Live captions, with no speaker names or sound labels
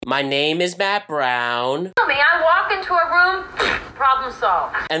My name is Matt Brown. I walk into a room, problem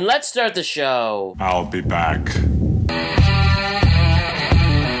solved. And let's start the show. I'll be back.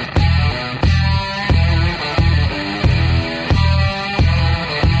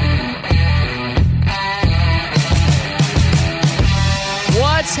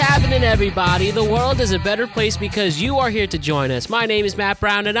 What's happening, everybody? The world is a better place because you are here to join us. My name is Matt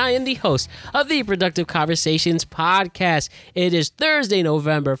Brown, and I am the host of the Productive Conversations podcast. It is Thursday,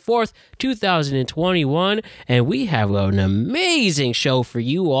 November 4th, 2021, and we have an amazing show for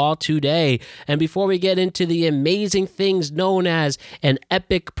you all today. And before we get into the amazing things known as an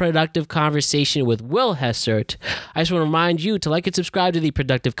epic productive conversation with Will Hessert, I just want to remind you to like and subscribe to the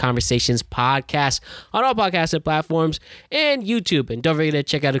Productive Conversations podcast on all podcasting platforms and YouTube. And don't forget to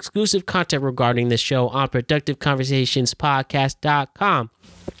check out exclusive content regarding this show on productiveconversationspodcast.com.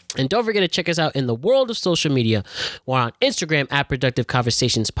 And don't forget to check us out in the world of social media. We're on Instagram at Productive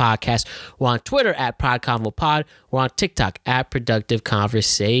Conversations Podcast. We're on Twitter at PodConvoPod. We're on TikTok at Productive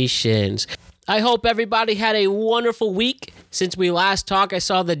Conversations. I hope everybody had a wonderful week. Since we last talked, I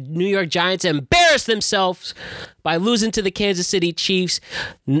saw the New York Giants embarrass themselves by losing to the Kansas City Chiefs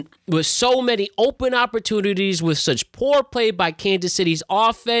with so many open opportunities, with such poor play by Kansas City's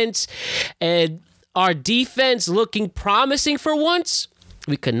offense, and our defense looking promising for once.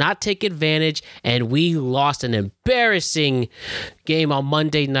 We could not take advantage, and we lost an embarrassing game on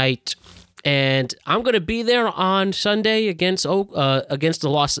Monday night. And I'm going to be there on Sunday against the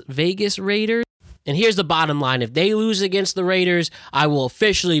Las Vegas Raiders. And here's the bottom line. If they lose against the Raiders, I will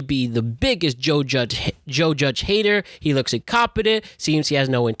officially be the biggest Joe Judge hater. He looks incompetent. Seems he has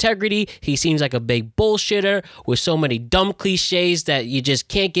no integrity. He seems like a big bullshitter with so many dumb cliches that you just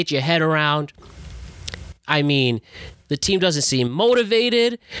can't get your head around. I mean, the team doesn't seem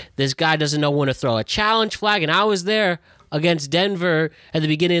motivated. This guy doesn't know when to throw a challenge flag. And I was there against Denver at the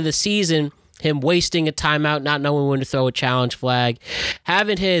beginning of the season, him wasting a timeout, not knowing when to throw a challenge flag,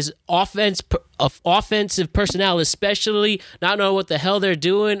 having his offensive personnel especially not know what the hell they're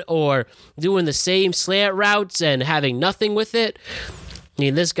doing, or doing the same slant routes and having nothing with it. I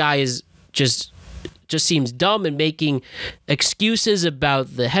mean, this guy is just seems dumb and making excuses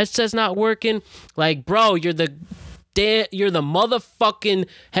about the headset's not working. Like, bro, you're the motherfucking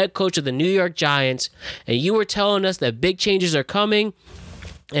head coach of the New York Giants, and you were telling us that big changes are coming,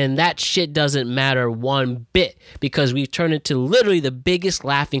 and that shit doesn't matter one bit because we've turned into literally the biggest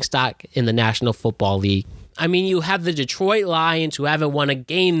laughingstock in the National Football League. I mean, you have the Detroit Lions who haven't won a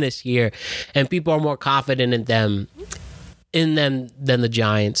game this year, and people are more confident in them than the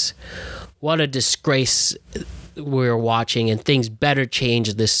Giants. What a disgrace we're watching, and things better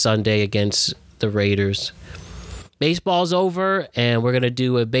change this Sunday against the Raiders. Baseball's over, and we're going to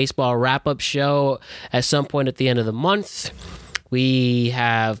do a baseball wrap-up show at some point at the end of the month. We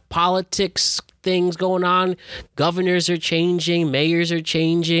have politics things going on. Governors are changing. Mayors are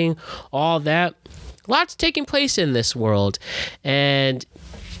changing. All that. Lots taking place in this world. And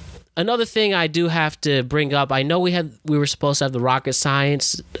another thing I do have to bring up, I know we were supposed to have the rocket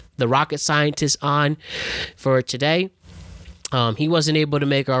scientist on for today. He wasn't able to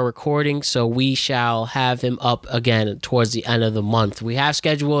make our recording, so we shall have him up again towards the end of the month. We have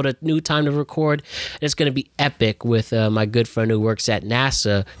scheduled a new time to record. It's going to be epic with my good friend who works at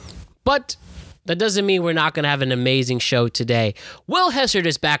NASA. But that doesn't mean we're not going to have an amazing show today. Will Hessert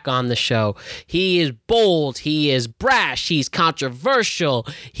is back on the show. He is bold. He is brash. He's controversial.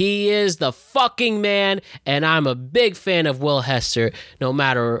 He is the fucking man, and I'm a big fan of Will Hessert. No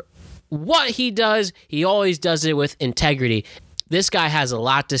matter what he does, he always does it with integrity. This guy has a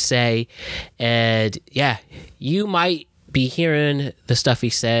lot to say, and yeah, you might be hearing the stuff he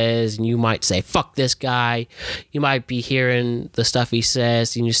says, and you might say, fuck this guy. You might be hearing the stuff he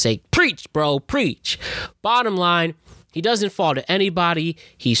says, and you say, preach, bro, preach. Bottom line, he doesn't fall to anybody.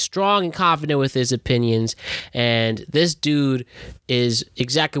 He's strong and confident with his opinions, and this dude is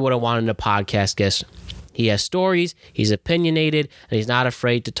exactly what I want in a podcast guest. He has stories, he's opinionated, and he's not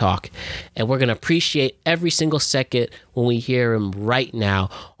afraid to talk. And we're going to appreciate every single second when we hear him right now.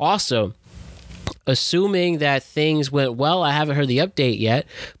 Also, assuming that things went well, I haven't heard the update yet,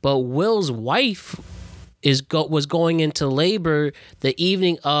 but Will's wife was going into labor the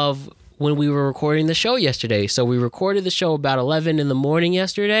evening of when we were recording the show yesterday. So we recorded the show about 11 in the morning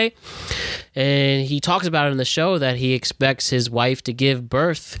yesterday, and he talks about it in the show that he expects his wife to give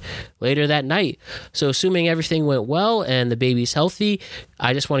birth later that night. So assuming everything went well and the baby's healthy,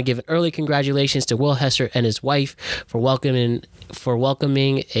 I just want to give an early congratulations to Will Hessert and his wife for welcoming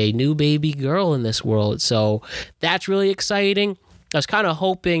a new baby girl in this world. So that's really exciting. I was kind of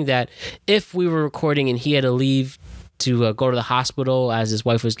hoping that if we were recording and he had to leave to go to the hospital as his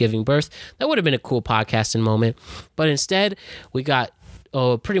wife was giving birth. That would have been a cool podcasting moment. But instead, we got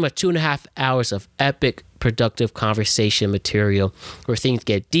pretty much 2.5 hours of epic, productive conversation material where things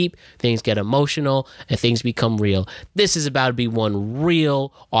get deep, things get emotional, and things become real. This is about to be one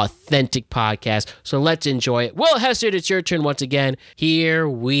real, authentic podcast. So let's enjoy it. Will Hester, it's your turn once again. Here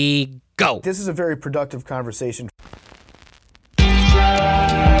we go. This is a very productive conversation.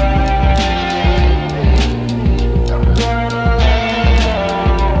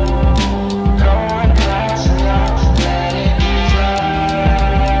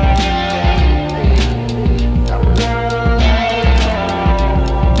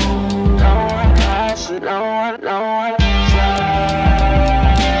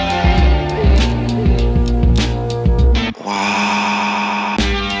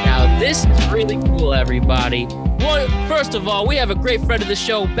 This is really cool, everybody. First of all, we have a great friend of the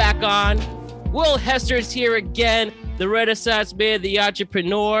show back on. Will Hester is here again, the Renaissance man, the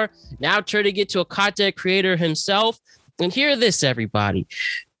entrepreneur, now turning into a content creator himself. And hear this, everybody.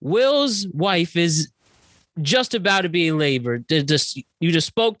 Will's wife is just about to be in labor. You just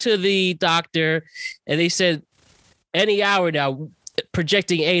spoke to the doctor, and they said any hour now,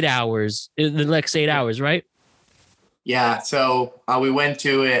 projecting 8 hours, in the next 8 hours, right? Yeah, so we went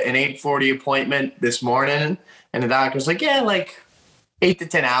to an 8:40 appointment this morning, and the doctor's like, yeah, like 8 to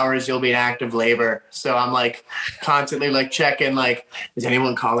 10 hours, you'll be in active labor. So I'm like constantly like checking, like, is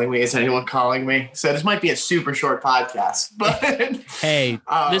anyone calling me? Is anyone calling me? So this might be a super short podcast, but hey,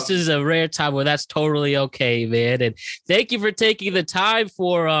 this is a rare time where that's totally okay, man. And thank you for taking the time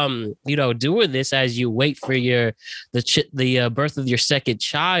for, doing this as you wait for the birth of your second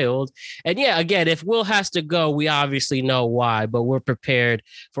child. And yeah, again, if Will has to go, we obviously know why, but we're prepared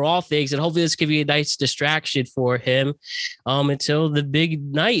for all things. And hopefully this can be a nice distraction for him until the big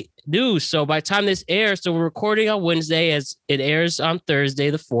night news. So by the time this airs, so we're recording on Wednesday as it airs on Thursday,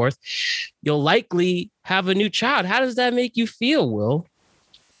 the 4th, you'll likely have a new child. How does that make you feel, Will?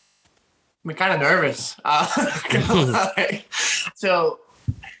 I'm kind of nervous. So,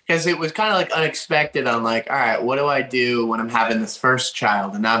 because it was kind of like unexpected. I'm like, all right, what do I do when I'm having this first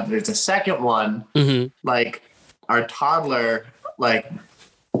child? And now there's a second one. Mm-hmm. Like our toddler, like,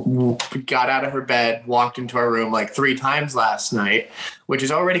 got out of her bed, walked into our room like 3 times last night, which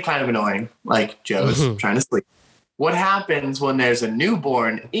is already kind of annoying. Like Joe's trying to sleep. What happens when there's a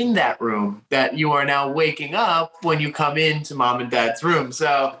newborn in that room that you are now waking up when you come into mom and dad's room?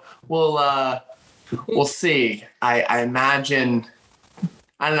 So we'll see. I imagine,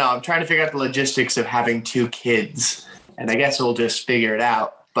 I don't know. I'm trying to figure out the logistics of having 2 kids, and I guess we'll just figure it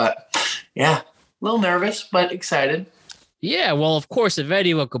out. But yeah, a little nervous, but excited. Yeah, well, of course, if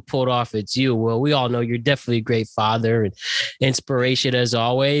anyone could pull it off, it's you. Well, we all know you're definitely a great father and inspiration as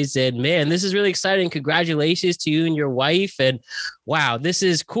always. And man, this is really exciting. Congratulations to you and your wife. And wow, this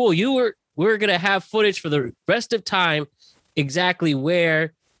is cool. We're going to have footage for the rest of time exactly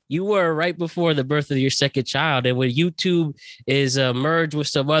where you were right before the birth of your second child. And when YouTube is merged with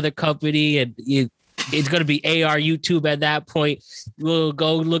some other company and it's going to be AR YouTube at that point. We'll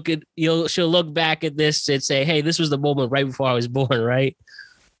go look at, she'll look back at this and say, hey, this was the moment right before I was born, right?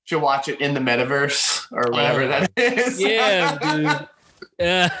 She'll watch it in the metaverse or whatever that is. Yeah,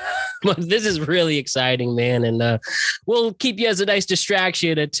 dude. But this is really exciting, man. And we'll keep you as a nice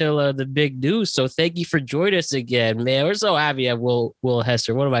distraction until the big news. So thank you for joining us again, man. We're so happy at Will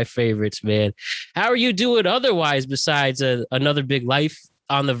Hester, one of my favorites, man. How are you doing otherwise besides another big life?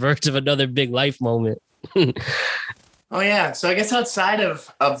 On the verge of another big life moment. Oh yeah. So I guess outside of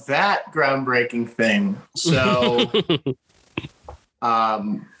that groundbreaking thing. So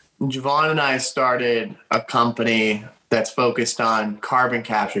Javon and I started a company that's focused on carbon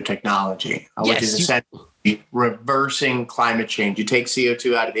capture technology, which is essentially reversing climate change. You take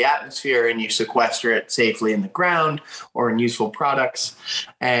CO2 out of the atmosphere and you sequester it safely in the ground or in useful products.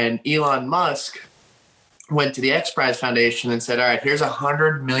 And Elon Musk went to the X Prize Foundation and said, all right, here's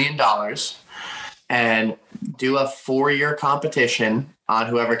 $100 million and do a 4-year competition on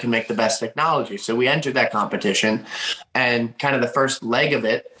whoever can make the best technology. So we entered that competition, and kind of the first leg of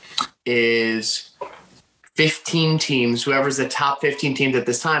it is 15 teams. Whoever's the top 15 teams at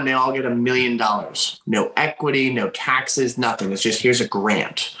this time, they all get $1 million. No equity, no taxes, nothing. It's just, here's a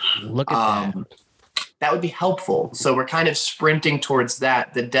grant. Look at that. That would be helpful. So we're kind of sprinting towards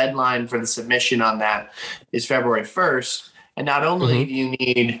that. The deadline for the submission on that is February 1st. And not only do you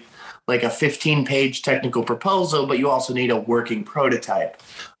need like a 15-page technical proposal, but you also need a working prototype.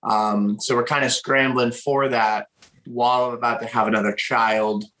 So we're kind of scrambling for that while I'm about to have another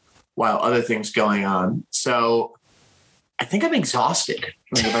child, while other things going on. So I think I'm exhausted.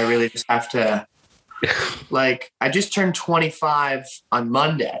 Like if I really just have to Like, I just turned 25 on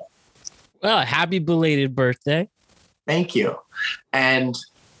Monday. Well, happy belated birthday. Thank you. And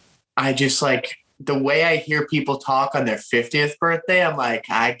I just like the way I hear people talk on their 50th birthday, I'm like,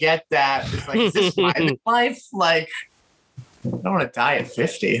 I get that. It's like, is this my life? Like, I don't want to die at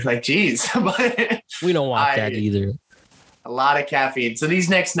 50. Like, geez. But we don't want that either. A lot of caffeine. So these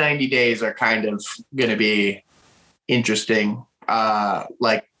next 90 days are kind of going to be interesting.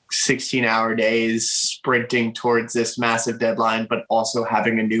 Like 16-hour days sprinting towards this massive deadline, but also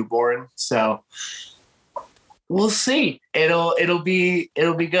having a newborn. So we'll see. It'll be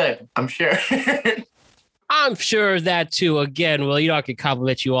good, I'm sure. I'm sure that too. Again, well, I could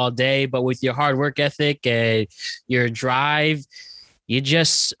compliment you all day, but with your hard work ethic and your drive, you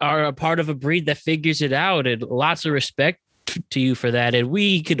just are a part of a breed that figures it out. And lots of respect to you for that. And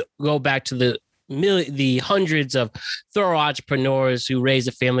we could go back to the hundreds of thorough entrepreneurs who raised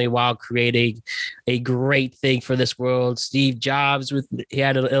a family while creating a great thing for this world. Steve Jobs, he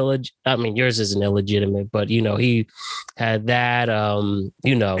had yours isn't illegitimate, but he had that.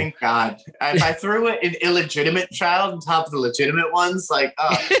 Thank God. If I threw an illegitimate child on top of the legitimate ones, like,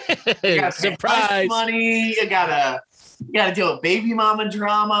 you gotta surprise money. You gotta deal with baby mama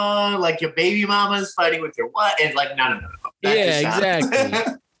drama. Like your baby mama's fighting with your what? And like, no.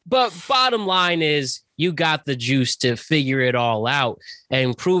 Exactly. But bottom line is you got the juice to figure it all out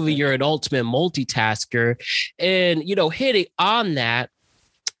and proving you're an ultimate multitasker and, hitting on that.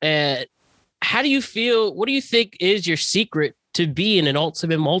 How do you feel? What do you think is your secret to being an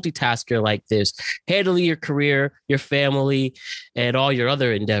ultimate multitasker like this, handling your career, your family, and all your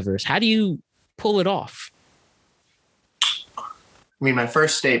other endeavors? How do you pull it off? I mean, my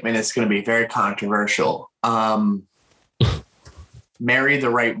first statement is going to be very controversial. Marry the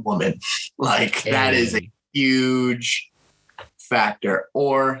right woman. Like that is a huge factor,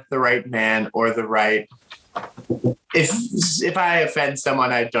 or the right man, or the right. If I offend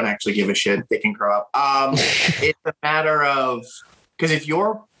someone, I don't actually give a shit. They can grow up. It's a matter of, because if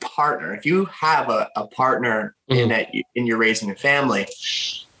you have a partner in you're raising a family,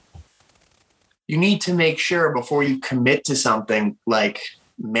 you need to make sure before you commit to something like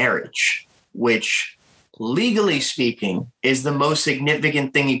marriage, which legally speaking is the most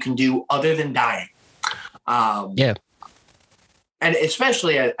significant thing you can do other than dying. And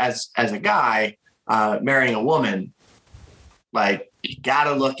especially as a guy, marrying a woman, like you got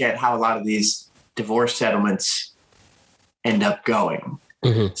to look at how a lot of these divorce settlements end up going.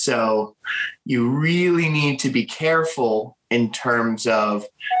 Mm-hmm. So you really need to be careful in terms of,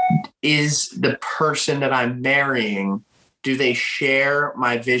 is the person that I'm marrying, do they share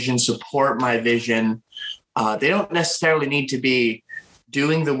my vision, support my vision? They don't necessarily need to be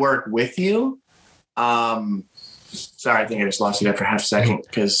doing the work with you. Sorry, I think I just lost you there for half a second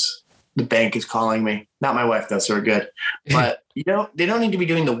because the bank is calling me. Not my wife, though, so we're good. But they don't need to be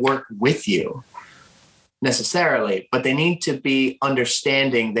doing the work with you necessarily, but they need to be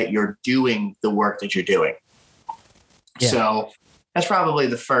understanding that you're doing the work that you're doing. Yeah. So that's probably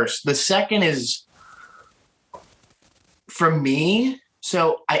the first. The second is, for me,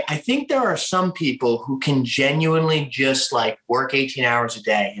 so I think there are some people who can genuinely just like work 18 hours a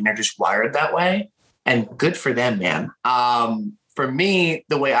day and they're just wired that way. And good for them, man. For me,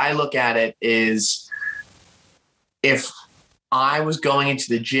 the way I look at it is, if I was going into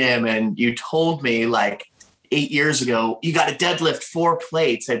the gym and you told me like 8 years ago, you got to deadlift 4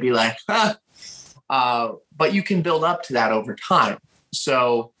 plates, I'd be like, but you can build up to that over time.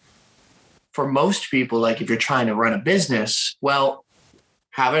 So for most people, like if you're trying to run a business, well,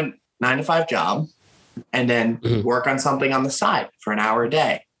 have a 9-to-5 job and then work on something on the side for an hour a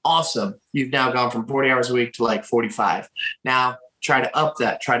day. Awesome. You've now gone from 40 hours a week to like 45. Now try to up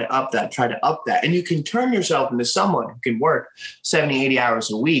that. And you can turn yourself into someone who can work 70, 80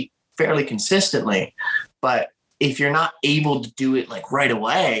 hours a week fairly consistently. But if you're not able to do it like right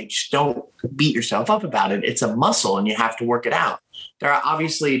away, just don't beat yourself up about it. It's a muscle and you have to work it out. There are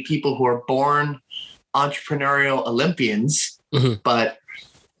obviously people who are born entrepreneurial Olympians, but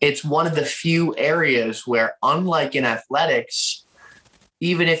it's one of the few areas where, unlike in athletics,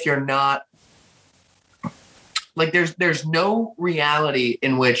 even if you're not like, there's no reality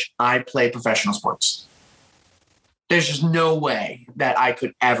in which I play professional sports. There's just no way that I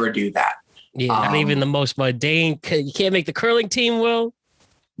could ever do that. Yeah, not even the most mundane. You can't make the curling team, Will?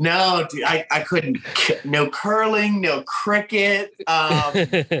 No, dude, I couldn't. No curling, no cricket.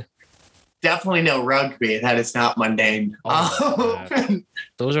 Definitely no rugby. That is not mundane.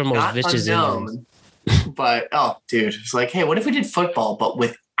 Those are most vicious injuries. But, dude, it's like, hey, what if we did football, but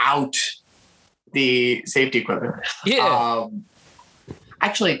without the safety equipment? Yeah.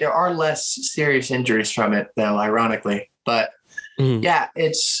 Actually, there are less serious injuries from it, though, ironically. But yeah,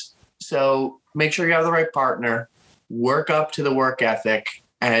 it's so make sure you have the right partner, work up to the work ethic,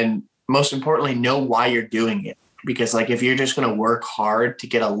 and most importantly, know why you're doing it. Because like if you're just going to work hard to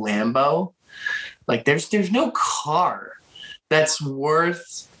get a Lambo, like there's no car that's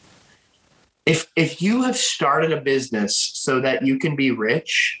worth. If you have started a business so that you can be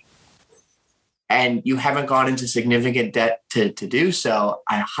rich, and you haven't gone into significant debt to do so,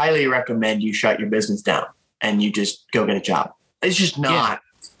 I highly recommend you shut your business down and you just go get a job. It's just not.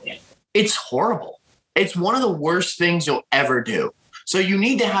 Yeah. It's horrible. It's one of the worst things you'll ever do. So you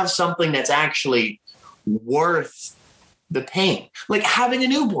need to have something that's actually worth the pain. Like having a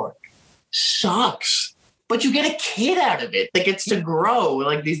newborn sucks, but you get a kid out of it that gets to grow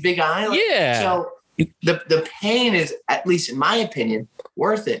like these big eyes. Yeah. So the pain is, at least in my opinion,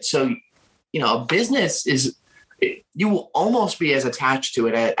 worth it. So a business is, you will almost be as attached to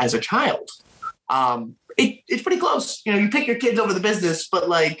it as a child. It's pretty close. You pick your kids over the business, but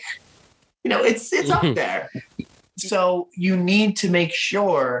it's up there. So you need to make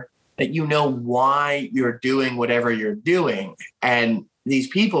sure that you know why you're doing whatever you're doing. And these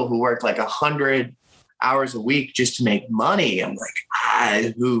people who work like 100 hours a week just to make money, I'm like,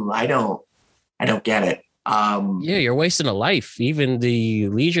 I don't get it. Yeah, you're wasting a life, even the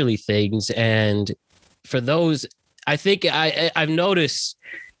leisurely things. And for those, I think I've noticed,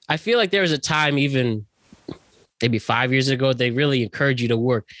 I feel like there was a time even maybe 5 years ago, they really encourage you to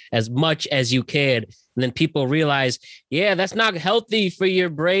work as much as you can. And then people realize, yeah, that's not healthy for your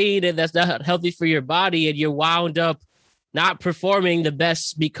brain and that's not healthy for your body. And you're wound up not performing the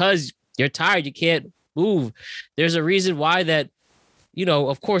best because you're tired. You can't move. There's a reason why that,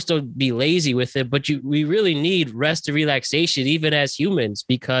 of course, don't be lazy with it, but we really need rest and relaxation, even as humans,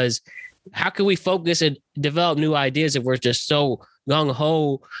 because how can we focus and develop new ideas if we're just so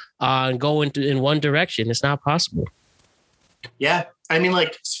gung-ho on going in one direction? It's not possible. Yeah. I mean,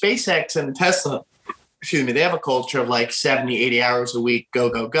 like SpaceX and Tesla, they have a culture of like 70, 80 hours a week,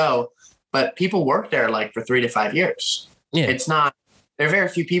 go, but people work there like for 3 to 5 years. Yeah. There are very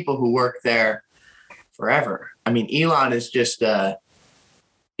few people who work there forever. I mean, Elon is just,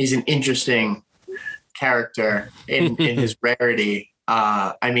 he's an interesting character in his rarity.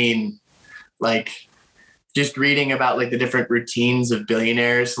 I mean, like just reading about like the different routines of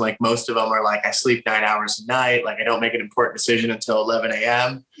billionaires, like most of them are like, I sleep 9 hours a night. Like I don't make an important decision until 11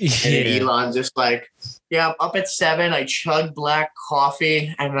 a.m. Yeah. And then Elon's just like, yeah, I'm up at 7. I chug black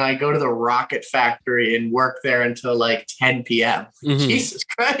coffee and I go to the rocket factory and work there until like 10 p.m. Mm-hmm. Jesus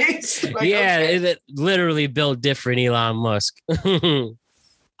Christ. Like, yeah. Okay. It literally built different Elon Musk.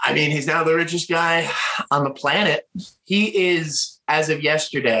 I mean, he's now the richest guy on the planet. He is, as of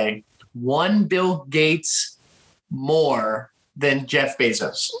yesterday, one Bill Gates more than Jeff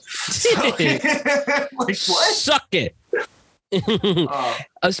Bezos. So, like what? Suck it.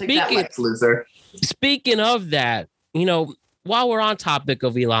 Speaking of that, while we're on topic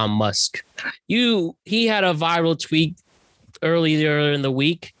of Elon Musk, he had a viral tweet earlier in the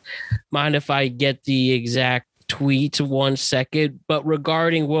week. Mind if I get the exact tweet 1 second? But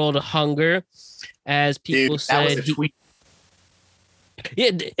regarding world hunger, as people said,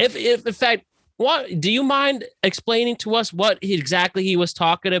 if in fact, what do you mind explaining to us what exactly he was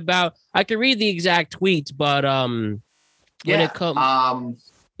talking about? I can read the exact tweet, but when it comes,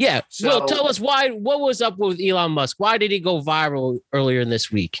 well, tell us what was up with Elon Musk? Why did he go viral earlier in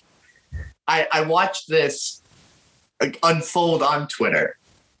this week? I watched this unfold on Twitter,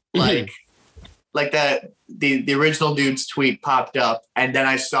 like the original dude's tweet popped up, and then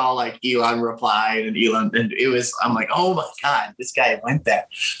I saw like Elon replied, and I'm like, oh my God, this guy went there.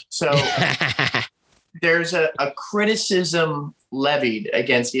 So there's a criticism levied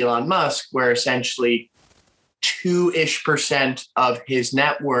against Elon Musk where essentially 2% of his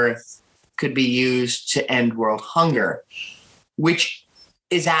net worth could be used to end world hunger, which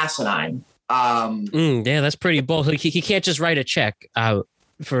is asinine. Yeah, that's pretty bold. He can't just write a check out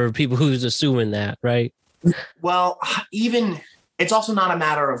for people who's assuming that, right? Well, it's also not a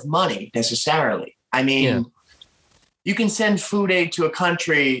matter of money necessarily. I mean, you can send food aid to a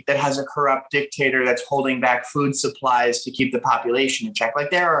country that has a corrupt dictator that's holding back food supplies to keep the population in check. Like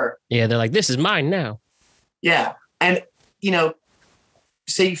they're like, this is mine now. Yeah. And,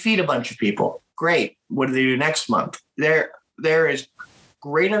 say you feed a bunch of people. Great. What do they do next month? There is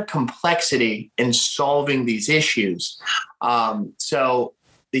greater complexity in solving these issues. So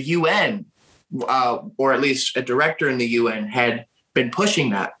the UN, or at least a director in the UN, had been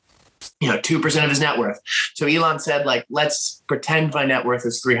pushing that, 2% of his net worth. So Elon said, like, let's pretend my net worth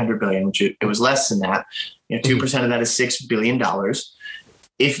is $300 billion, which it was less than that. 2% of that is $6 billion.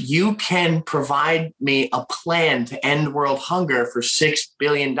 if you can provide me a plan to end world hunger for $6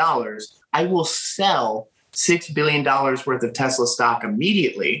 billion, I will sell $6 billion worth of Tesla stock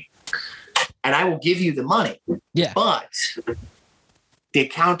immediately, and I will give you the money. Yeah. But the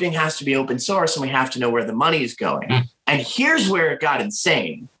accounting has to be open source, and we have to know where the money is going. And here's where it got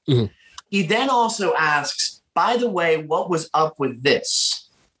insane. He then also asks, by the way, what was up with this?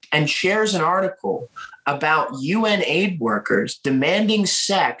 And shares an article about UN aid workers demanding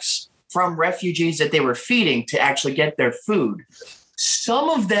sex from refugees that they were feeding to actually get their food. Some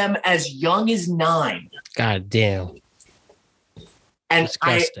of them as young as 9. God damn. And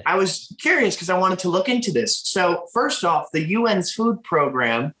I was curious because I wanted to look into this. So first off, the UN's food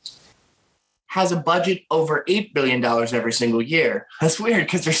program has a budget over $8 billion every single year. That's weird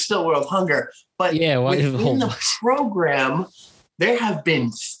because there's still world hunger. But within the program, there have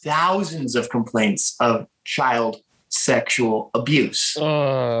been thousands of complaints of child sexual abuse.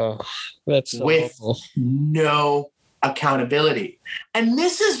 Oh, that's so with awful. No accountability. And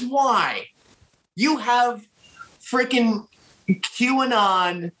this is why you have freaking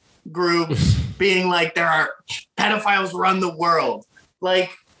QAnon groups being like, there are pedophiles run the world.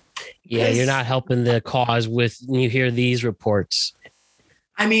 Like, yeah, you're not helping the cause when you hear these reports.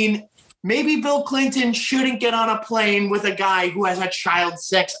 I mean, maybe Bill Clinton shouldn't get on a plane with a guy who has a child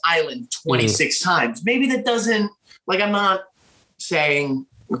sex island 26 times. Maybe that doesn't, like, I'm not saying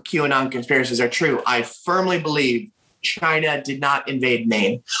QAnon conspiracies are true. I firmly believe China did not invade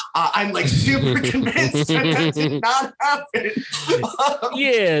Maine. I'm like super convinced that did not happen.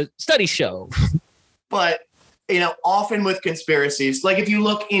 Yeah, studies show. But, you know, often with conspiracies, like if you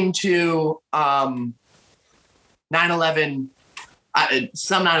look into 9/11,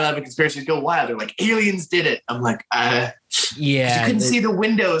 some 9/11 conspiracies go wild. They're like, aliens did it. I'm like, yeah. You couldn't see the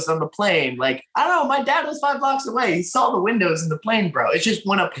windows on the plane. Like, I don't know. My dad was 5 blocks away. He saw the windows in the plane, bro. It's just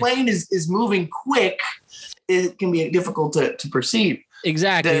when a plane is moving quick, it can be difficult to perceive.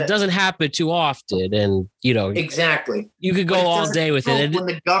 Exactly. It doesn't happen too often. And, you know, exactly. You could go all day with it. When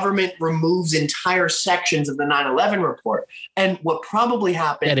the government removes entire sections of the 9/11 report. And what probably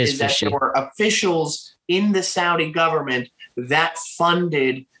happened is that there were officials in the Saudi government that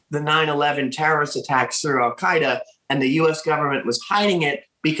funded the 9/11 terrorist attacks through Al-Qaeda, and the U.S. government was hiding it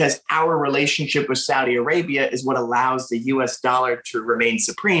because our relationship with Saudi Arabia is what allows the U.S. dollar to remain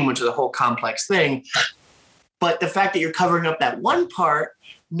supreme, which is a whole complex thing. But the fact that you're covering up that one part,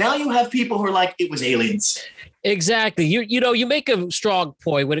 now you have people who are like, it was aliens. Exactly. You make a strong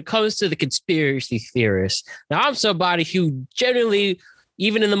point when it comes to the conspiracy theorists. Now, I'm somebody who generally,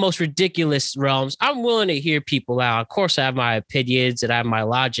 even in the most ridiculous realms, I'm willing to hear people out. Of course, I have my opinions and I have my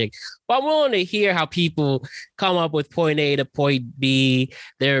logic, but I'm willing to hear how people come up with point A to point B,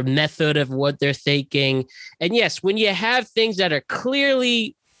 their method of what they're thinking. And yes, when you have things that are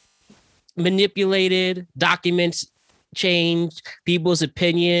clearly manipulated, documents changed, people's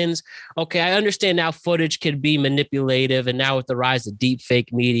opinions. Okay, I understand now footage can be manipulative. And now with the rise of deep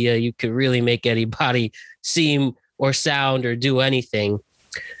fake media, you could really make anybody seem or sound or do anything.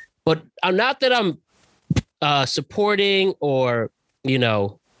 But not that I'm supporting or,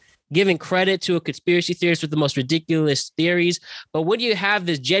 giving credit to a conspiracy theorist with the most ridiculous theories. But when you have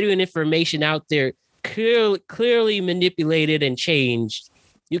this genuine information out there, clearly manipulated and changed,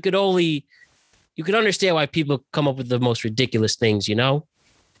 you could understand why people come up with the most ridiculous things,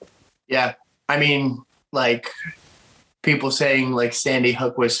 Yeah. I mean, like people saying like Sandy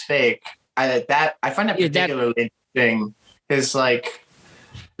Hook was fake. I find that particularly interesting. Is like,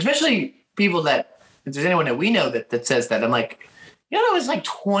 especially people that, if there's anyone that we know that says that, I'm like, it was like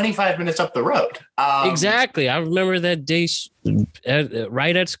 25 minutes up the road. Exactly. I remember that day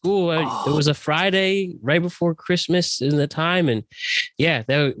right at school. It was a Friday right before Christmas in the time. And yeah,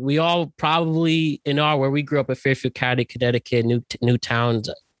 we all probably where we grew up at Fairfield County, Connecticut, Newtown,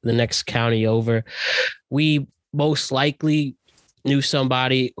 the next county over, we most likely knew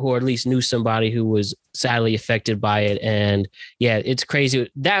somebody or at least knew somebody who was sadly affected by it. And yeah, it's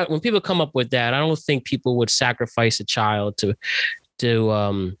crazy that when people come up with that, I don't think people would sacrifice a child to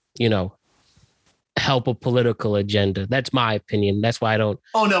help a political agenda. That's my opinion. That's why I don't.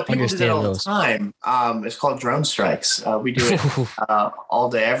 Oh no, people do that all the time. It's called drone strikes. We do it all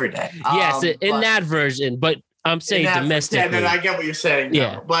day, every day. Yes, in that version, but I'm saying domestically. Yeah, I get what you're saying.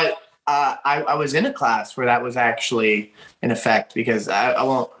 Yeah, but I was in a class where that was actually in effect, because I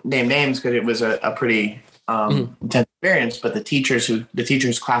won't name names because it was a pretty intense experience. But the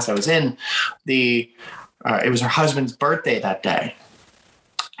teacher's class I was in, it was her husband's birthday that day,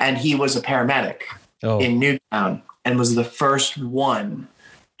 and he was a paramedic in Newtown and was the first one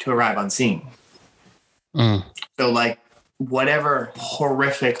to arrive on scene. So like whatever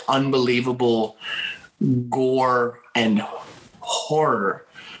horrific, unbelievable gore and horror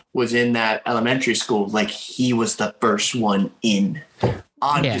was in that elementary school, like he was the first one in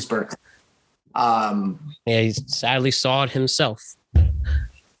on his birthday. He sadly saw it himself.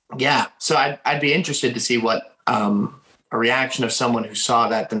 Yeah, so I'd be interested to see what a reaction of someone who saw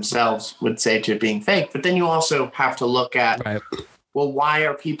that themselves would say to it being fake. But then you also have to look at, well, why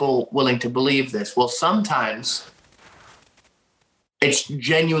are people willing to believe this? Well, sometimes it's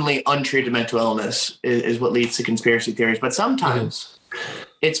genuinely untreated mental illness is what leads to conspiracy theories. But sometimes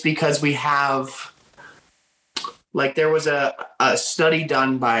it's because we have, like, there was a study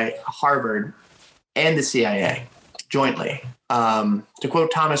done by Harvard and the CIA jointly. To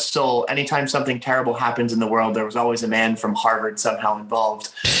quote Thomas Sowell, anytime something terrible happens in the world, there was always a man from Harvard somehow involved.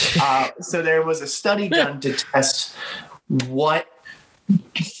 So there was a study done to test what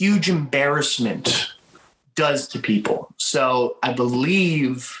huge embarrassment does to people. So I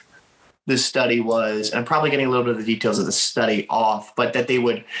believe the study was, and I'm probably getting a little bit of the details of the study off, but that they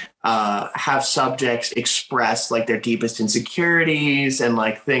would have subjects express like their deepest insecurities and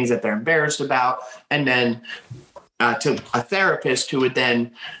like things that they're embarrassed about. And then to a therapist who would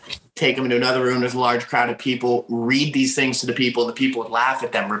then take them into another room with a large crowd of people, read these things to the people would laugh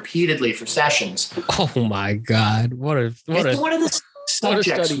at them repeatedly for sessions. Oh my God. What a one of the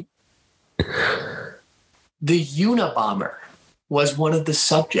subjects. The Unabomber was one of the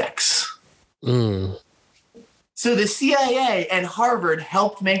subjects. So the CIA and Harvard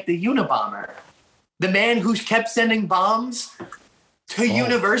helped make the Unabomber. The man who kept sending bombs to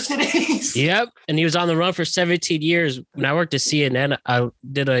universities. Yep. And he was on the run for 17 years. When I worked at CNN,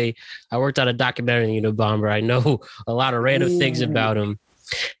 I worked on a documentary on the Unabomber. I know a lot of random things about him.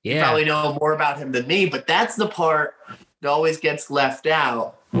 Yeah. You probably know more about him than me, but that's the part that always gets left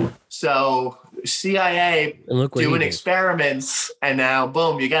out. So CIA doing experiments, and now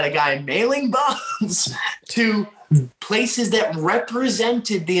boom, you got a guy mailing bombs to places that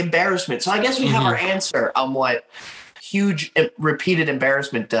represented the embarrassment. So I guess we have our answer on what huge repeated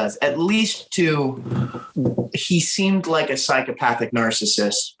embarrassment does. At least he seemed like a psychopathic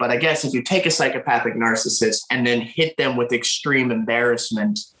narcissist. But I guess if you take a psychopathic narcissist and then hit them with extreme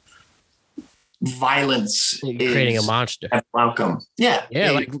embarrassment, violence is creating a monster. Welcome. Yeah.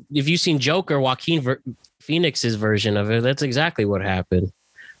 Like if you've seen Joker, Joaquin Phoenix's version of it, that's exactly what happened.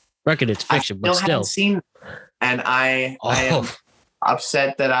 Reckon it's fiction, but still. Haven't seen, and I am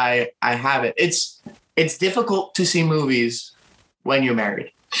upset that I haven't. It's difficult to see movies when you're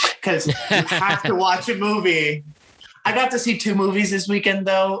married because you have to watch a movie. I got to see 2 movies this weekend,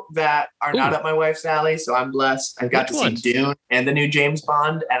 though, that are not up my wife's alley, so I'm blessed. I got to see Dune and the new James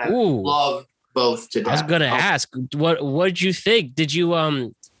Bond, and I love both to death. I was gonna ask, what did you think? Did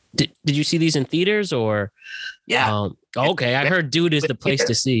you did you see these in theaters or? Yeah. Okay, I heard Dune is the place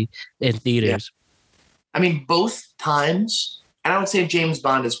to see in theaters. Yeah. I mean, both times, and I would say James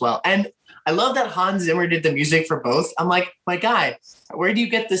Bond as well. And I love that Hans Zimmer did the music for both. I'm like, my guy, where do you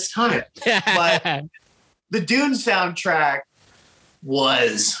get this time? But the Dune soundtrack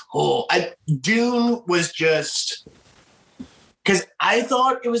was Dune was just. Because I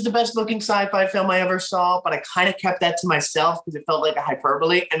thought it was the best looking sci-fi film I ever saw, but I kind of kept that to myself because it felt like a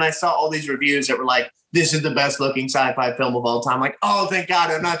hyperbole. And I saw all these reviews that were like, this is the best looking sci-fi film of all time. Like, oh, thank God,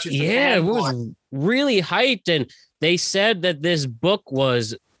 I'm not just a fan. It was really hyped. And they said that this book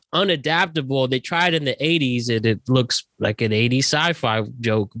was unadaptable. They tried in the 80s and it looks like an 80s sci-fi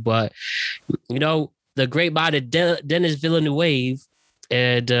joke. But, the great mind of Denis Villeneuve,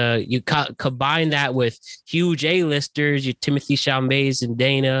 and you combine that with huge A-listers, your Timothy Chalamet and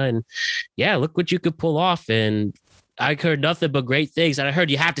Dana, and look what you could pull off. And I heard nothing but great things. And I heard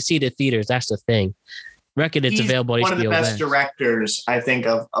you have to see it in theaters. That's the thing. Reckon it's available on HBO. One of the best directors, I think,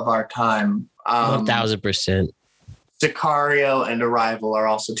 of our time. 1,000%. Sicario and Arrival are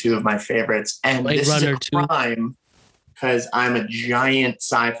also 2 of my favorites. And Blade this Runner is a crime because I'm a giant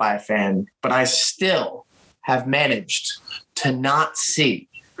sci-fi fan, but I still have managed to not see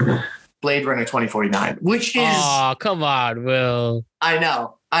Blade Runner 2049, which is... Oh, come on, Will. I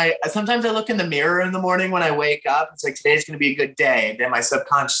know. Sometimes I look in the mirror in the morning when I wake up. It's like, today's going to be a good day. And then my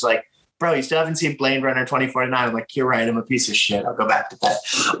subconscious is like, bro, you still haven't seen Blade Runner 2049. I'm like, you're right. I'm a piece of shit. I'll go back to bed.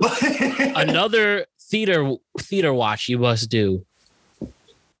 Another theater watch you must do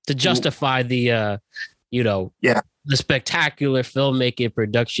to justify the, the spectacular filmmaking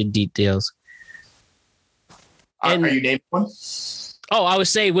production details. Are you naming one? Oh, I would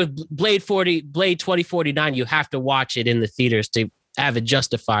say with Blade 2049, you have to watch it in the theaters to have it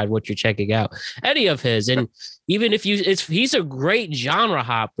justified what you're checking out. Any of his, and even if he's a great genre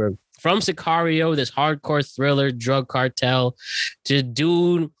hopper. from Sicario, this hardcore thriller drug cartel, to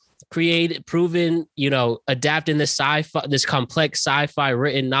Dune, proven, adapting this complex sci-fi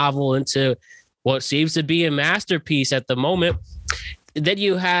written novel into what seems to be a masterpiece at the moment. Then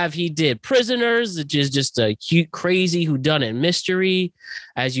he did Prisoners, which is just a cute, crazy whodunit mystery.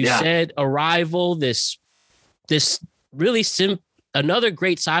 As you said, Arrival, this really another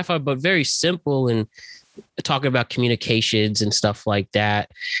great sci-fi, but very simple and talking about communications and stuff like that.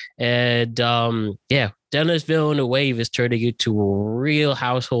 And Denis Villeneuve is turning into a real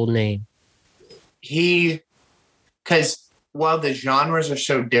household name. Because while the genres are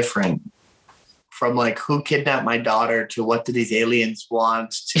so different, from like Who Kidnapped My Daughter to What Do These Aliens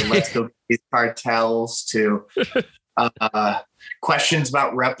Want to Let's Go Get These Cartels to questions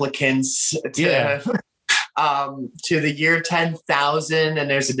about replicants to the year 10,000, and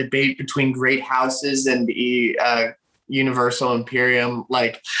there's a debate between Great Houses and Universal Imperium.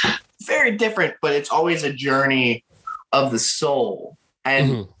 Like, very different, but it's always a journey of the soul.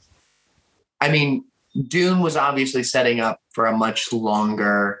 And I mean, Dune was obviously setting up for a much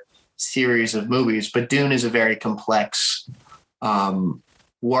longer series of movies, but Dune is a very complex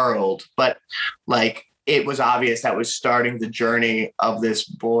world. But like, it was obvious that was starting the journey of this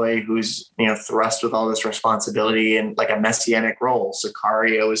boy who's, thrust with all this responsibility and like a messianic role.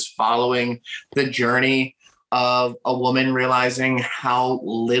 Sicario is following the journey of a woman realizing how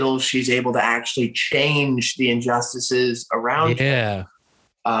little she's able to actually change the injustices around her.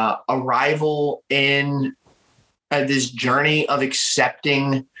 Arrival in this journey of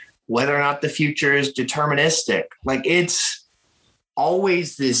accepting whether or not the future is deterministic. Like, it's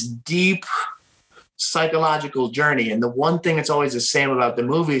always this deep psychological journey. And the one thing that's always the same about the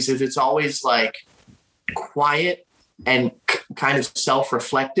movies is it's always like quiet and kind of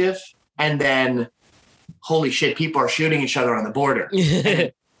self-reflective. And then, holy shit, people are shooting each other on the border.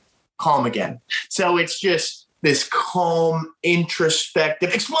 And calm again. So it's just this calm,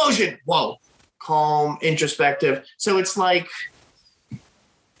 introspective explosion. Whoa, calm, introspective. So it's like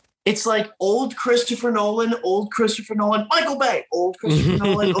old Christopher Nolan, Michael Bay, old Christopher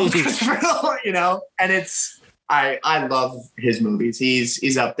Nolan, old Christopher Nolan, and I love his movies.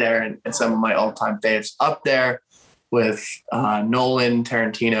 He's up there and some of my all-time faves, up there with Nolan,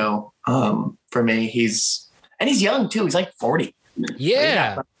 Tarantino. For me, he's young too. He's like 40.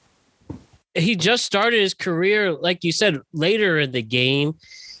 Yeah. He just started his career, like you said, later in the game.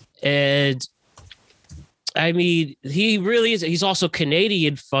 And I mean, he really is. He's also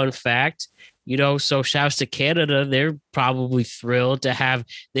Canadian, fun fact, so shouts to Canada. They're probably thrilled to have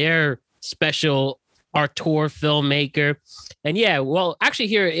their special auteur filmmaker. And actually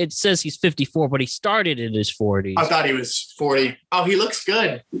here it says he's 54, but he started in his 40s. I thought he was 40. Oh, he looks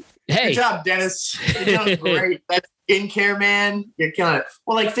good. Hey. Good job, Dennis. You're doing great. That's skincare, man. You're killing it.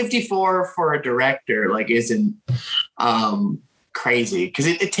 Well, like 54 for a director, like, isn't crazy, because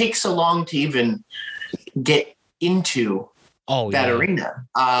it takes so long to even get into that arena.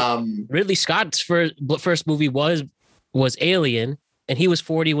 Ridley Scott's first movie was Alien, and he was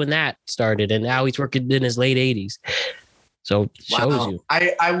 40 when that started, and now he's working in his late 80s. So it shows you.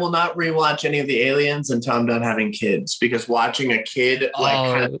 I will not rewatch any of the Aliens until I'm done having kids, because watching a kid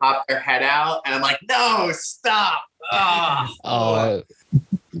kind of pop their head out, and I'm like, no, stop. I'm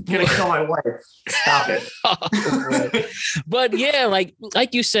gonna kill my wife. Stop it. But yeah, like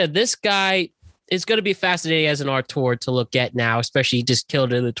you said, this guy is going to be fascinating as an auteur to look at now, especially he just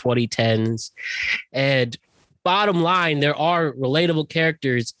killed it in the 2010s. And bottom line, there are relatable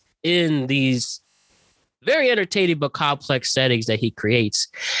characters in these very entertaining but complex settings that he creates.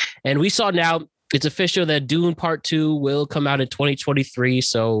 And we saw now it's official that Dune Part 2 will come out in 2023.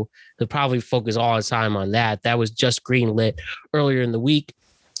 So he'll probably focus all his time on that. That was just greenlit earlier in the week.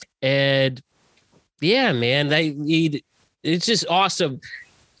 And yeah, man, it's just awesome.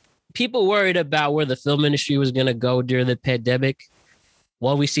 People worried about where the film industry was going to go during the pandemic.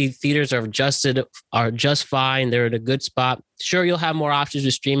 Well, we see theaters are just fine. They're in a good spot. Sure, you'll have more options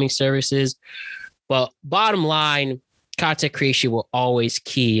with streaming services, but bottom line, content creation will always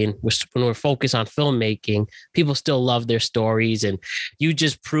key. And when we're focused on filmmaking, people still love their stories. And you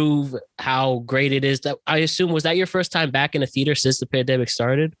just prove how great it is. That I assume, was that your first time back in a theater since the pandemic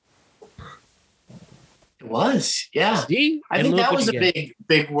started? It was, yeah. See? I think that was a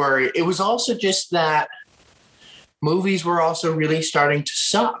big worry. It was also just that movies were also really starting to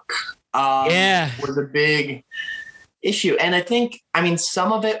suck. Was a big issue. And I think,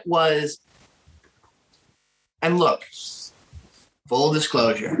 some of it was, and look, full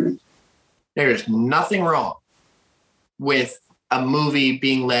disclosure, there's nothing wrong with a movie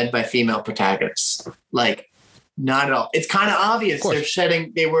being led by female protagonists. Like, Not at all. It's kind of obvious.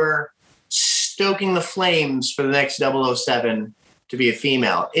 They were stoking the flames for the next 007 to be a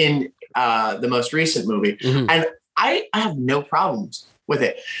female in the most recent movie. Mm-hmm. And I have no problems with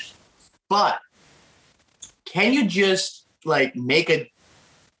it. But can you just like make a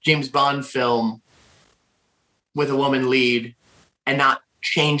James Bond film with a woman lead and not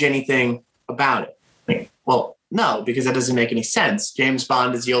change anything about it? Like, well, no, because that doesn't make any sense. James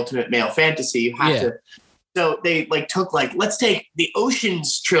Bond is the ultimate male fantasy. You have to. So they like took like, let's take the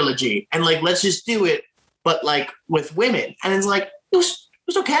Ocean's trilogy and like, let's just do it, but like with women. And it's like, it was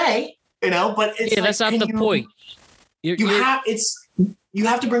okay, but it's that's not the point. You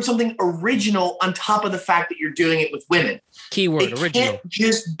have to bring something original on top of the fact that you're doing it with women. Keyword, it original. Can't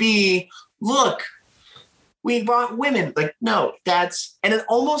just be, look, we brought women. Like, no, and it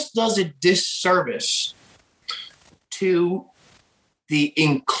almost does a disservice to the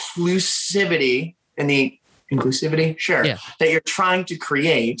inclusivity that you're trying to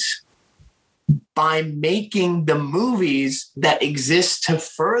create by making the movies that exist to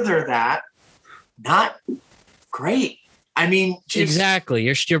further that not great. I mean,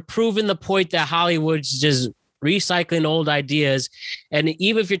 exactly. You're proving the point that Hollywood's just recycling old ideas. And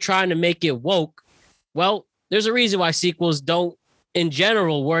even if you're trying to make it woke, well, there's a reason why sequels don't in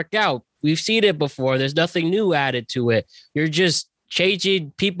general work out. We've seen it before. There's nothing new added to it. You're just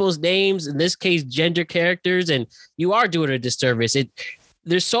changing people's names, in this case, gender characters, and you are doing a disservice.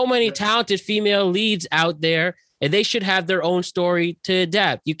 There's so many talented female leads out there, and they should have their own story to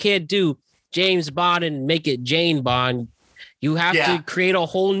adapt. You can't do James Bond and make it Jane Bond. You have to create a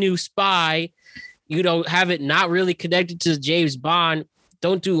whole new spy. Have it not really connected to James Bond.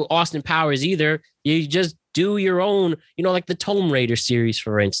 Don't do Austin Powers either. You just do your own, like the Tomb Raider series,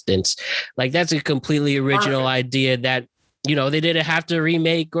 for instance. Like that's a completely original idea that, they didn't have to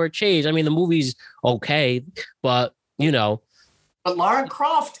remake or change. I mean, the movie's okay, but, But Lara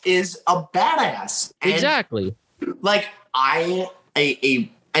Croft is a badass. Exactly. Like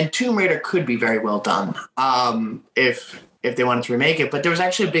and Tomb Raider could be very well done if they wanted to remake it. But there was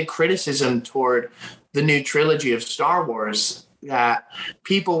actually a big criticism toward the new trilogy of Star Wars that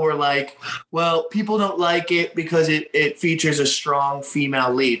people were like, well, people don't like it because it features a strong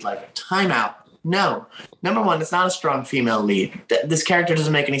female lead. Like, timeout. No. Number one, it's not a strong female lead. This character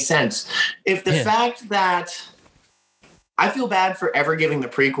doesn't make any sense. If the fact that I feel bad for ever giving the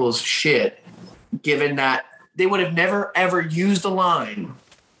prequels shit, given that they would have never, ever used a line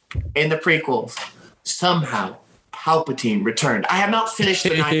in the prequels. Somehow, Palpatine returned. I have not finished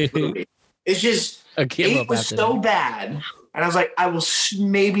the ninth movie. It's just, 8 was so bad. And I was like, I will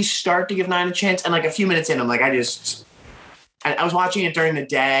maybe start to give 9 a chance. And like a few minutes in, I'm like, I was watching it during the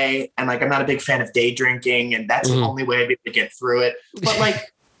day, and like I'm not a big fan of day drinking, and that's the only way I'd be able to get through it. But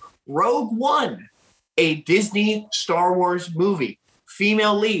like Rogue One, a Disney Star Wars movie,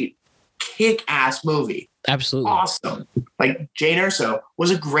 female lead, kick-ass movie. Absolutely. Awesome. Like Jane Erso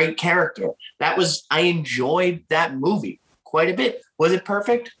was a great character. I enjoyed that movie quite a bit. Was it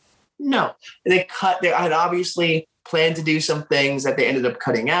perfect? No. They had obviously planned to do some things that they ended up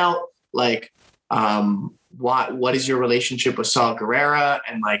cutting out, like what is your relationship with Saw Gerrera?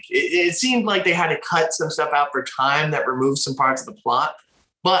 And like it seemed like they had to cut some stuff out for time that removed some parts of the plot.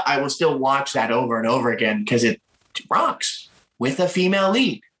 But I will still watch that over and over again because it rocks with a female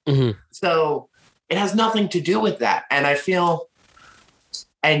lead. Mm-hmm. So it has nothing to do with that. And I feel,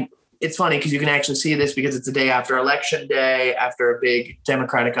 and it's funny because you can actually see this because it's the day after Election Day, after a big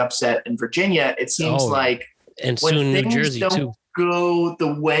Democratic upset in Virginia. It seems like and soon New Jersey too. Go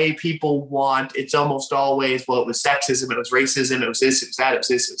the way people want. It's almost always, well, it was sexism, it was racism, it was this, it was that, it was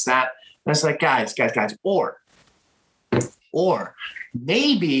this, it was that. And it's like, guys. Or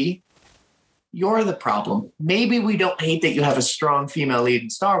maybe you're the problem. Maybe we don't hate that you have a strong female lead in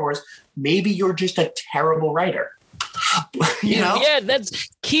Star Wars. Maybe you're just a terrible writer. Yeah, that's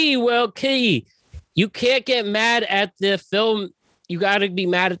key. Well, key. You can't get mad at the film. You got to be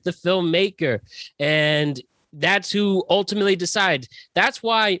mad at the filmmaker. And that's who ultimately decides. That's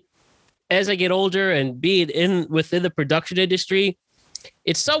why, as I get older and being within the production industry,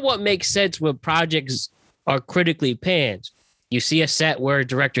 it somewhat makes sense when projects are critically panned. You see a set where a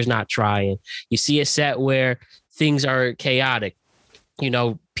director's not trying. You see a set where things are chaotic.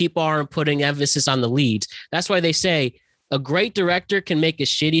 People aren't putting emphasis on the leads. That's why they say a great director can make a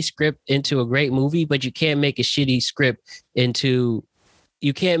shitty script into a great movie, but you can't make a shitty script into.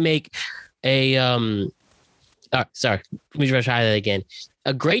 You can't make a sorry, let me try that again.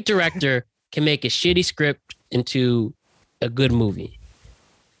 A great director can make a shitty script into a good movie.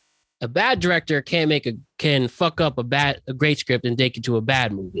 A bad director can fuck up a great script and take it to a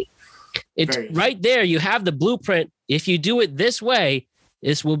bad movie. It's right there. You have the blueprint. If you do it this way,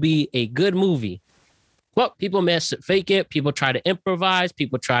 this will be a good movie. Well, people fake it. People try to improvise.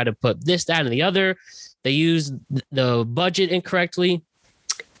 People try to put this, that, and the other. They use the budget incorrectly.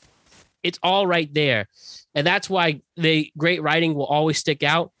 It's all right there. And that's why the great writing will always stick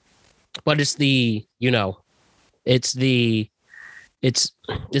out. But it's the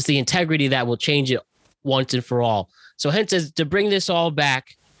integrity that will change it once and for all. So hence, as to bring this all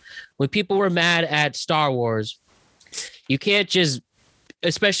back, when people were mad at Star Wars, you can't just,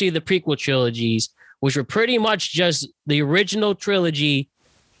 especially the prequel trilogies, which were pretty much just the original trilogy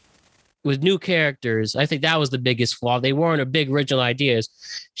with new characters. I think that was the biggest flaw. They weren't a big original ideas.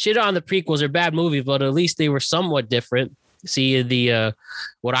 Shit on the prequels are bad movies, but at least they were somewhat different. See the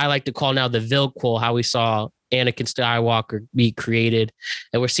what I like to call now the Vilquel, how we saw Anakin Skywalker be created,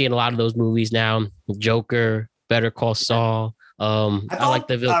 and we're seeing a lot of those movies now. Joker, Better Call Saul. I like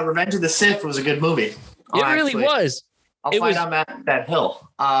the Revenge of the Sith was a good movie. It really was. I'll fight on that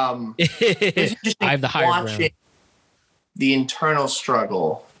hill. It's interesting I have the higher watching ground. The internal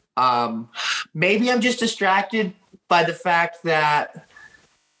struggle. Maybe I'm just distracted by the fact that,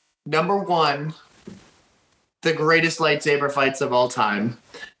 number one, the greatest lightsaber fights of all time.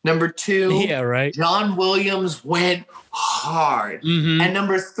 Number two, yeah, right. John Williams went hard. Mm-hmm. And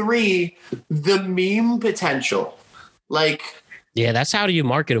number three, the meme potential. Yeah, that's how do you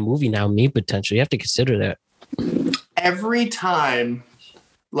market a movie now, meme potential. You have to consider that. Every time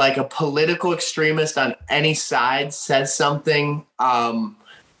a political extremist on any side says something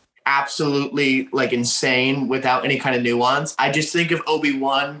absolutely insane without any kind of nuance, I just think of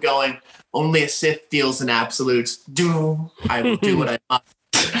Obi-Wan going, only a Sith deals in absolutes. I will do what I must.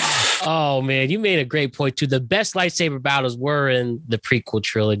 Oh man, you made a great point too. The best lightsaber battles were in the prequel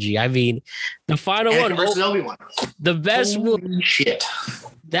trilogy. I mean, the final one versus Obi-Wan. The best shit.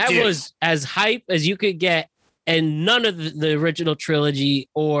 That Dude. Was as hype as you could get, and none of the original trilogy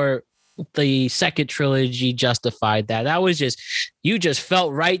or the second trilogy justified that. That was you just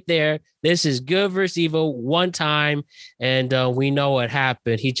felt right there. This is good versus evil one time, and we know what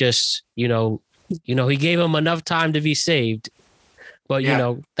happened. He just, he gave him enough time to be saved. But,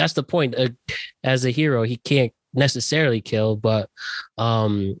 that's the point. As a hero, he can't necessarily kill, but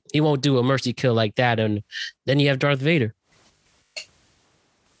he won't do a mercy kill like that. And then you have Darth Vader.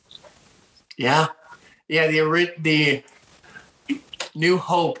 Yeah. Yeah, the New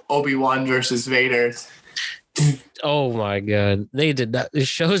Hope Obi-Wan versus Vader. Oh my God. They did not. It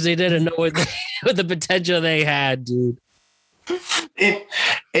shows they didn't know what the potential they had, dude.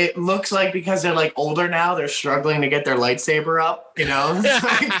 It looks like because they're older now, they're struggling to get their lightsaber up,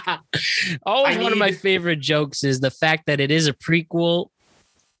 Always one of my favorite jokes is the fact that it is a prequel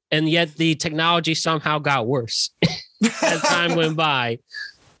and yet the technology somehow got worse as time went by.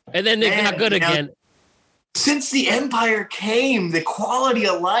 And then they got good again. Since the Empire came, the quality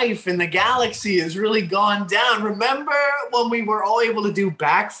of life in the galaxy has really gone down. Remember when we were all able to do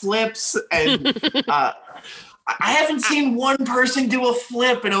backflips? And I haven't seen one person do a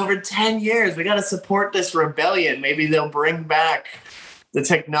flip in over 10 years. We got to support this rebellion. Maybe they'll bring back the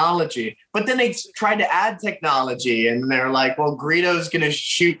technology. But then they tried to add technology, and they're like, well, Greedo's going to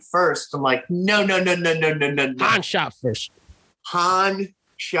shoot first. I'm like, no. Han shot first. Han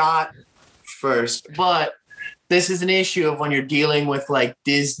shot first. But this is an issue of when you're dealing with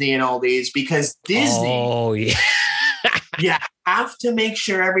Disney and all these, because Disney, oh yeah, you have to make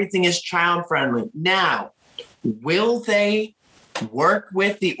sure everything is child friendly. Now, will they work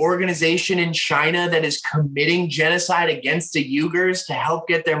with the organization in China that is committing genocide against the Uyghurs to help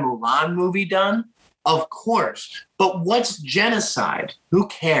get their Mulan movie done? Of course. But what's genocide? Who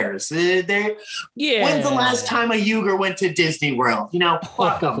cares? When's the last time a Uyghur went to Disney World?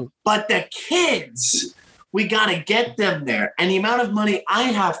 Fuck them. But the kids, we got to get them there. And the amount of money I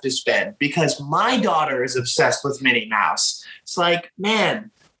have to spend because my daughter is obsessed with Minnie Mouse. It's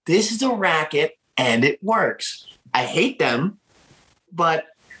man, this is a racket and it works. I hate them, but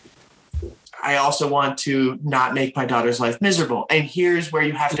I also want to not make my daughter's life miserable. And here's where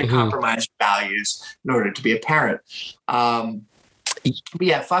you have to compromise values in order to be a parent. But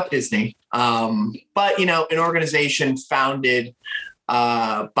yeah, fuck Disney. But, an organization founded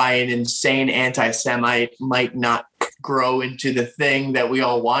by an insane anti-Semite might not grow into the thing that we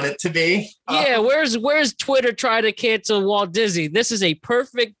all want it to be. Yeah, where's Twitter trying to cancel Walt Disney? This is a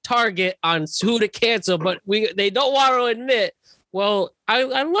perfect target on who to cancel, but they don't want to admit, well, I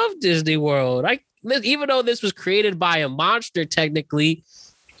love Disney World. Even though this was created by a monster, technically,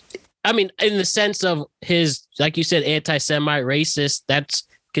 I mean, in the sense of his, like you said, anti-Semite, racist, that's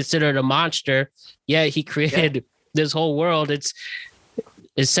considered a monster. Yeah, he created this whole world.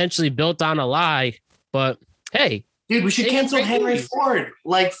 essentially built on a lie. But hey, dude, we should cancel Henry Ford.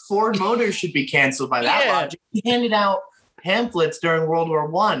 Like Ford Motors should be canceled by that logic. He handed out pamphlets during World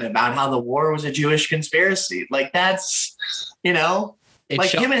War I about how the war was a Jewish conspiracy. Like that's,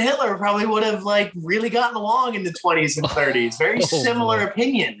 him and Hitler probably would have like really gotten along in the 20s and 30s. Very similar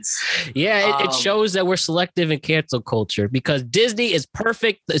opinions. Yeah, it shows that we're selective in cancel culture because Disney is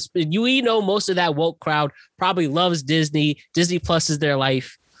perfect. Most of that woke crowd probably loves Disney. Disney Plus is their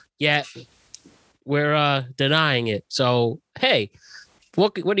life. Yet we're denying it. So hey,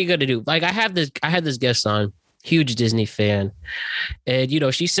 what are you gonna do? Like I had this guest on, huge Disney fan,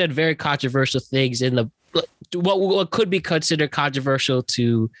 and she said very controversial things in the what could be considered controversial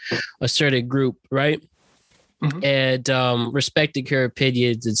to a certain group, right? Mm-hmm. And respecting her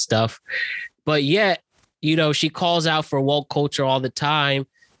opinions and stuff. But yet, she calls out for woke culture all the time.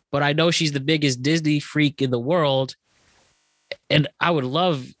 But I know she's the biggest Disney freak in the world. And I would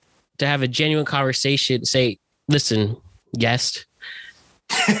love to have a genuine conversation, say, listen, guest,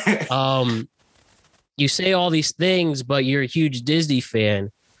 you say all these things, but you're a huge Disney fan.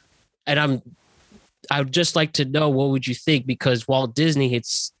 And I'd just like to know, what would you think? Because Walt Disney,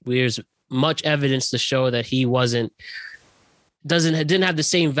 there's much evidence to show that he didn't have the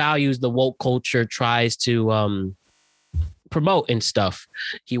same values the woke culture tries to promote and stuff.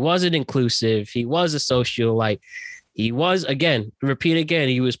 He wasn't inclusive. He was a socialite. He was,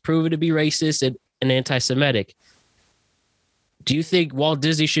 he was proven to be racist and anti-Semitic. Do you think Walt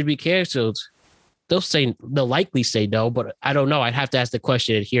Disney should be canceled? They'll likely say no, but I don't know. I'd have to ask the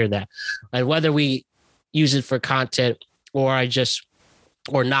question and hear that. And whether we use it for content or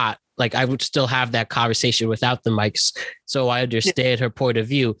not, like I would still have that conversation without the mics. So I understand her point of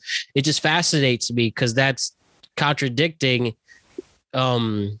view. It just fascinates me because that's contradicting,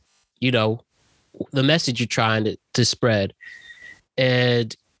 the message you're trying to spread.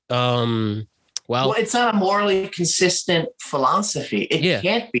 And, well, it's not a morally consistent philosophy. It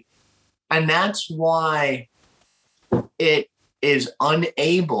can't be. And that's why it is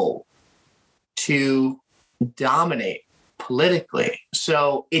unable to dominate politically.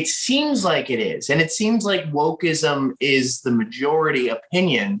 So it seems like it is. And it seems like wokeism is the majority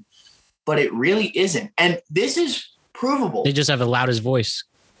opinion, but it really isn't. And this is provable. They just have the loudest voice.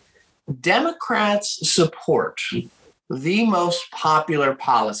 Democrats support the most popular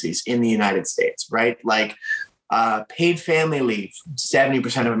policies in the United States, right? Like paid family leave,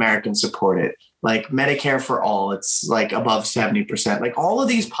 70% of Americans support it. Like Medicare for all, it's like above 70%. Like all of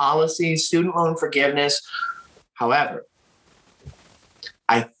these policies, student loan forgiveness. However,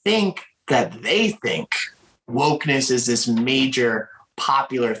 I think that they think wokeness is this major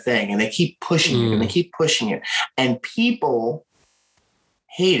popular thing and they keep pushing it and they keep pushing it. And people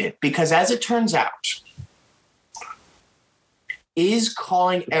hate it because, as it turns out, is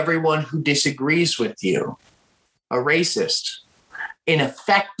calling everyone who disagrees with you a racist an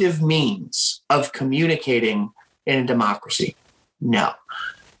effective means of communicating in a democracy? No.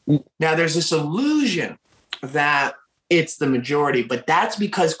 Now, there's this illusion that it's the majority, but that's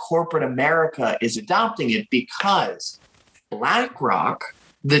because corporate America is adopting it, because BlackRock,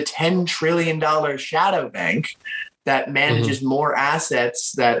 the $10 trillion shadow bank that manages more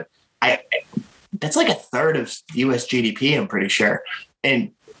assets that's like a third of US GDP, I'm pretty sure.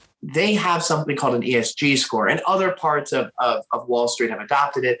 And they have something called an ESG score, and other parts of Wall Street have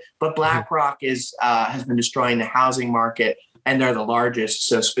adopted it. But BlackRock has been destroying the housing market, and they're the largest.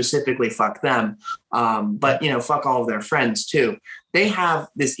 So specifically, fuck them. But fuck all of their friends too. They have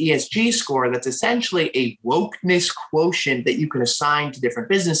this ESG score that's essentially a wokeness quotient that you can assign to different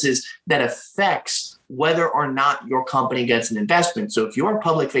businesses that affects whether or not your company gets an investment. So if you're a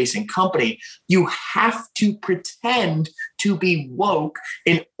public-facing company, you have to pretend to be woke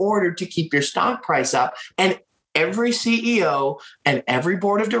in order to keep your stock price up. And every CEO and every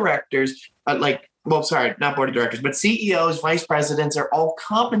board of directors, not board of directors, but CEOs, vice presidents are all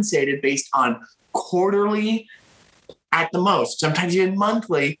compensated based on quarterly, at the most, sometimes even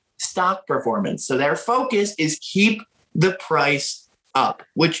monthly, stock performance. So their focus is keep the price up,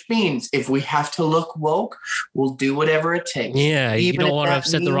 which means if we have to look woke, we'll do whatever it takes. Yeah, you don't want to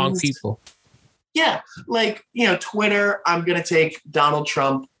upset the wrong people. Yeah, Twitter, I'm going to take Donald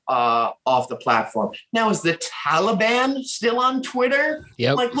Trump off the platform. Now, is the Taliban still on Twitter?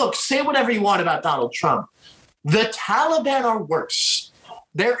 Yep. Look, say whatever you want about Donald Trump. The Taliban are worse.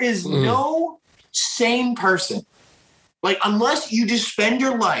 There is no sane person. Unless you just spend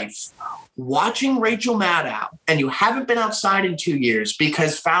your life watching Rachel Maddow and you haven't been outside in 2 years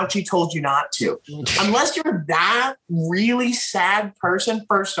because Fauci told you not to. Unless you're that really sad person,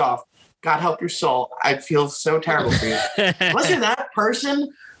 first off, God help your soul. I feel so terrible for you. Unless you're that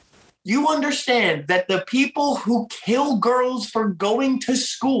person, you understand that the people who kill girls for going to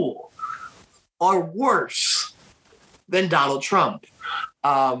school are worse than Donald Trump.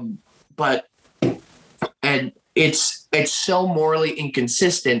 And it's so morally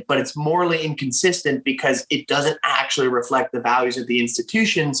inconsistent, but it's morally inconsistent because it doesn't actually reflect the values of the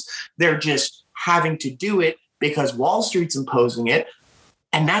institutions. They're just having to do it because Wall Street's imposing it.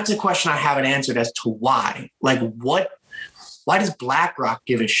 And that's a question I haven't answered as to why. Like, why does BlackRock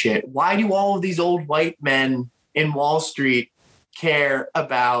give a shit? Why do all of these old white men in Wall Street care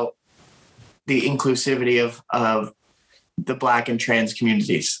about the inclusivity of the Black and trans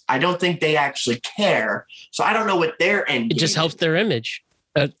communities? I don't think they actually care. So I don't know what their end game It just helps their image,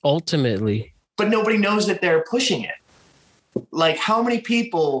 ultimately. But nobody knows that they're pushing it. Like, how many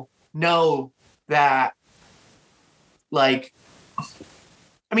people know that, like,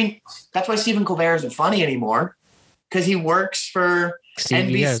 I mean, that's why Stephen Colbert isn't funny anymore, because he works for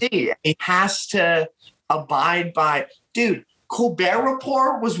NBC. He has to abide by, dude, Colbert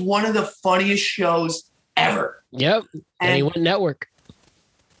Report was one of the funniest shows ever. Yep. And he went network.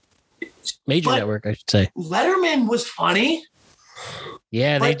 Major network, I should say. Letterman was funny.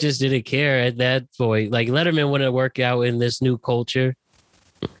 Yeah, they just didn't care at that point. Like, Letterman wouldn't work out in this new culture.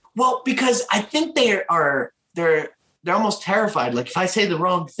 Well, because I think they're almost terrified. Like, if I say the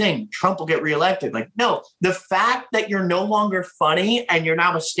wrong thing, Trump will get reelected. Like, no, the fact that you're no longer funny and you're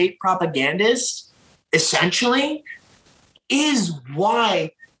now a state propagandist, essentially, is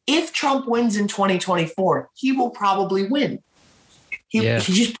why, if Trump wins in 2024, he will probably win. He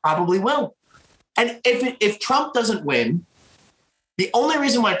just probably will. And if Trump doesn't win, the only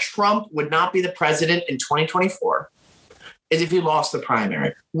reason why Trump would not be the president in 2024 is if he lost the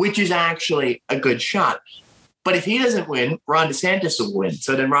primary, which is actually a good shot. But if he doesn't win, Ron DeSantis will win.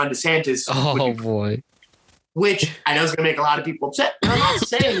 So then Ron DeSantis boy. Which I know is going to make a lot of people upset. And I'm not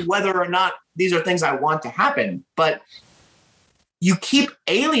saying whether or not these are things I want to happen, but you keep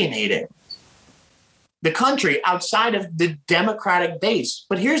alienating the country outside of the Democratic base.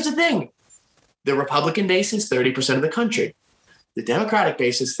 But here's the thing. The Republican base is 30% of the country. The Democratic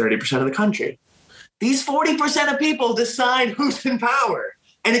base is 30% of the country. These 40% of people decide who's in power.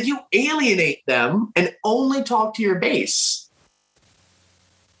 And if you alienate them and only talk to your base,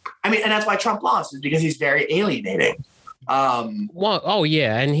 I mean, and that's why Trump lost, is because he's very alienating. And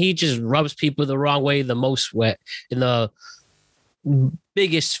he just rubs people the wrong way the most in the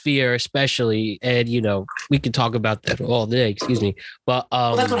biggest sphere, especially. And, we can talk about that all day, excuse me. But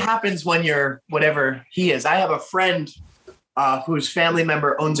that's what happens when you're whatever he is. I have a friend whose family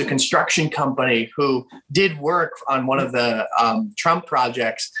member owns a construction company who did work on one of the Trump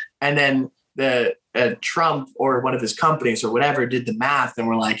projects. And then the Trump or one of his companies or whatever did the math and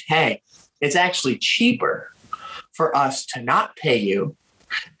were like, hey, it's actually cheaper for us to not pay you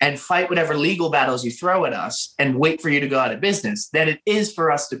and fight whatever legal battles you throw at us and wait for you to go out of business than it is for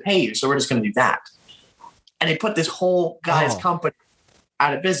us to pay you. So we're just going to do that. And they put this whole guy's company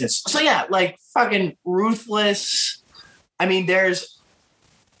out of business. So yeah, like fucking ruthless. I mean, there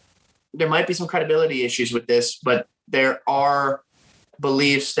might be some credibility issues with this, but there are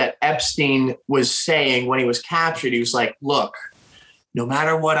beliefs that Epstein was saying when he was captured. He was like, look, no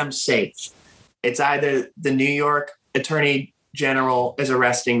matter what, I'm safe. It's either the New York Attorney General is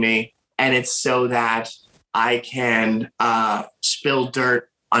arresting me, and it's so that I can spill dirt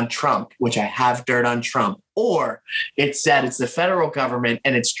on Trump, which I have dirt on Trump, or it's that it's the federal government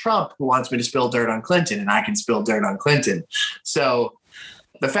and it's Trump who wants me to spill dirt on Clinton, and I can spill dirt on Clinton. So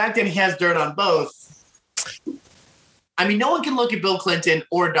the fact that he has dirt on both, I mean, no one can look at Bill Clinton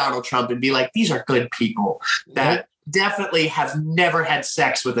or Donald Trump and be like, these are good people that definitely have never had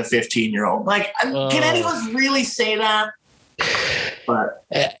sex with a 15-year-old. Like, can anyone really say that? But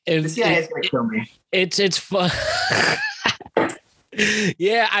the CIA is going to kill me. It's fun.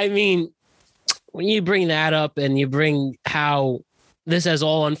 Yeah, I mean, when you bring that up and you bring how this has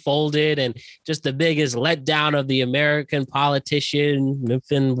all unfolded and just the biggest letdown of the American politician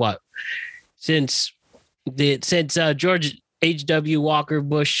since George H.W. Walker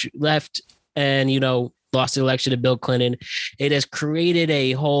Bush left and, lost the election to Bill Clinton, it has created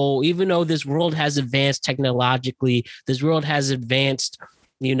a whole, even though this world has advanced technologically, this world has advanced,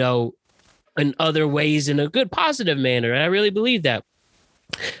 in other ways in a good, positive manner. And I really believe that.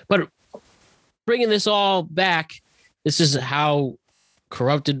 But bringing this all back, this is how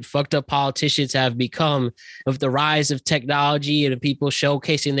corrupted, fucked up politicians have become with the rise of technology and people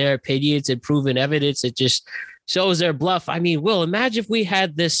showcasing their opinions and proven evidence. It just shows their bluff. I mean, Will, imagine if we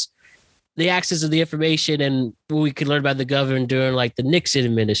had this the access to the information and what we could learn about the government during like the Nixon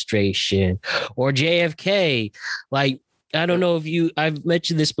administration or JFK. Like, I don't know if I've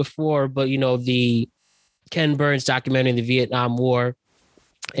mentioned this before, but the Ken Burns documentary, the Vietnam War,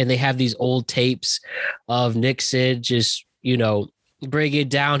 and they have these old tapes of Nixon just, bringing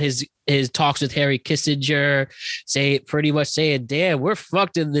down his talks with Henry Kissinger, pretty much saying, damn, we're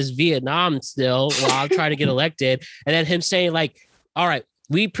fucked in this Vietnam still while I'm trying to get elected. And then him saying like, all right,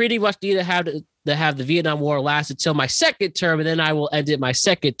 we pretty much need to have the Vietnam War last until my second term, and then I will end it my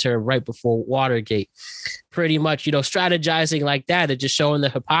second term right before Watergate. Pretty much, strategizing like that and just showing the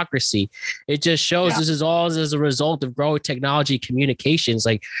hypocrisy. It just shows this is all as a result of growing technology communications.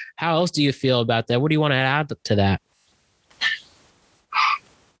 Like, how else do you feel about that? What do you want to add to that?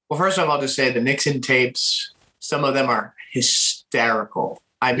 Well, first of all, I'll just say the Nixon tapes, some of them are hysterical.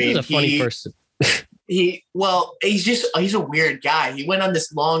 I mean, he's a funny person. He's a weird guy. He went on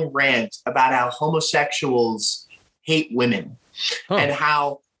this long rant about how homosexuals hate women and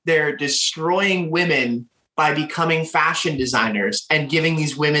how they're destroying women by becoming fashion designers and giving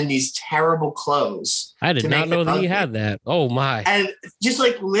these women these terrible clothes. I did not know that he had that. Oh my. And just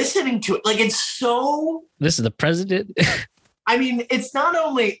like listening to it, like it's so... This is the president? I mean, it's not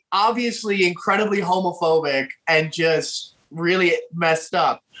only obviously incredibly homophobic and just really messed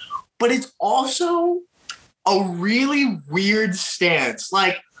up, but it's also a really weird stance.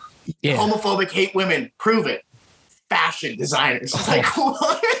 Like, homophobic, hate women, prove it. Fashion designers. It's like,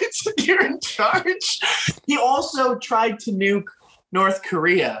 what? You're in charge? He also tried to nuke North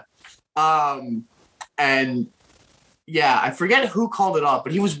Korea. And I forget who called it off,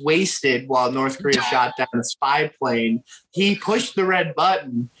 but he was wasted while North Korea shot down a spy plane. He pushed the red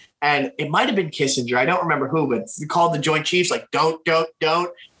button, and it might have been Kissinger. I don't remember who, but he called the Joint Chiefs like, don't.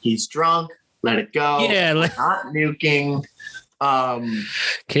 He's drunk. Let it go. Yeah. Not nuking.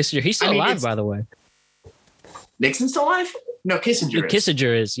 Kissinger. He's still alive, by the way. Nixon's still alive? No, Kissinger is.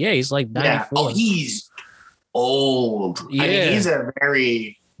 Kissinger is. Yeah, he's like 94. Yeah. Oh, he's old. Yeah. I mean, he's a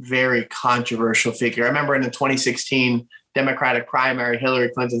very, very controversial figure. I remember in the 2016 Democratic primary, Hillary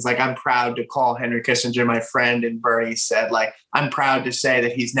Clinton's like, I'm proud to call Henry Kissinger my friend. And Bernie said, like, I'm proud to say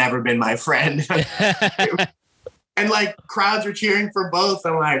that he's never been my friend. And like crowds were cheering for both.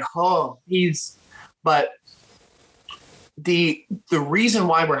 I'm like, but the reason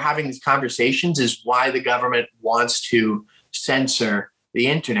why we're having these conversations is why the government wants to censor the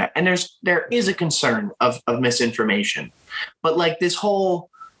internet. And there is a concern of misinformation, but like this whole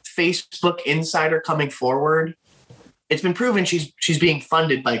Facebook insider coming forward, it's been proven she's being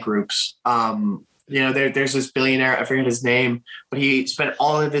funded by groups. There's this billionaire, I forget his name, but he spent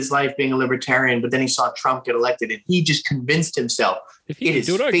all of his life being a libertarian, but then he saw Trump get elected and he just convinced himself it is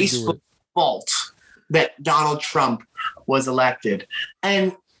Facebook's fault that Donald Trump was elected.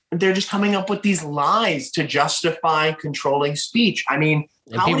 And they're just coming up with these lies to justify controlling speech. I mean,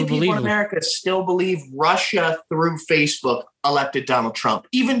 how many people in America still believe Russia through Facebook elected Donald Trump,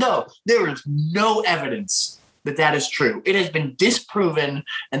 even though there is no evidence that is true? It has been disproven.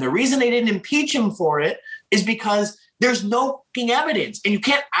 And the reason they didn't impeach him for it is because there's no fucking evidence. And you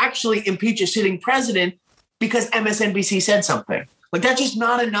can't actually impeach a sitting president because MSNBC said something. Like, that's just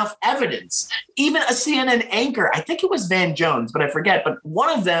not enough evidence. Even a CNN anchor, I think it was Van Jones, but I forget. But one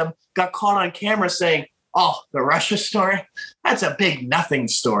of them got caught on camera saying, oh, the Russia story, that's a big nothing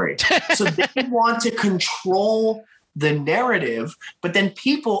story. So they want to control the narrative. But then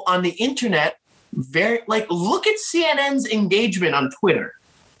people on the internet, look at CNN's engagement on Twitter.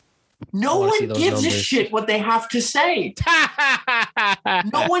 No one gives a shit what they have to say.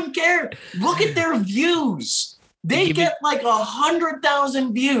 No one cares. Look at their views. They get like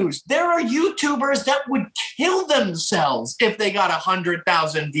 100,000 views. There are YouTubers that would kill themselves if they got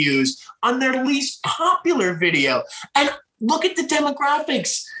 100,000 views on their least popular video. And look at the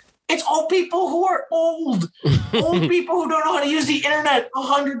demographics. It's all people who are old people who don't know how to use the internet,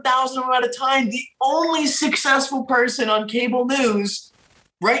 100,000 of them at a time. The only successful person on cable news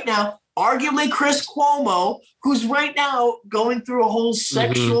right now, arguably Chris Cuomo, who's right now going through a whole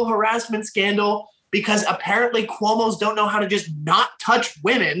sexual harassment scandal because apparently Cuomos don't know how to just not touch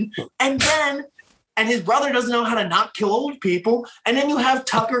women. And his brother doesn't know how to not kill old people. And then you have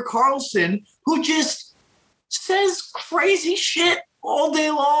Tucker Carlson, who just says crazy shit all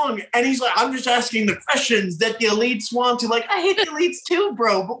day long. And he's like, I'm just asking the questions that the elites want to. Like, I hate the elites too,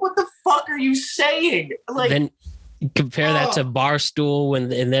 bro. But what the fuck are you saying? Like, then compare that to Barstool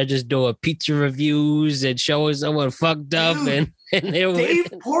and they're just doing pizza reviews and showing someone fucked up. Dude, and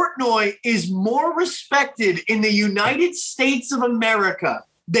Dave Portnoy is more respected in the United States of America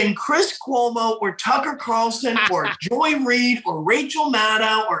than Chris Cuomo or Tucker Carlson or Joy Reid or Rachel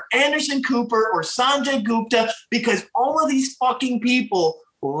Maddow or Anderson Cooper or Sanjay Gupta, because all of these fucking people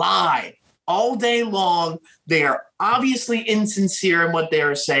lie all day long. They are obviously insincere in what they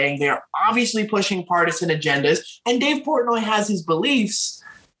are saying. They are obviously pushing partisan agendas. And Dave Portnoy has his beliefs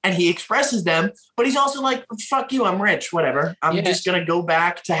and he expresses them, but he's also like, fuck you, I'm rich, whatever. I'm just going to go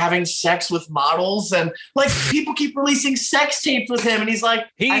back to having sex with models. And like, people keep releasing sex tapes with him. And he's like,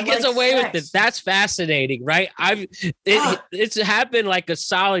 he gets away with it. That's fascinating, right? It's happened like a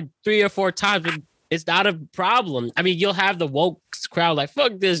solid 3 or 4 times. It's not a problem. I mean, you'll have the woke crowd like,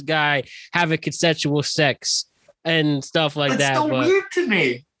 fuck this guy having consensual sex and stuff like that. It's so weird to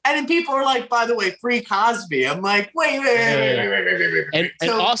me. And then people are like, by the way, free Cosby. I'm like, wait. And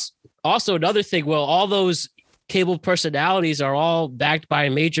also another thing, well, all those cable personalities are all backed by a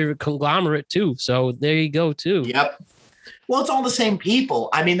major conglomerate too. So there you go too. Yep. Well, it's all the same people.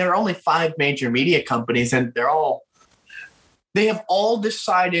 I mean, there are only 5 major media companies and they have all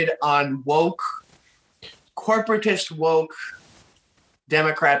decided on corporatist woke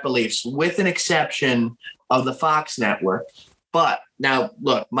Democrat beliefs, with an exception of the Fox network. But now,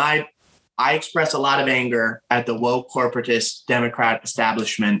 look, I express a lot of anger at the woke corporatist Democrat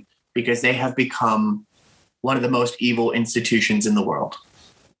establishment because they have become one of the most evil institutions in the world.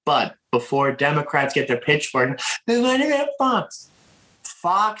 But before Democrats get their pitchfork, they're going to have Fox.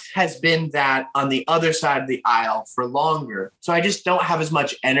 Fox has been that on the other side of the aisle for longer. So I just don't have as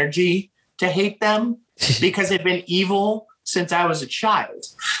much energy to hate them because they've been evil since I was a child.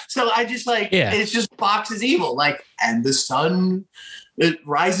 So I just it's just Fox is evil. Like, and the sun, it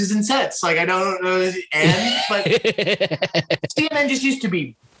rises and sets. Like, I don't know the end, but CNN just used to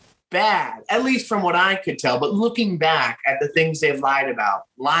be bad, at least from what I could tell. But looking back at the things they've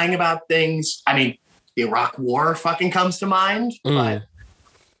lying about things, I mean, the Iraq War fucking comes to mind. But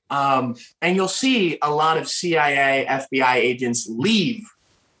and you'll see a lot of CIA, FBI agents leave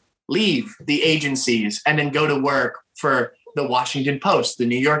the agencies and then go to work for the Washington Post, the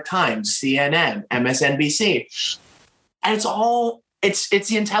New York Times, CNN, MSNBC. And it's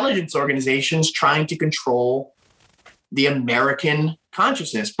the intelligence organizations trying to control the American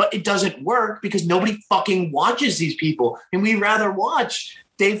consciousness. But it doesn't work because nobody fucking watches these people. And we'd rather watch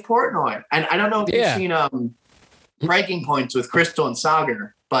Dave Portnoy. And I don't know if you've seen Breaking Points with Crystal and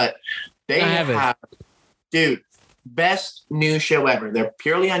Sagar, but they have, dude, best news show ever. They're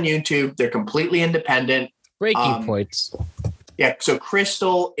purely on YouTube. They're completely independent. Breaking Points. Yeah. So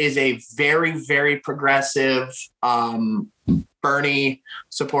Crystal is a very, very progressive Bernie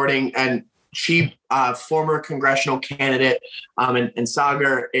supporting, and she former congressional candidate. And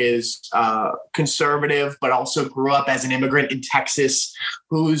Sagar is conservative, but also grew up as an immigrant in Texas,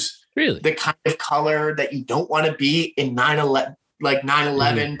 who's really the kind of color that you don't want to be in 9/11, like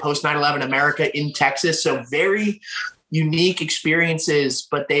 9/11, post 9/11 America in Texas. So very unique experiences,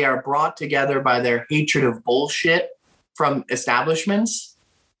 but they are brought together by their hatred of bullshit from establishments,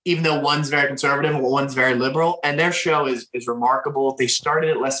 even though one's very conservative and one's very liberal. And their show is remarkable. They started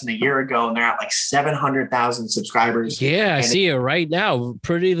it less than a year ago and they're at like 700,000 subscribers. Yeah, I see it right now.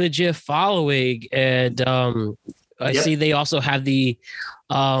 Pretty legit following. And I see they also have the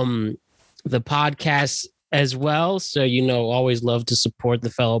podcast as well. So, always love to support the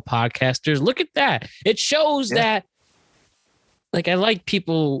fellow podcasters. Look at that. It shows that, like, I like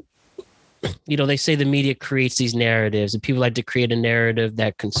people, they say the media creates these narratives, and people like to create a narrative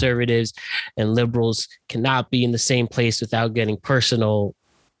that conservatives and liberals cannot be in the same place without getting personal.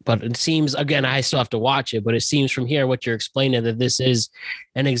 But it seems, again, I still have to watch it, but it seems from here, what you're explaining, that this is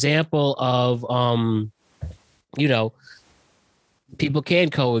an example of, people can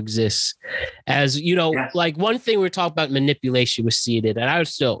coexist. As like one thing we were talking about, manipulation with CNN, and I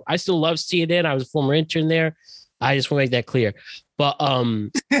still love CNN. I was a former intern there. I just want to make that clear. But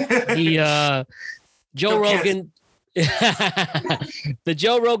the Joe Rogan, the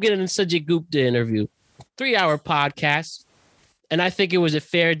Joe Rogan and Sanjay Gupta interview, 3-hour podcast, and I think it was a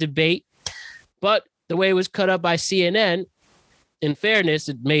fair debate. But the way it was cut up by CNN, in fairness,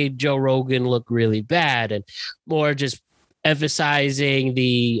 it made Joe Rogan look really bad, and more just emphasizing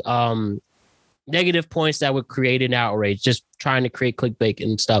the negative points that would create an outrage, just trying to create clickbait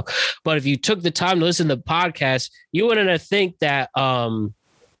and stuff. But if you took the time to listen to the podcast, you wouldn't think that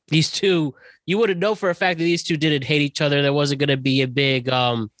these two, you wouldn't know for a fact that these two didn't hate each other. There wasn't going to be a big,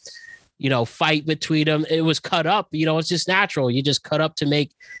 fight between them. It was cut up. It's just natural. You just cut up to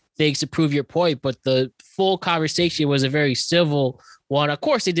make things to prove your point. But the full conversation was a very civil one. Of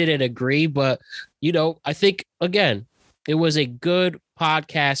course, they didn't agree, but, I think, again, it was a good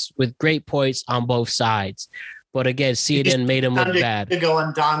podcast with great points on both sides. But again, CNN made him look bad. To go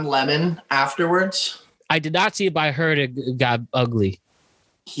on Don Lemon afterwards. I did not see it, but I heard it got ugly.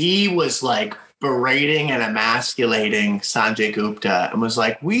 He was like berating and emasculating Sanjay Gupta and was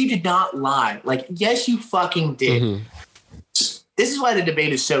like, "We did not lie." Like, yes, you fucking did. Mm-hmm. This is why the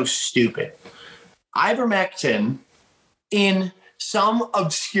debate is so stupid. Ivermectin, in some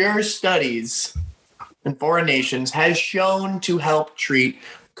obscure studies in foreign nations, has shown to help treat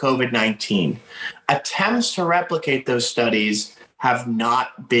COVID-19. Attempts to replicate those studies have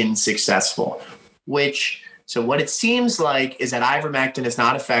not been successful, so what it seems like is that ivermectin is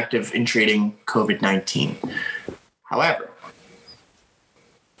not effective in treating COVID-19. However,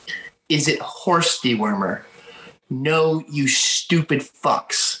 is it horse dewormer? No, you stupid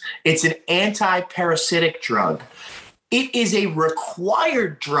fucks. It's an anti-parasitic drug. It is a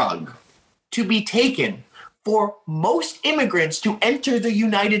required drug to be taken for most immigrants to enter the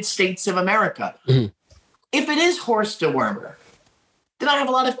United States of America. Mm-hmm. If it is horse dewormer, then I have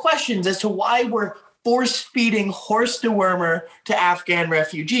a lot of questions as to why we're force-feeding horse dewormer to Afghan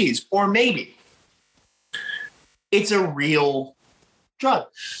refugees. Or maybe it's a real drug.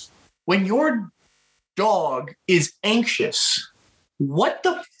 When your dog is anxious, what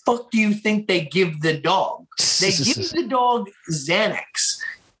the fuck do you think they give the dog? They give the dog Xanax.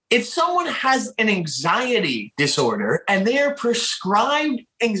 If someone has an anxiety disorder and they are prescribed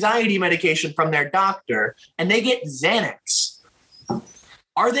anxiety medication from their doctor and they get Xanax,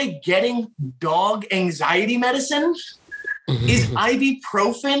 are they getting dog anxiety medicine? Is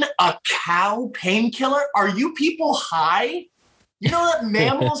ibuprofen a cow painkiller? Are you people high? You know that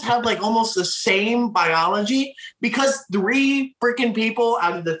mammals have like almost the same biology? Because 3 freaking people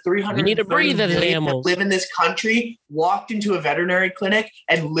out of the 330 million that live in this country walked into a veterinary clinic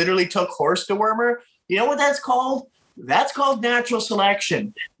and literally took horse dewormer. You know what that's called? That's called natural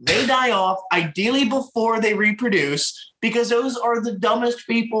selection. They die off, ideally before they reproduce, because those are the dumbest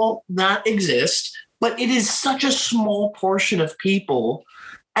people that exist. But it is such a small portion of people.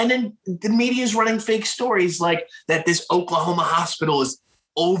 And then the media is running fake stories like that this Oklahoma hospital is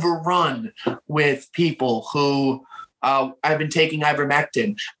overrun with people who have been taking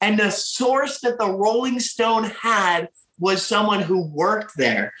ivermectin. And the source that the Rolling Stone had was someone who worked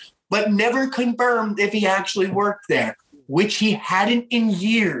there, but never confirmed if he actually worked there, which he hadn't in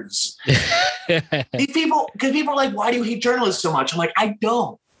years. These people, because people are like, why do you hate journalists so much? I'm like, I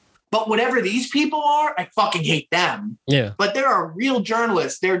don't. But whatever these people are, I fucking hate them. Yeah. But there are real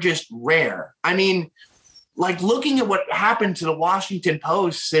journalists. They're just rare. I mean, like looking at what happened to the Washington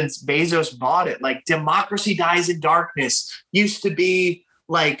Post since Bezos bought it, like democracy dies in darkness used to be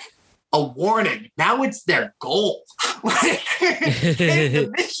like a warning. Now it's their goal. Like the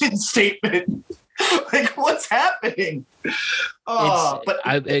mission statement. Like what's happening? He's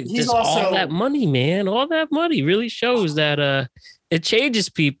also all that money, man. All that money really shows that it changes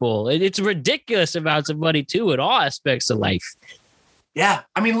people. It's ridiculous amounts of money too in all aspects of life. Yeah,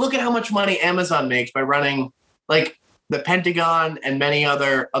 I mean, look at how much money Amazon makes by running like the Pentagon and many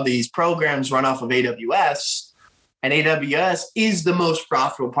other of these programs run off of AWS. And AWS is the most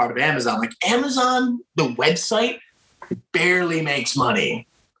profitable part of Amazon. Like Amazon, the website barely makes money.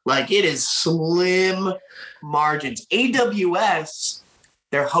 Like it is slim margins. AWS,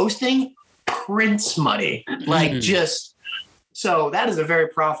 they're hosting prints money. Like just, so that is a very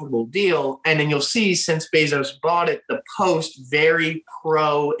profitable deal. And then you'll see since Bezos bought it, the Post very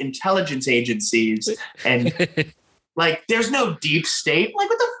pro intelligence agencies. And like, there's no deep state. Like,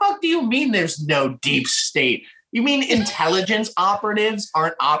 what the fuck do you mean there's no deep state? You mean intelligence operatives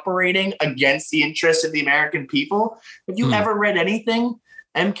aren't operating against the interests of the American people? Have you ever read anything?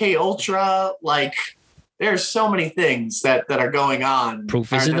 MK Ultra, like there's so many things that are going on.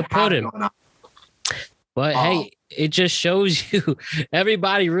 Proof is in the pudding. But hey, it just shows you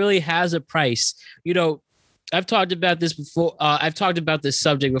everybody really has a price. You know, I've talked about this before. I've talked about this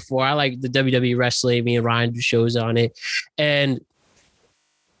subject before. I like the WWE wrestling. Me and Ryan do shows on it. And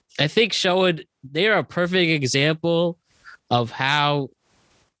I think they're a perfect example of how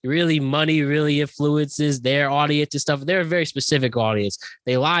really money really influences their audience and stuff. They're a very specific audience.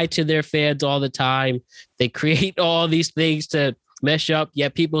 They lie to their fans all the time. They create all these things to mess up,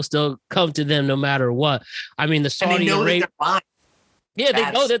 yet people still come to them no matter what. I mean, the Saudi Arabia. Yeah,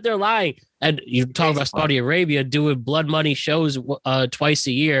 they know that they're lying. And you talk about Saudi Arabia doing blood money shows twice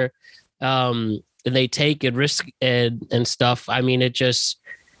a year. And they take and risk and stuff. I mean, it just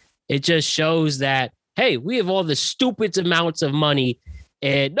shows that, hey, we have all the stupid amounts of money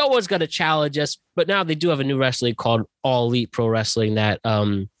and no one's going to challenge us. But now they do have a new wrestling called All Elite Pro Wrestling that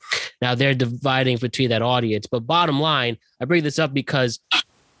now they're dividing between that audience. But bottom line, I bring this up because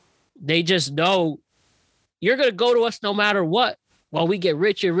they just know you're going to go to us no matter what. While we get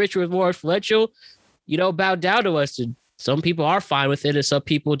richer and richer with more influential, bow down to us. And some people are fine with it, and some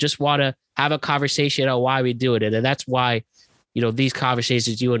people just want to have a conversation on why we do it. And that's why, these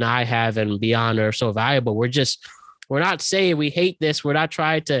conversations you and I have and beyond are so valuable. We're not saying we hate this. We're not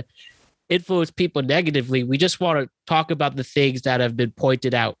trying to influence people negatively. We just want to talk about the things that have been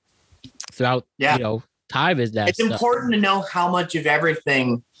pointed out throughout, time is that. It's stuff. Important to know how much of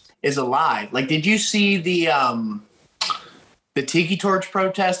everything is a lie. Like, did you see the Tiki Torch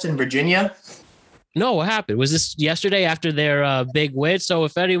protest in Virginia? No, what happened? Was this yesterday after their big win? So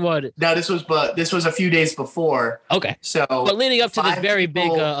if anyone... No, this was a few days before. Okay. So, but leading up to this very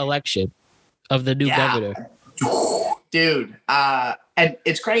big election of the new governor. Dude. And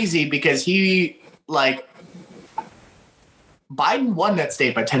it's crazy because Biden won that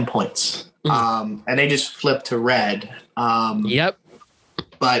state by 10 points. And they just flipped to red. Yep.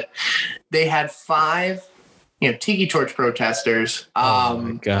 But they had 5 Tiki Torch protesters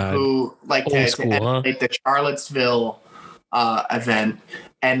who like to emulate the Charlottesville event.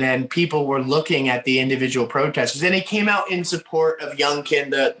 And then people were looking at the individual protesters. And they came out in support of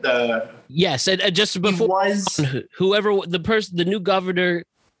Youngkin, Yes, and just before the new governor,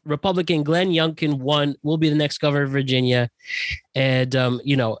 Republican Glenn Youngkin will be the next governor of Virginia. And,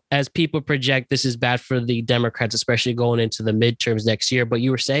 as people project, this is bad for the Democrats, especially going into the midterms next year. But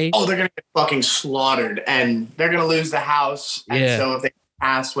you were saying? Oh, they're going to get fucking slaughtered and they're going to lose the House. And so if they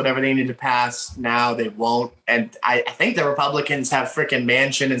pass whatever they need to pass now, they won't. And I think the Republicans have freaking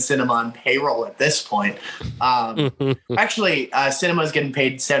Manchin and Sinema on payroll at this point. Actually, Sinema is getting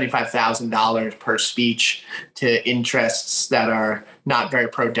paid $75,000 per speech to interests that are not very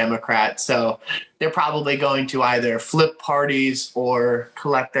pro-Democrat. So they're probably going to either flip parties or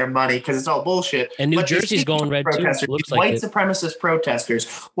collect their money because it's all bullshit. And New Jersey's going red too. White supremacist protesters.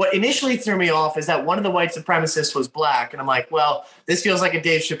 What initially threw me off is that one of the white supremacists was black. And I'm like, well, this feels like a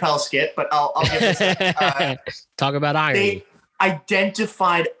Dave Chappelle skit, but I'll give this talk about irony. They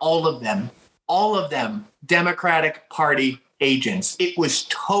identified all of them Democratic Party agents. It was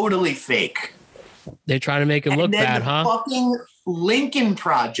totally fake. They're trying to make him look bad, huh? Fucking Lincoln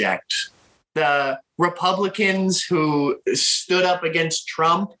Project, the Republicans who stood up against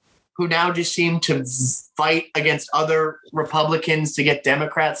Trump, who now just seem to fight against other Republicans to get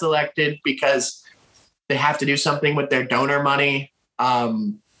Democrats elected because they have to do something with their donor money.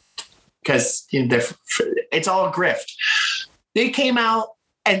 Because it's all a grift. They came out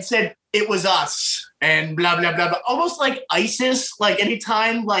and said it was us and blah, blah, blah, blah. Almost like ISIS. Like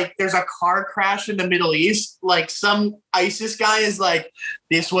anytime like there's a car crash in the Middle East, like some ISIS guy is like,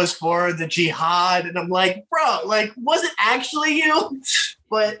 this was for the jihad. And I'm like, bro, like, was it actually you?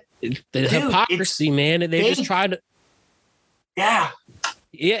 But the hypocrisy, man. And they just try to. Yeah.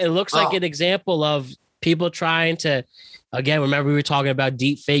 Yeah, it looks like an example of people trying to, again, remember we were talking about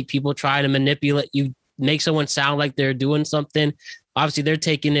deep fake, people trying to manipulate you, make someone sound like they're doing something. Obviously, they're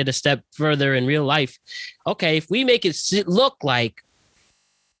taking it a step further in real life. Okay, if we make it look like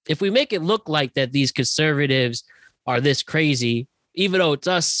that these conservatives are this crazy, even though it's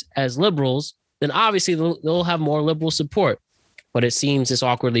us as liberals, then obviously they'll have more liberal support. But it seems it's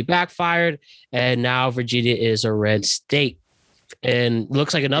awkwardly backfired, and now Virginia is a red state. And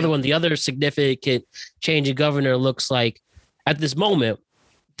looks like another one, the other significant change in governor looks like at this moment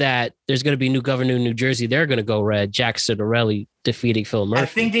that there's going to be a new governor in New Jersey. They're going to go red. Jack Ciattarelli defeating Phil Murphy. I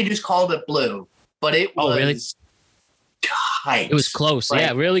think they just called it blue, but it was really tight. It was close.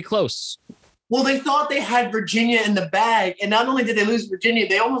 Yeah, really close. Well, they thought they had Virginia in the bag, and not only did they lose Virginia,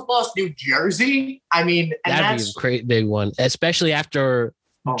 they almost lost New Jersey. I mean, and that'd be a great big one, especially after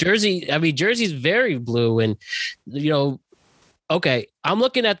Jersey. I mean, Jersey's very blue, and okay, I'm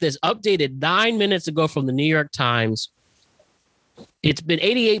looking at this updated 9 minutes ago from the New York Times. It's been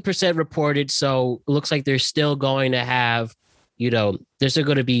 88% reported, so it looks like they're still going to have, they're still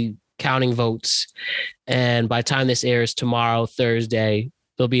going to be counting votes. And by the time this airs tomorrow, Thursday,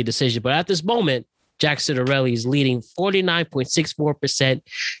 there'll be a decision. But at this moment, Jack Ciattarelli is leading 49.64%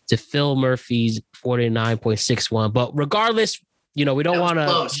 to Phil Murphy's 49.61%. But regardless, we don't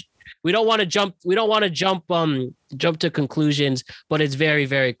want to jump to conclusions, but it's very,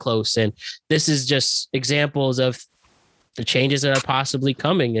 very close. And this is just examples of the changes that are possibly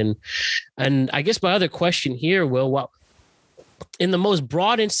coming. And I guess my other question here, Will, in the most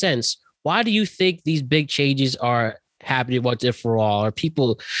broad sense, why do you think these big changes are happening once and for all? Are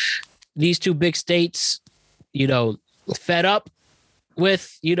people, these two big states, fed up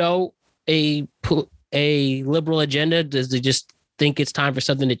with, a liberal agenda? Does they just think it's time for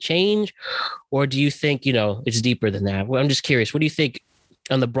something to change? Or do you think, it's deeper than that? Well, I'm just curious. What do you think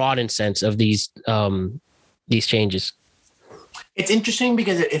on the broad sense of these these changes. It's interesting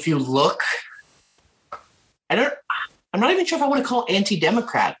because if you look, I'm not even sure if I want to call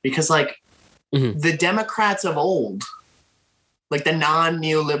anti-Democrat, because like the Democrats of old, like the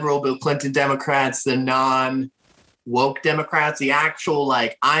non-neoliberal Bill Clinton Democrats, the non-woke Democrats, the actual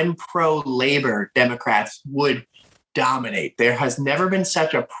like I'm pro-labor Democrats would dominate. There has never been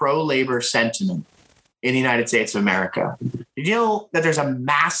such a pro-labor sentiment in the United States of America. Did you know that there's a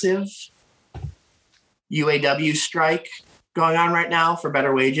massive UAW strike going on right now for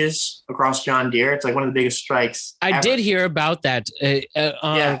better wages across John Deere? It's like one of the biggest strikes I ever. did hear about that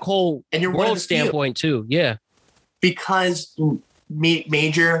on Coal and you're World standpoint too. Yeah. Because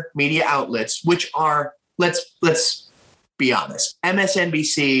major media outlets, which are, let's be honest,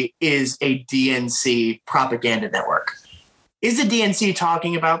 MSNBC is a DNC propaganda network. Is the DNC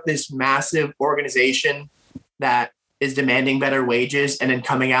talking about this massive organization that is demanding better wages and then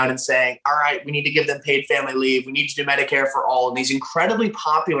coming out and saying, all right, we need to give them paid family leave. We need to do Medicare for all, and these incredibly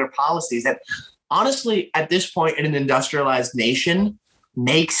popular policies that honestly, at this point in an industrialized nation,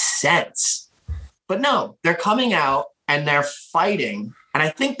 makes sense. But no, they're coming out and they're fighting. And I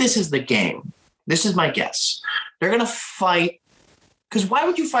think this is the game. This is my guess. They're going to fight. Because why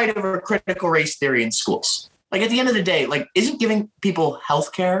would you fight over critical race theory in schools? Like at the end of the day, like isn't giving people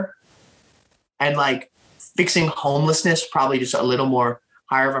healthcare and like fixing homelessness probably just a little more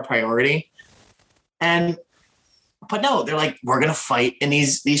higher of a priority? But no, they're like, we're going to fight in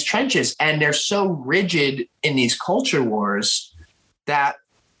these trenches. And they're so rigid in these culture wars that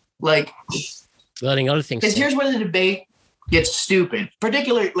like letting other things. Because here's where the debate gets stupid.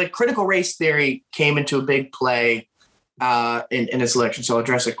 Particularly like critical race theory came into a big play in this election. So I'll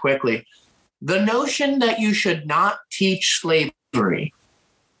address it quickly. The notion that you should not teach slavery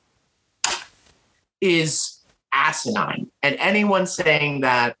is asinine. And anyone saying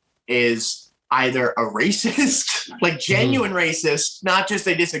that is either a racist, like genuine racist, not just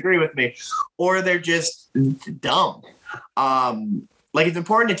they disagree with me, or they're just dumb. Like it's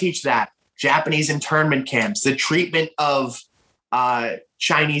important to teach that. Japanese internment camps, the treatment of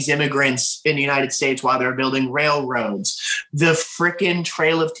Chinese immigrants in the United States while they're building railroads, the frickin'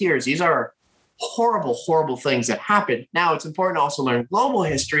 Trail of Tears. These are horrible, horrible things that happen. Now, it's important to also learn global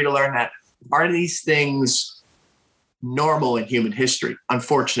history to learn that are these things normal in human history?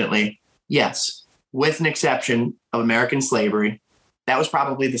 Unfortunately, yes, with an exception of American slavery. That was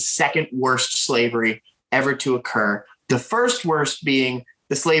probably the second worst slavery ever to occur. The first worst being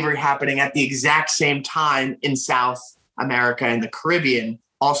the slavery happening at the exact same time in South America and the Caribbean,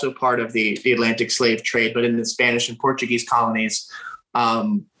 also part of the Atlantic slave trade, but in the Spanish and Portuguese colonies.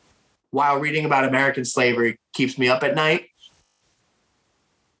 While reading about American slavery keeps me up at night,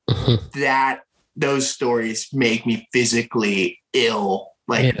 that those stories make me physically ill,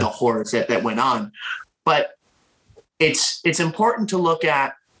 like the horrors that went on. But it's important to look,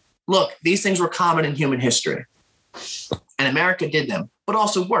 these things were common in human history. And America did them, but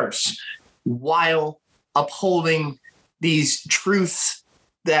also worse, while upholding these truths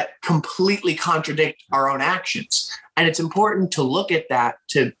that completely contradict our own actions. And it's important to look at that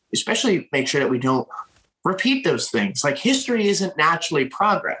to especially make sure that we don't repeat those things. Like history isn't naturally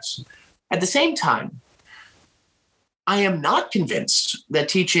progress. At the same time, I am not convinced that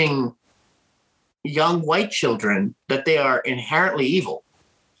teaching young white children that they are inherently evil,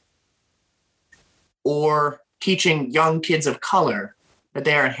 or teaching young kids of color that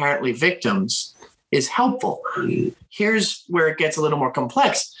they are inherently victims, is helpful. Here's where it gets a little more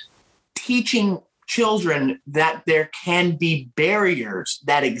complex. Teaching children that there can be barriers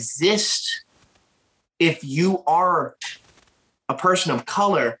that exist if you are a person of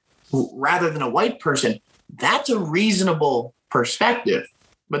color rather than a white person, that's a reasonable perspective.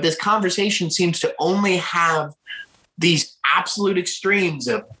 But this conversation seems to only have these absolute extremes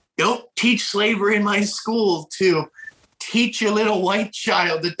of don't teach slavery in my school to teach your little white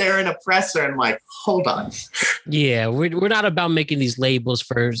child that they're an oppressor. And like, hold on. Yeah, we're not about making these labels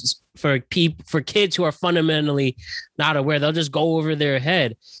for kids who are fundamentally not aware. They'll just go over their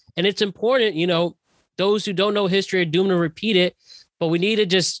head. And it's important, those who don't know history are doomed to repeat it, but we need to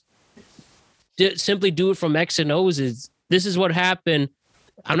just simply do it from X and O's. This is what happened.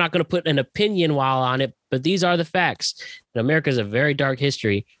 I'm not going to put an opinion on it, but these are the facts. And America is a very dark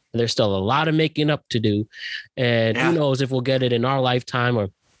history. And there's still a lot of making up to do. And who knows if we'll get it in our lifetime or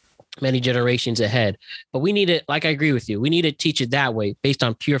many generations ahead. But we need it, like I agree with you, we need to teach it that way based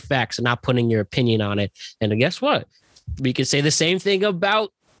on pure facts and not putting your opinion on it. And guess what? We can say the same thing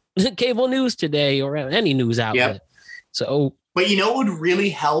about cable news today or any news outlet. Yep. So, but what would really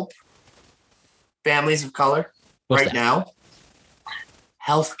help families of color now?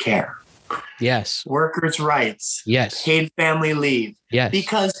 Healthcare. Yes. Workers' rights. Yes. Paid family leave. Yes.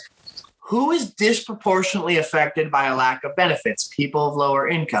 Because who is disproportionately affected by a lack of benefits? People of lower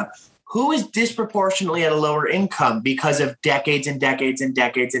income. Who is disproportionately at a lower income because of decades and decades and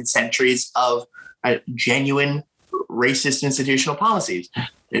decades and centuries of genuine racist institutional policies?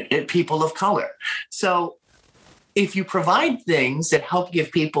 People of color. So if you provide things that help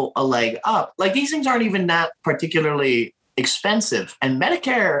give people a leg up, like these things aren't even that particularly expensive. And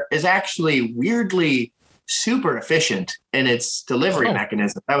Medicare is actually weirdly super efficient in its delivery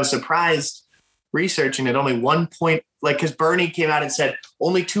mechanism. I was surprised researching that only because Bernie came out and said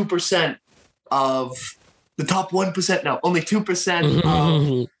only 2% of the top 1%, no, only 2%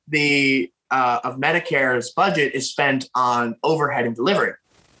 of the of Medicare's budget is spent on overhead and delivery.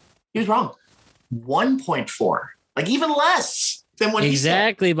 He was wrong. 1.4, like even less than what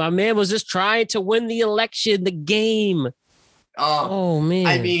exactly. He said. My man was just trying to win the election, the game. Oh man.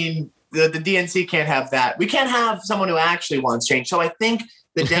 I mean, the DNC can't have that. We can't have someone who actually wants change. So I think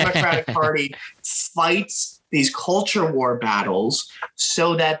the Democratic Party fights these culture war battles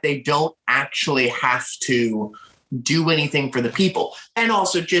so that they don't actually have to do anything for the people. And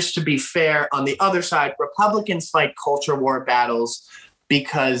also, just to be fair, on the other side, Republicans fight culture war battles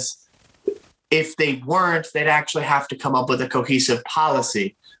because if they weren't, they'd actually have to come up with a cohesive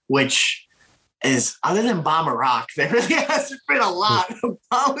policy, which is, other than bomb Iraq, there really hasn't been a lot of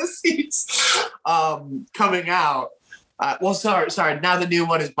policies coming out. Sorry. Now the new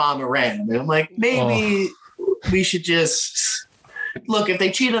one is bomb Iran. And I'm like, maybe we should just look, if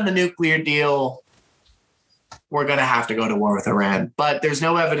they cheat on the nuclear deal, we're going to have to go to war with Iran. But there's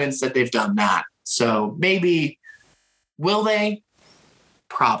no evidence that they've done that. So maybe, will they?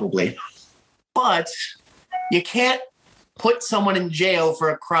 Probably. But you can't put someone in jail for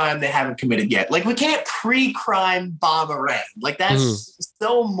a crime they haven't committed yet. Like, we can't pre-crime bomb Iran. Like, that's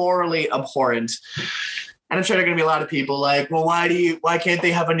so morally abhorrent. And I'm sure there are going to be a lot of people like, well, why can't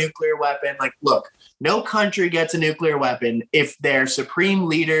they have a nuclear weapon? Like, look, no country gets a nuclear weapon if their supreme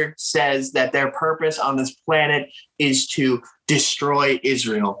leader says that their purpose on this planet is to destroy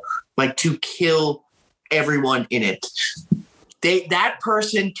Israel, like to kill everyone in it. That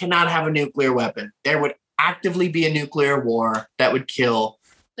person cannot have a nuclear weapon. There would actively be a nuclear war that would kill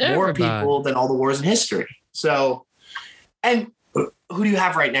more people than all the wars in history. So, and who do you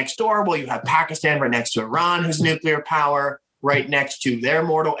have right next door? Well, you have Pakistan right next to Iran, who's nuclear power, right next to their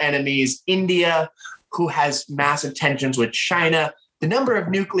mortal enemies, India, who has massive tensions with China. The number of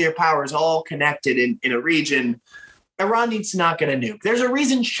nuclear powers all connected in a region. Iran needs to not get a nuke. There's a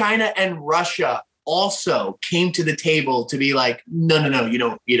reason China and Russia also came to the table to be like, no, you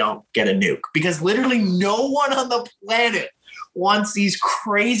don't get a nuke, because literally no one on the planet wants these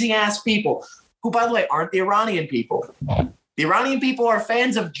crazy ass people who, by the way, aren't the Iranian people. The Iranian people are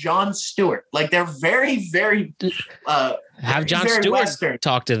fans of Jon Stewart. Like, they're very, very have Jon Stewart Western.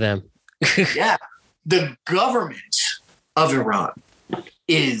 Talk to them. Yeah. The government of Iran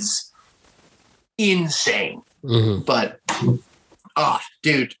is insane. Mm-hmm. But,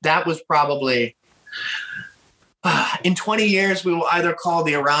 dude, that was probably in 20 years, we will either call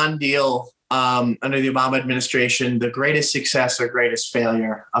the Iran deal under the Obama administration the greatest success or greatest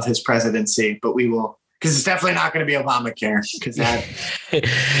failure of his presidency, but we will, because it's definitely not going to be Obamacare, because that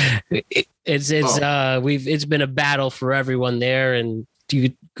it's been a battle for everyone there. And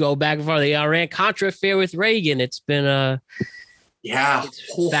you go back and forth, the Iran-Contra affair with Reagan, it's been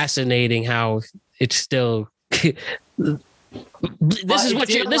it's fascinating how it's still this is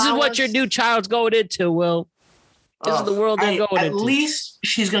what your new child's going into, Will. This is the world they're going into. At least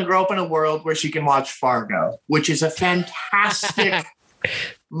she's going to grow up in a world where she can watch Fargo, which is a fantastic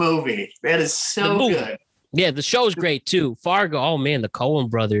movie. That is so good. Yeah, the show's great too. Fargo. Oh man, the Coen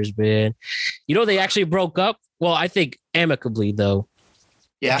brothers, man. You know, they actually broke up. Well, I think amicably though.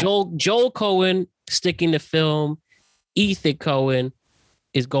 Yeah. Joel Coen sticking to film. Ethan Coen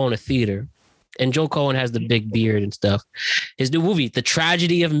is going to theater. And Joel Coen has the big beard and stuff. His new movie, The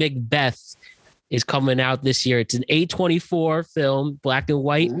Tragedy of Macbeth, is coming out this year. It's an A24 film, black and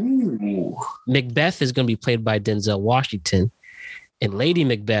white. Ooh. Macbeth is going to be played by Denzel Washington. And Lady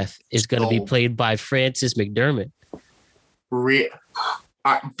Macbeth is going to be played by Frances McDermott.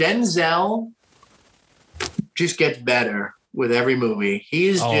 Denzel just gets better with every movie.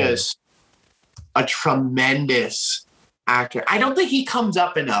 He's just a tremendous actor. I don't think he comes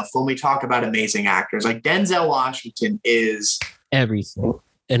up enough when we talk about amazing actors. Like, Denzel Washington is everything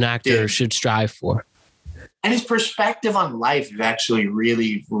an actor should strive for. And his perspective on life is actually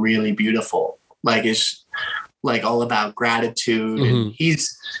really, really beautiful. Like, it's like all about gratitude. Mm-hmm. And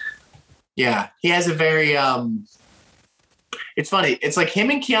he has a very, it's funny. It's like him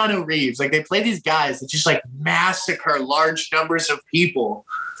and Keanu Reeves. Like they play these guys that just like massacre large numbers of people.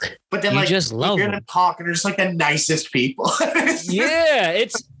 But then, You like, just love you're them. gonna talk, and they're just like the nicest people. Yeah,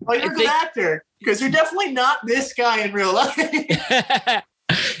 it's Like, you're a good actor because you're definitely not this guy in real life.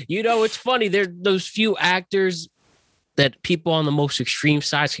 you know, it's funny. There's those few actors that people on the most extreme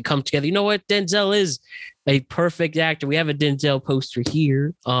sides can come together. You know what? Denzel is a perfect actor. We have a Denzel poster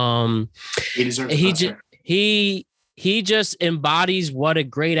here. He deserves. He just embodies what a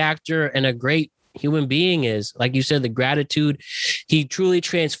great actor and a great human being is. Like you said, the gratitude. He truly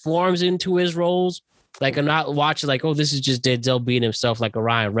transforms into his roles. Like, I'm not watching like, oh, this is just Denzel being himself like a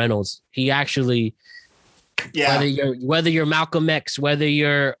Ryan Reynolds. He actually, whether you're Malcolm X, whether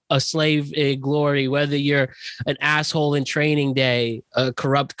you're a slave in Glory, whether you're an asshole in Training Day, a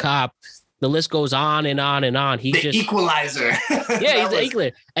corrupt cop, the list goes on and on and on. He the just equalizer. Yeah, he's the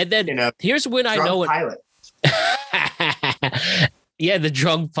equalizer. And then here's when I know it. Pilot. Yeah, the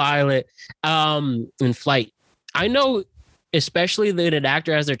drug pilot in Flight. I know, especially that an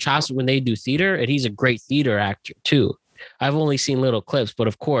actor has their chops when they do theater, and he's a great theater actor too. I've only seen little clips, but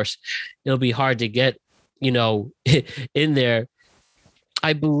of course, it'll be hard to get, in there.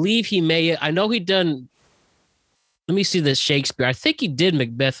 I believe I know he done, let me see this Shakespeare. I think he did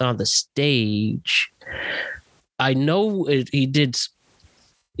Macbeth on the stage. I know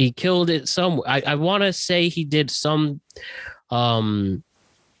he killed it some. I want to say he did some.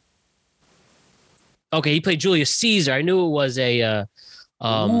 Okay, he played Julius Caesar. I knew it was a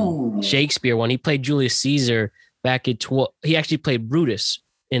Shakespeare one. He played Julius Caesar back in he actually played Brutus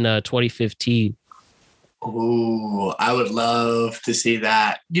in 2015. Ooh, I would love to see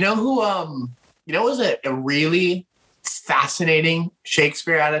that. You know who was a really fascinating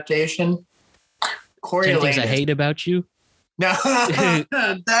Shakespeare adaptation? 10 Things I Hate About You. No,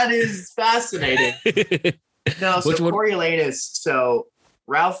 that is fascinating. No, so Coriolanus. So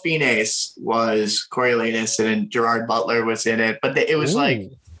Ralph Fiennes was Coriolanus, and then Gerard Butler was in it. But it was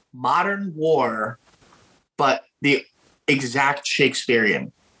like modern war, but the exact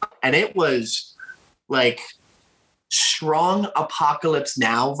Shakespearean, and it was like strong Apocalypse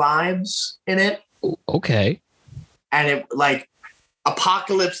Now vibes in it. Okay, and it like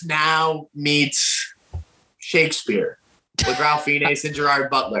Apocalypse Now meets Shakespeare with Ralph Fiennes and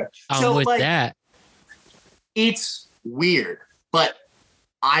Gerard Butler. I'm with that. It's weird, but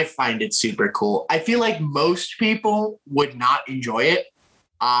I find it super cool. I feel like most people would not enjoy it.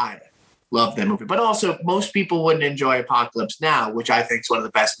 I love that movie, but also most people wouldn't enjoy Apocalypse Now, which I think is one of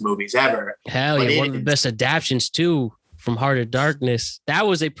the best movies ever. Hell yeah, one of the best adaptions too from Heart of Darkness. That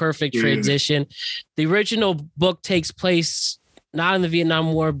was a perfect transition. The original book takes place not in the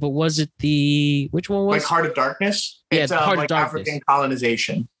Vietnam War, but was it which one was? Like Heart of Darkness? Yeah, it's Heart like of Darkness. African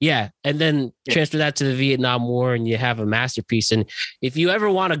colonization. Yeah, and then transfer that to the Vietnam War and you have a masterpiece. And if you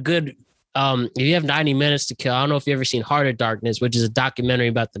ever want a good, if you have 90 minutes to kill, I don't know if you've ever seen Heart of Darkness, which is a documentary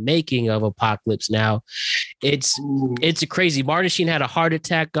about the making of Apocalypse Now. It's a crazy. Martin Sheen had a heart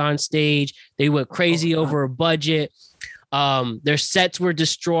attack on stage. They went crazy over a budget. Their sets were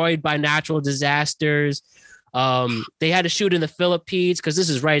destroyed by natural disasters. They had to shoot in the Philippines because this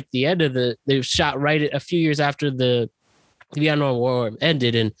is right at the end of they shot right a few years after the Vietnam War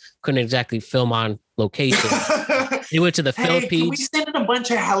ended and couldn't exactly film on location. They went to the Philippines. Can we send in a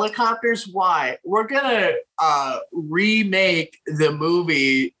bunch of helicopters? Why? We're gonna remake the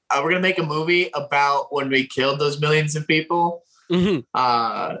movie. We're gonna make a movie about when we killed those millions of people. Mm-hmm.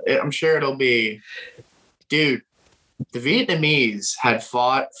 I'm sure it'll be, dude. The Vietnamese had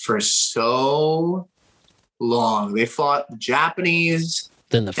fought for so long. They fought the Japanese,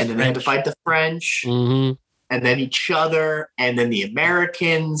 then then they had to fight the French, and then each other, and then the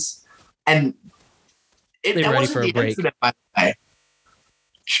Americans. And they that ready wasn't for a the break. incident, by the way.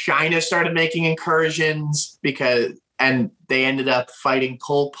 China started making incursions and they ended up fighting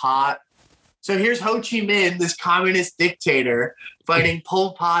Pol Pot. So here's Ho Chi Minh, this communist dictator, fighting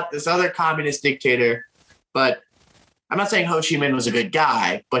Pol Pot, this other communist dictator. But I'm not saying Ho Chi Minh was a good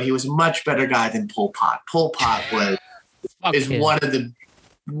guy, but he was a much better guy than Pol Pot. Pol Pot is one of the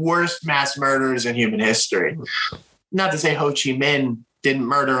worst mass murderers in human history. Not to say Ho Chi Minh didn't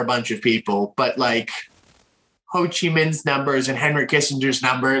murder a bunch of people, but like Ho Chi Minh's numbers and Henry Kissinger's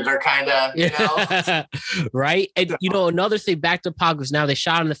numbers are kind of, right. And another thing, back to Apocalypse Now, they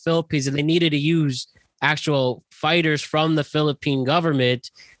shot in the Philippines and they needed to use actual fighters from the Philippine government.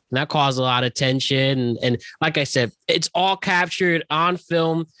 And that caused a lot of tension. And like I said, it's all captured on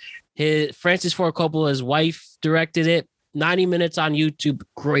film. Francis Ford Coppola, his wife, directed it. 90 minutes on YouTube.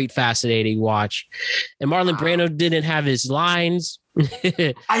 Great, fascinating watch. And Marlon Brando didn't have his lines.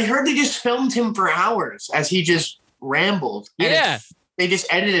 I heard they just filmed him for hours as he just rambled. Yeah. They just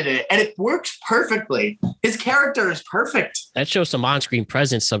edited it, and it works perfectly. His character is perfect. That shows some on-screen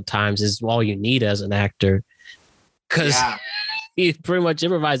presence sometimes is all you need as an actor. Because he pretty much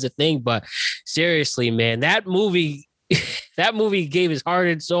improvised a thing. But seriously, man, that movie gave his heart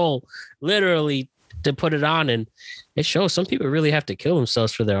and soul literally to put it on. And it shows some people really have to kill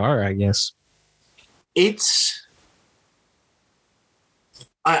themselves for their art, I guess. It's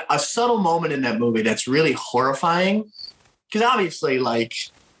a subtle moment in that movie that's really horrifying. Because obviously, like,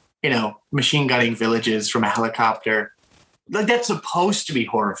 you know, machine gunning villages from a helicopter, like that's supposed to be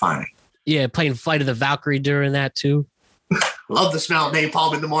horrifying. Yeah, playing Flight of the Valkyrie during that too. Love the smell of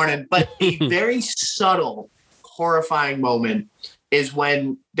napalm in the morning. But a very subtle, horrifying moment is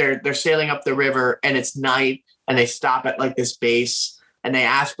when they're sailing up the river and it's night and they stop at like this base and they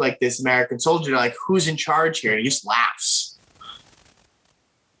ask like this American soldier, like, who's in charge here? And he just laughs.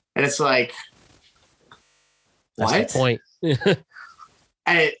 And it's like, what? That's the point.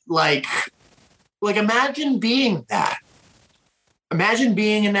 And it, like imagine being that. Imagine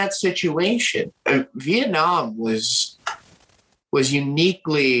being in that situation. Vietnam was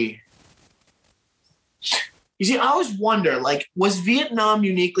uniquely. You see, I always wonder, like, was Vietnam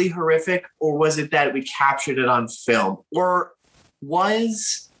uniquely horrific, or was it that we captured it on film, or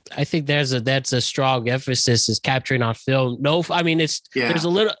was? I think that's a strong emphasis is capturing on film. No, I mean there's a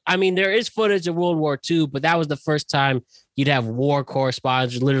little. I mean there is footage of World War II, but that was the first time you'd have war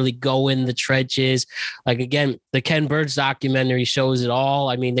correspondents literally go in the trenches. Like again, the Ken Burns documentary shows it all.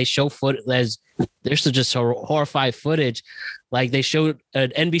 I mean they show there's just horrified footage. Like they showed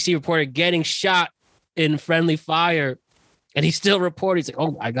an NBC reporter getting shot in friendly fire, and he still reported. He's like,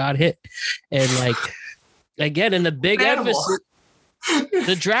 "Oh, I got hit," and like again, in the big emphasis.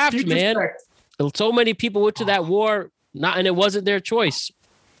 The draft, man. So many people went to that war, and it wasn't their choice,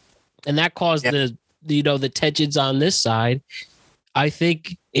 and that caused the tensions on this side. I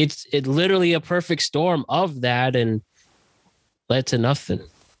think it's literally a perfect storm of that, and led to nothing.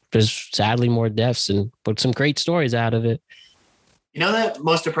 There's sadly more deaths, but some great stories out of it. You know the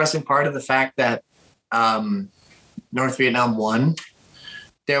most depressing part of the fact that North Vietnam won?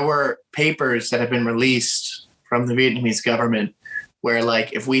 There were papers that have been released from the Vietnamese government where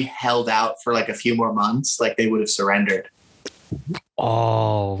like if we held out for like a few more months, like they would have surrendered.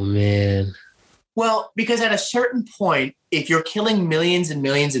 Oh man. Well, because at a certain point, if you're killing millions and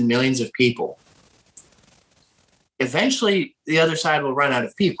millions and millions of people, eventually the other side will run out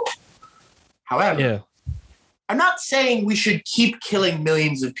of people. However, I'm not saying we should keep killing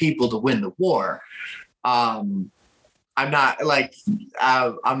millions of people to win the war. I'm not going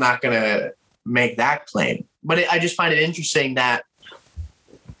to make that claim, but I just find it interesting that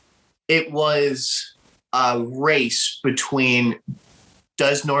it was a race between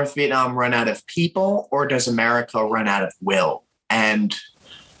does North Vietnam run out of people or does America run out of will? And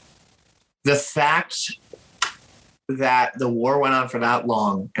the fact that the war went on for that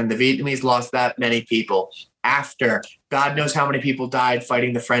long and the Vietnamese lost that many people after God knows how many people died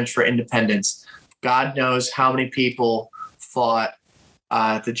fighting the French for independence. God knows how many people fought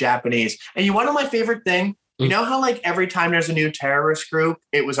the Japanese. And you want to know my favorite thing? You know how like every time there's a new terrorist group,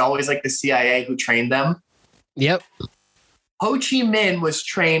 it was always like the CIA who trained them? Yep. Ho Chi Minh was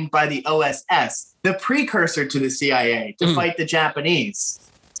trained by the OSS, the precursor to the CIA, to fight the Japanese.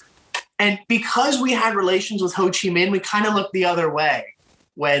 And because we had relations with Ho Chi Minh, we kind of looked the other way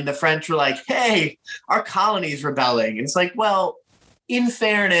when the French were like, hey, our colony's rebelling. And it's like, well, in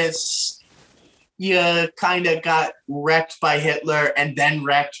fairness, you kind of got wrecked by Hitler and then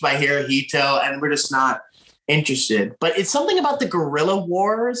wrecked by Hirohito, and we're just not interested. But it's something about the guerrilla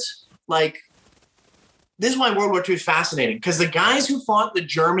wars. Like, this is why World War II is fascinating, because the guys who fought the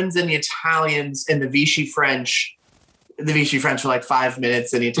Germans and the Italians and the Vichy French for like 5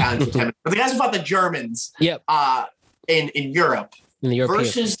 minutes and the Italians for 10 minutes, but the guys who fought the Germans in Europe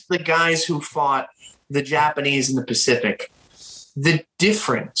versus the guys who fought the Japanese in the Pacific, the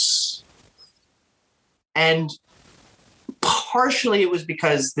difference. And partially it was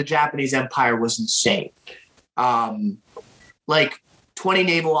because the Japanese Empire was insane. Like 20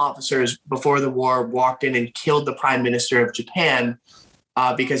 naval officers before the war walked in and killed the prime minister of Japan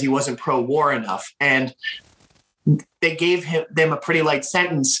because he wasn't pro-war enough. And they gave them a pretty light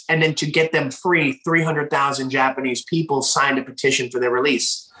sentence. And then to get them free, 300,000 Japanese people signed a petition for their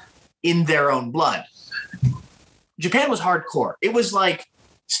release in their own blood. Japan was hardcore. It was like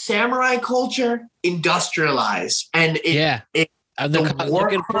samurai culture industrialized. And look at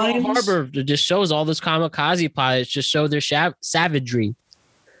Pearl Harbor. It just shows all those kamikaze pilots just show their savagery.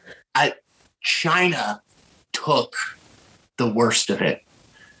 China took the worst of it.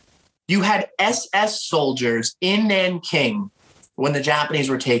 You had SS soldiers in Nanking when the Japanese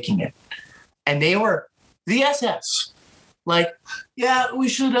were taking it, and they were the SS. Like, yeah, we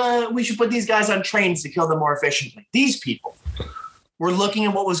should put these guys on trains to kill them more efficiently. These people were looking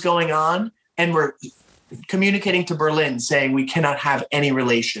at what was going on and were communicating to Berlin saying we cannot have any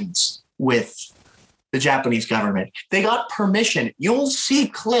relations with the Japanese government. They got permission. You'll see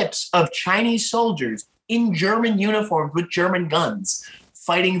clips of Chinese soldiers in German uniforms with German guns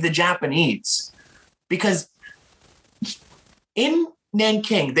fighting the Japanese. Because in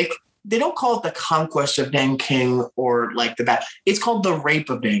Nanking, they don't call it the conquest of Nanking or like the battle. It's called the rape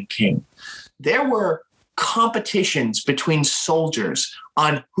of Nanking. There were competitions between soldiers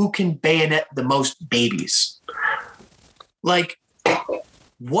on who can bayonet the most babies. Like,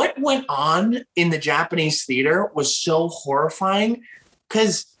 what went on in the Japanese theater was so horrifying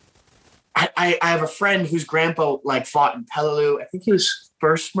because I have a friend whose grandpa like fought in Peleliu. I think he was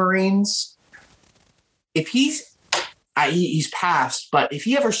 1st Marines. If he's passed, but if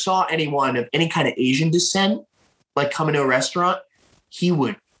he ever saw anyone of any kind of Asian descent, like come into a restaurant, he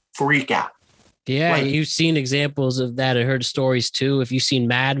would freak out. Yeah, like, you've seen examples of that. I heard stories too. If you've seen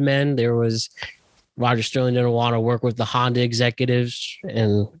Mad Men, there was Roger Sterling didn't want to work with the Honda executives,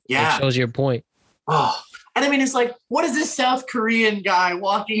 and it shows your point. Oh, and I mean, it's like, what does this South Korean guy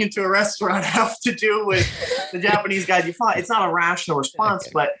walking into a restaurant have to do with the Japanese guys you fought? It's not a rational response,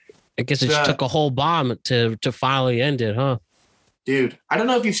 but I guess it just took a whole bomb to finally end it, huh? Dude, I don't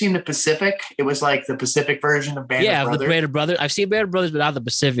know if you've seen the Pacific. It was like the Pacific version of Band of Brothers. Yeah, the Band of Brothers. I've seen Band of Brothers, but not the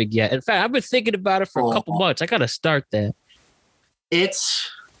Pacific yet. In fact, I've been thinking about it for a couple months. I got to start that. It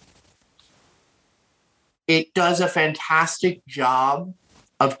does a fantastic job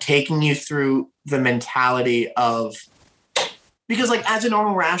of taking you through the mentality of, because like as a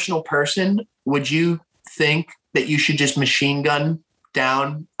normal rational person, would you think that you should just machine gun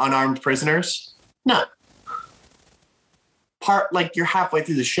down unarmed prisoners? No. Like you're halfway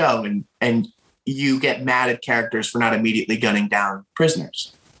through the show and you get mad at characters for not immediately gunning down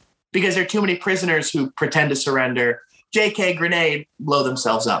prisoners because there are too many prisoners who pretend to surrender, JK grenade, blow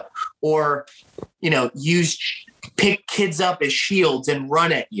themselves up, or, pick kids up as shields and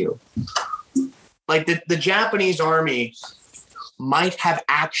run at you. Like the Japanese army might have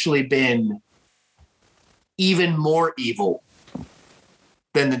actually been even more evil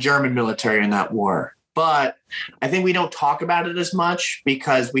than the German military in that war. But I think we don't talk about it as much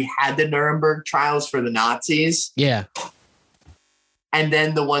because we had the Nuremberg trials for the Nazis. Yeah. And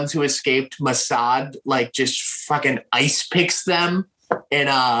then the ones who escaped Mossad, like just fucking ice picks them in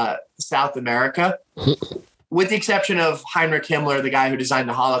South America. With the exception of Heinrich Himmler, the guy who designed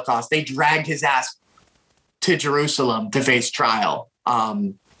the Holocaust, they dragged his ass to Jerusalem to face trial.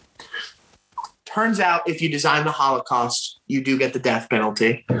 Turns out if you design the Holocaust, you do get the death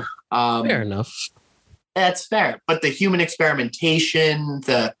penalty. Fair enough. That's fair. But the human experimentation,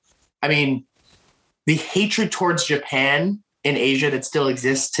 the hatred towards Japan in Asia that still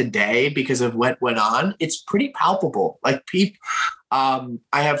exists today because of what went on, it's pretty palpable. Like I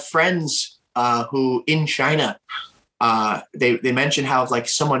have friends who in China, they mention how if like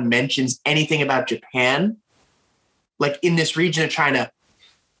someone mentions anything about Japan, like in this region of China,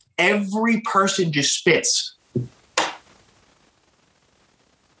 every person just spits.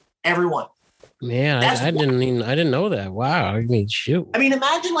 Everyone. Man, I didn't know that. Wow. I mean, shoot. I mean,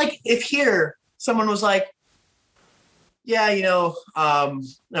 imagine like if here someone was like, yeah,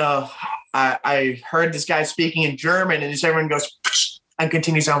 I heard this guy speaking in German, and just everyone goes and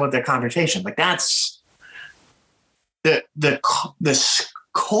continues on with their conversation. Like that's the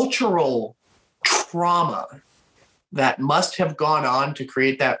cultural trauma that must have gone on to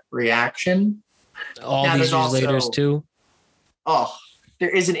create that reaction. All now, these years later too. Oh, there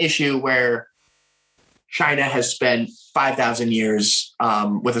is an issue where China has spent 5,000 years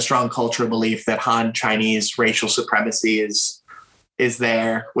with a strong cultural belief that Han Chinese racial supremacy is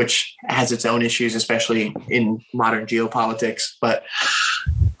there, which has its own issues, especially in modern geopolitics. But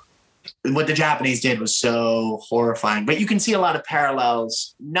what the Japanese did was so horrifying. But you can see a lot of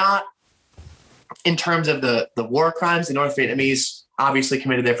parallels, not in terms of the war crimes. The North Vietnamese obviously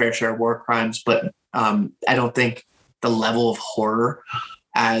committed their fair share of war crimes, but I don't think the level of horror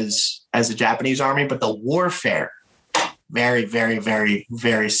as the Japanese army, but the warfare, very, very, very,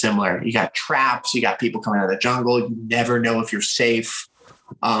 very similar. You got traps, you got people coming out of the jungle. You never know if you're safe.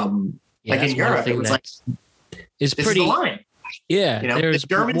 Like in Europe, it was like, it's this pretty, is the line. Yeah. There's the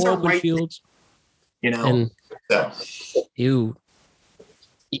Germans are right fields. And so.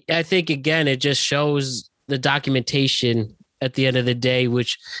 I think again, it just shows the documentation at the end of the day,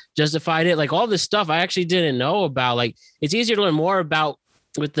 which justified it. Like all this stuff I actually didn't know about. Like it's easier to learn more about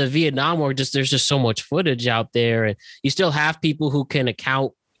with the Vietnam War, there's just so much footage out there, and you still have people who can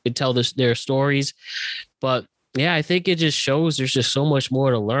account and tell their stories. But yeah, I think it just shows there's just so much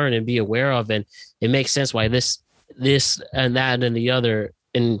more to learn and be aware of, and it makes sense why this and that and the other.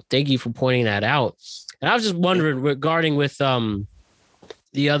 And thank you for pointing that out. And I was just wondering regarding with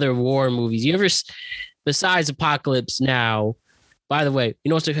the other war movies. You ever, besides Apocalypse Now, by the way, you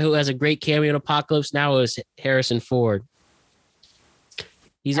know who has a great cameo in Apocalypse Now is Harrison Ford.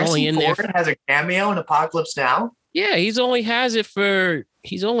 He's only in there. Ford has a cameo in Apocalypse Now? Yeah, he's only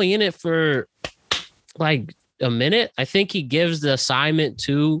in it for like a minute. I think he gives the assignment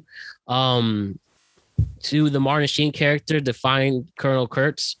to the Martin Sheen character to find Colonel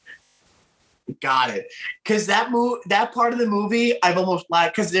Kurtz. Got it. Because that part of the movie, I've almost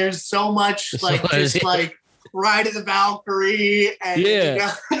liked, because there's so much like like Ride of the Valkyrie and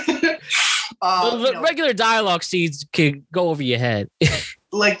regular dialogue scenes can go over your head.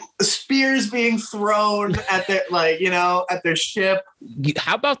 Like spears being thrown at their at their ship.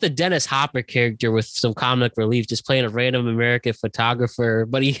 How about the Dennis Hopper character with some comic relief, just playing a random American photographer,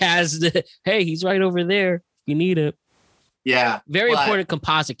 but he has hey, he's right over there if you need it. Yeah. Very important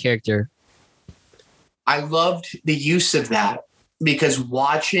composite character. I loved the use of that because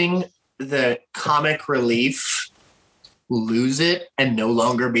watching the comic relief lose it and no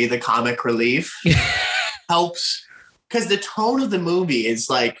longer be the comic relief helps. Because the tone of the movie is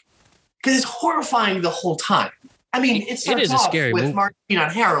like, because it's horrifying the whole time. I mean, it starts off with Martin on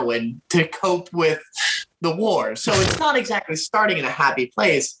heroin to cope with the war. So it's not exactly starting in a happy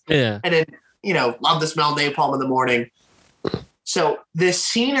place. Yeah. And then, love the smell of napalm in the morning. So the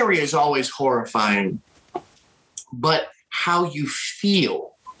scenery is always horrifying, but how you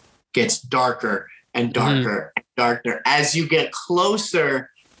feel gets darker and darker and darker as you get closer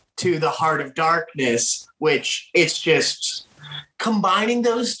to the Heart of Darkness, which it's just combining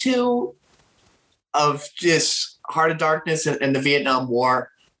those two of just Heart of Darkness and the Vietnam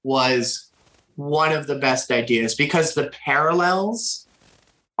War was one of the best ideas because the parallels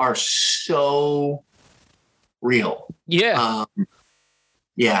are so real. Yeah.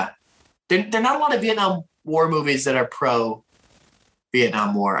 Yeah. There are not a lot of Vietnam War movies that are pro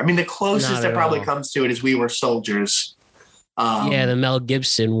Vietnam War. I mean, the closest that probably comes to it is We Were Soldiers. The Mel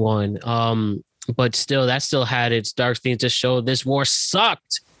Gibson one. But still, that still had its dark themes to show this war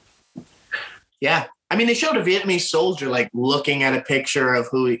sucked. Yeah. I mean, they showed a Vietnamese soldier like looking at a picture of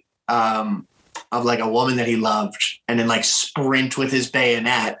of like a woman that he loved and then like sprint with his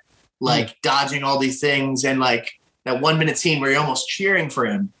bayonet, like dodging all these things. And like that 1 minute scene where you're almost cheering for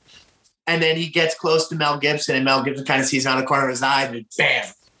him. And then he gets close to Mel Gibson and Mel Gibson kind of sees out of the corner of his eye and bam.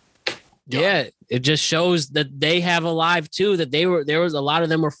 Yeah, it just shows that they have a life too. That there was a lot of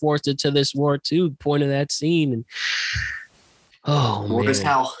them were forced into this war too. Point of that scene, and war is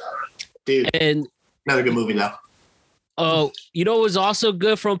hell, dude. And another good movie though. Oh, you know what was also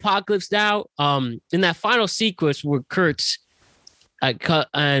good from Apocalypse Now? In that final sequence where Kurtz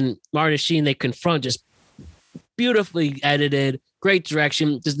and Martin Sheen they confront, just beautifully edited, great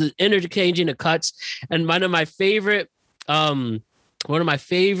direction, just the interchanging of cuts, and one of my favorite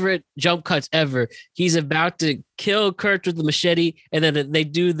jump cuts ever. He's about to kill Kurt with the machete, and then they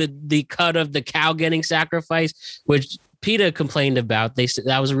do the cut of the cow getting sacrificed, which PETA complained about. They said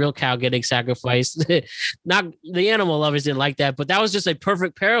that was a real cow getting sacrificed. Not the animal lovers didn't like that, but that was just a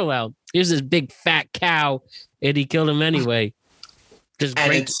perfect parallel. Here's this big fat cow, and he killed him anyway. Just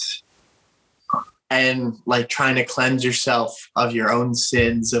great. And like trying to cleanse yourself of your own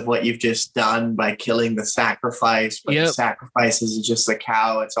sins of what you've just done by killing the sacrifice. But the sacrifice is just the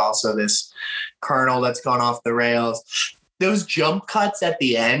cow. It's also this colonel that's gone off the rails. Those jump cuts at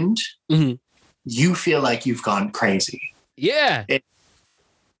the end, you feel like you've gone crazy. Yeah.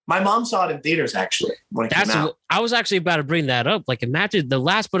 My mom saw it in theaters, actually, when it came out. I was actually about to bring that up. Like, imagine the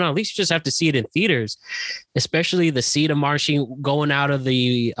last but not least, you just have to see it in theaters, especially the scene of Martin going out of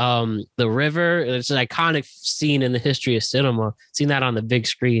the river. It's an iconic scene in the history of cinema. Seeing that on the big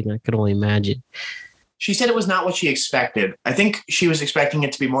screen, I could only imagine. She said it was not what she expected. I think she was expecting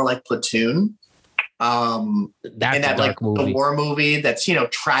it to be more like Platoon. That's and that like movie. The war movie that's,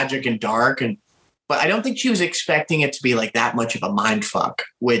 tragic and dark, but I don't think she was expecting it to be like that much of a mind fuck,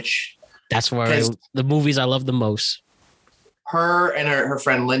 which that's where the movies I love the most. Her and her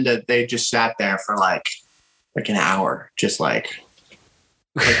friend Linda, they just sat there for like an hour, just like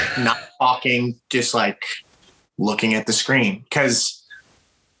not talking, just like looking at the screen. Cause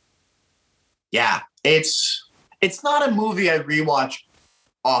it's not a movie I rewatch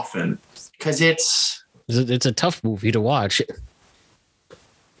often because it's a tough movie to watch.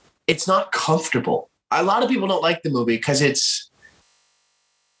 It's not comfortable. A lot of people don't like the movie because it's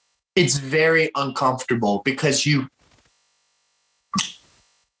it's very uncomfortable because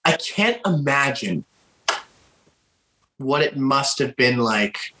I can't imagine what it must have been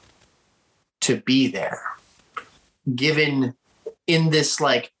like to be there, given in this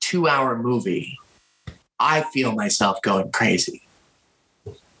like 2-hour movie. I feel myself going crazy.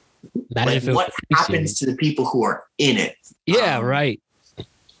 Like, what happens to the people who are in it? Yeah, right.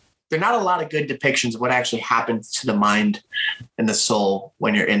 There are not a lot of good depictions of what actually happens to the mind and the soul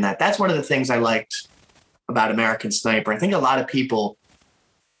when you're in that. That's one of the things I liked about American Sniper. I think a lot of people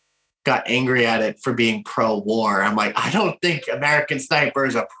got angry at it for being pro-war. I'm like, I don't think American Sniper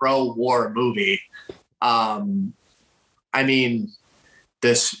is a pro-war movie. I mean,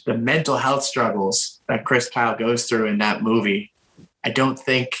 the mental health struggles that Chris Kyle goes through in that movie, I don't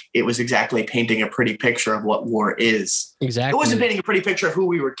think it was exactly painting a pretty picture of what war is. Exactly. It wasn't painting a pretty picture of who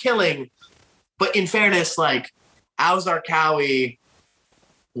we were killing, but in fairness, like, al-Zarqawi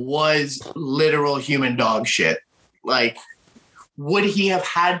was literal human dog shit. Like, would he have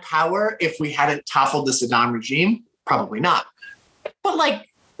had power if we hadn't toppled the Saddam regime? Probably not. But like,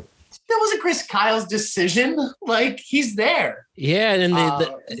 that wasn't Chris Kyle's decision. Like, he's there. Yeah, and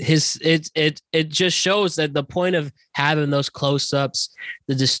it just shows that the point of having those close-ups,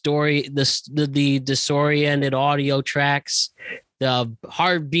 the disoriented audio tracks, the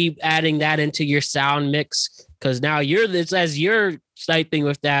heartbeat, adding that into your sound mix, because now you're sniping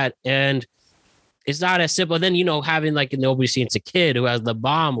with that, and it's not as simple. Then, having like nobody seems a kid who has the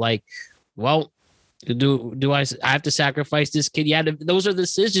bomb, like, well, do I have to sacrifice this kid? Yeah, those are the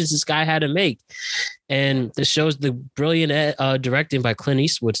decisions this guy had to make. And this shows the brilliant directing by Clint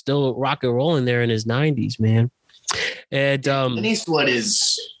Eastwood, still rock and rolling there in his 90s, man. And Clint Eastwood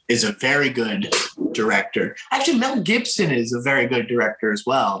is a very good director. Actually, Mel Gibson is a very good director as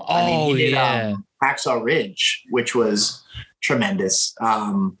well. Oh, I mean, he did yeah. Hacksaw Ridge, which was tremendous.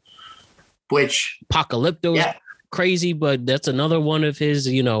 Which Apocalypto is crazy, but that's another one of his,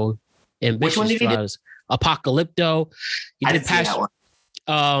 ambitious. Which one did he do? Apocalypto. He did that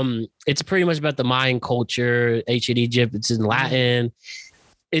one. It's pretty much about the Mayan culture, ancient Egypt. It's in Latin.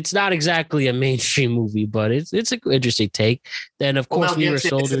 It's not exactly a mainstream movie, but it's an interesting take. Then, of course, We Were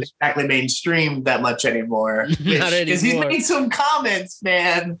Soldiers. Isn't exactly mainstream that much anymore. Not anymore. Because he's made some comments,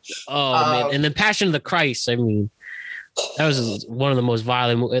 man. Oh, man. And then Passion of the Christ. I mean, that was one of the most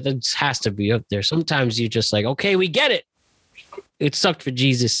violent movies. It has to be up there. Sometimes you're just like, okay, we get it. It sucked for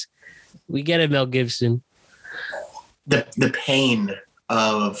Jesus. We get it, Mel Gibson. The pain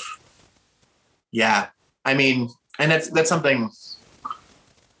of, yeah. I mean, and that's something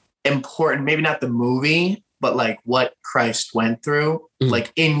important. Maybe not the movie, but like what Christ went through,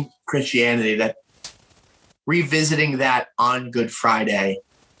 like in Christianity. That revisiting that on Good Friday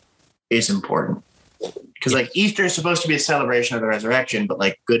is important. Because like Easter is supposed to be a celebration of the resurrection, but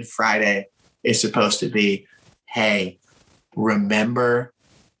like Good Friday is supposed to be, hey, remember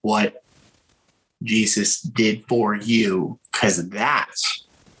what Jesus did for you. Because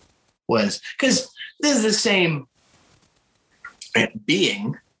this is the same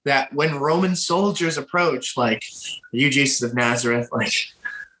being that when Roman soldiers approach, like, are you Jesus of Nazareth? Like,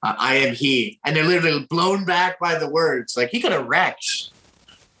 I am he. And they're literally blown back by the words. Like, he could have wrecked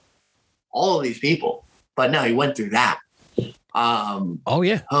all of these people. But no, he went through that. Oh,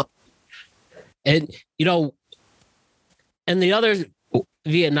 yeah. And, and the other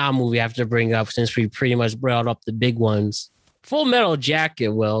Vietnam movie I have to bring up, since we pretty much brought up the big ones, Full Metal Jacket.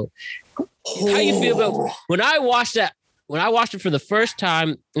 Well, how you feel about when I watched that? When I watched it for the first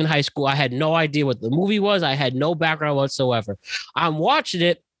time in high school, I had no idea what the movie was. I had no background whatsoever. I'm watching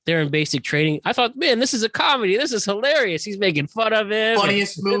it. They're in basic training. I thought, man, this is a comedy. This is hilarious. He's making fun of him.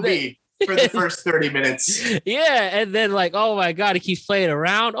 Funniest movie for the first 30 minutes. Yeah. And then like, oh my God, he keeps playing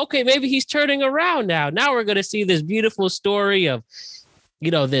around. Okay, maybe he's turning around now. Now we're going to see this beautiful story of,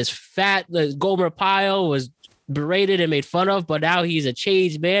 this the Gomer Pyle was berated and made fun of, but now he's a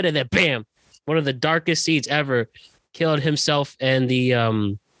changed man. And then bam, one of the darkest scenes ever. Killed himself and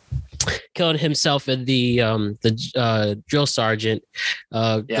the drill sergeant,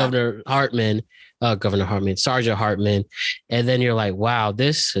 Sergeant Hartman, and then you're like, wow,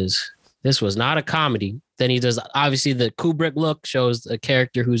 this was not a comedy. Then he does obviously the Kubrick look, shows a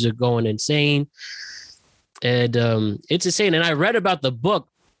character who's going insane, and it's insane. And I read about the book;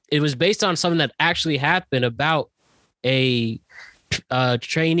 it was based on something that actually happened about a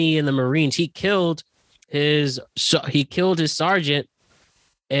trainee in the Marines. He killed his sergeant,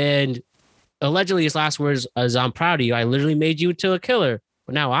 and allegedly his last words is, "I'm proud of you. I literally made you into a killer,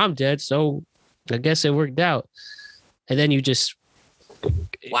 but now I'm dead, so I guess it worked out." And then you just,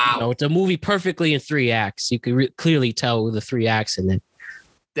 wow, it's a movie perfectly in 3 acts. You can clearly tell the 3 acts in it.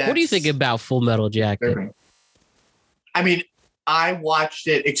 What do you think about Full Metal Jacket? I mean, I watched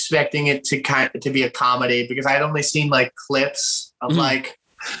it expecting it to be a comedy because I had only seen like clips of like,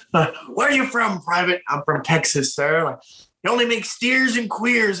 where are you from, Private? I'm from Texas, sir. Like, you only make steers and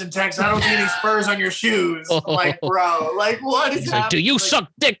queers in Texas. I don't see any spurs on your shoes. I'm like, bro, like what is happening? Like, do you suck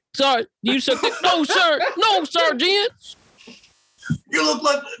dick, sir? Do you suck dick? No, sir. No, Sergeant. You look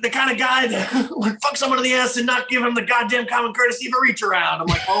like the kind of guy that would fuck someone in the ass and not give him the goddamn common courtesy of a reach around. I'm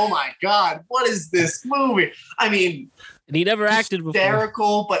like, oh my God, what is this movie? I mean, and he never acted before.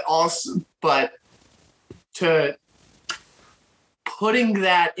 Hysterical, but to putting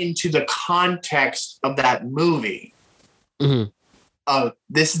that into the context of that movie,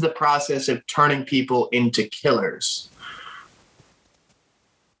 this is the process of turning people into killers.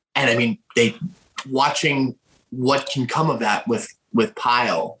 And I mean, watching what can come of that with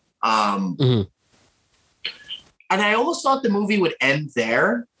Pyle. And I almost thought the movie would end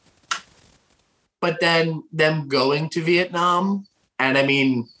there, but then them going to Vietnam, and I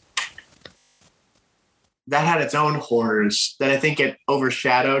mean, that had its own horrors that I think get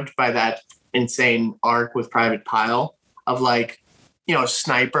overshadowed by that insane arc with Private Pyle of like, you know, a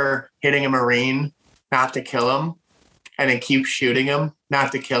sniper hitting a Marine not to kill him and then keep shooting him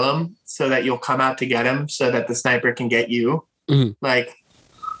not to kill him so that you'll come out to get him so that the sniper can get you. Like,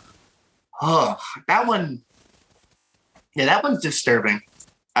 oh, that one. Yeah, that one's disturbing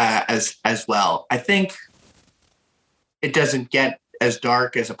as well. I think it doesn't get as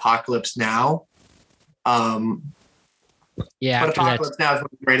dark as Apocalypse Now. Yeah, but Apocalypse Now is one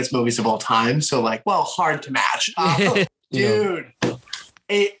of the greatest movies of all time. So like, well, hard to match. Dude.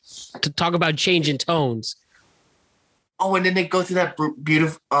 To talk about changing tones. Oh, and then they go through that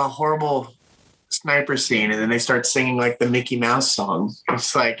beautiful, horrible sniper scene, and then they start singing like the Mickey Mouse song.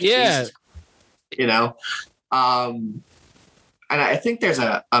 It's like, yeah, Jesus, you know. And I think there's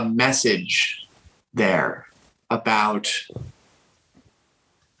a message there about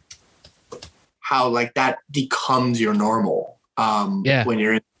how like that becomes your normal when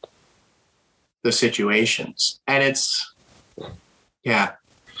you're in the situations. And it's,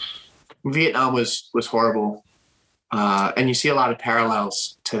 Vietnam was horrible. And you see a lot of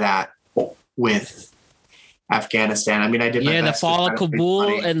parallels to that with Afghanistan. I mean, I did my best the fall of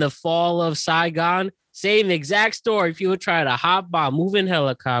Kabul and the fall of Saigon. Same exact story. If you would try to hop bomb, moving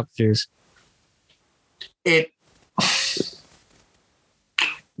helicopters.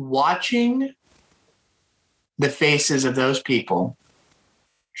 Watching the faces of those people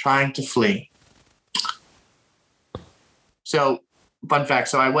trying to flee. So, fun fact.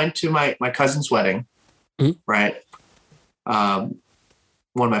 So I went to my cousin's wedding, right? One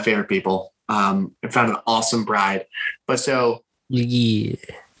of my favorite people. I found an awesome bride. But so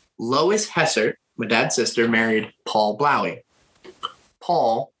Lois Hessert, my dad's sister, married Paul Blowy.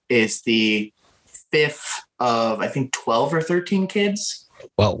 Paul is the fifth of, I think, 12 or 13 kids.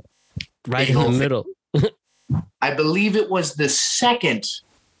 Whoa. Right in the middle. I believe it was the second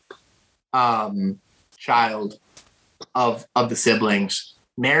child of the siblings,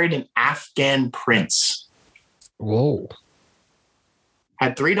 married an Afghan prince. Whoa.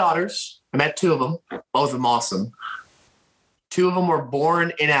 Had 3 daughters. I met 2 of them, both of them awesome. 2 of them were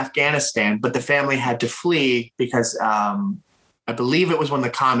born in Afghanistan, but the family had to flee because I believe it was when the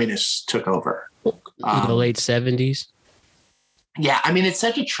communists took over. In the late 70s? Yeah, I mean, it's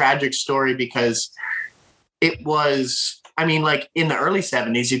such a tragic story because it was, I mean, like in the early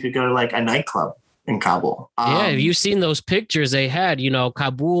 70s, you could go to like a nightclub in Kabul. Have you seen those pictures they had? You know,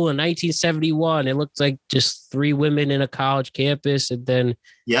 Kabul in 1971. It looked like just 3 women in a college campus, and then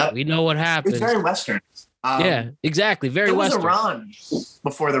we know what happened. It's very Western. Exactly. Very Western. It was Iran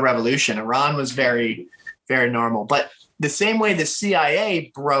before the revolution. Iran was very, very normal. But the same way the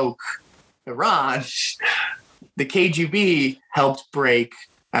CIA broke Iran, the KGB helped break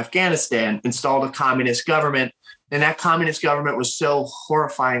Afghanistan, installed a communist government, and that communist government was so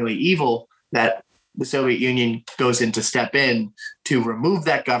horrifyingly evil that the Soviet Union goes in to step in to remove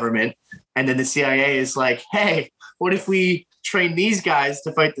that government. And then the CIA is like, hey, what if we train these guys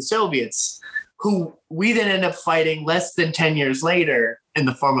to fight the Soviets, who we then end up fighting less than 10 years later in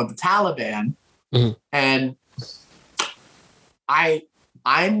the form of the Taliban. And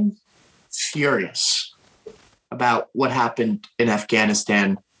I'm furious about what happened in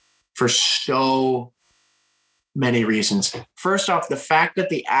Afghanistan for so many reasons. First off, the fact that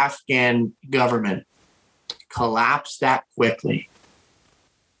the Afghan government collapsed that quickly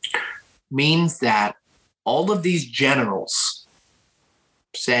means that all of these generals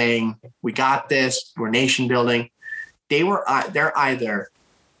saying, we got this, we're nation building, they're either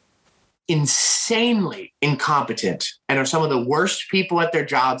insanely incompetent and are some of the worst people at their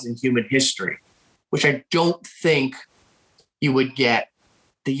jobs in human history, which I don't think you would get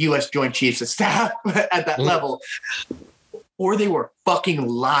the U.S. Joint Chiefs of Staff at that level, or they were fucking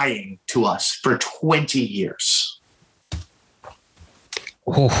lying to us for 20 years.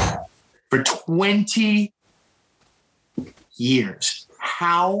 For 20 years.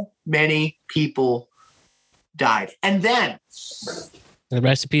 How many people died? And then, the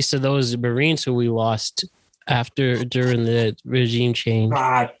rest in peace to those Marines who we lost during the regime change.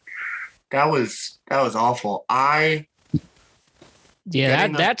 God, that was awful.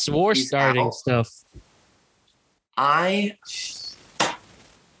 That's war starting stuff. I'm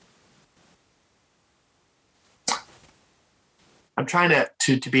trying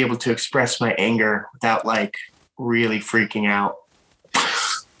to be able to express my anger without like really freaking out.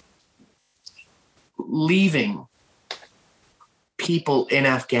 Leaving people in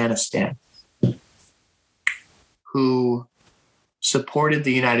Afghanistan who supported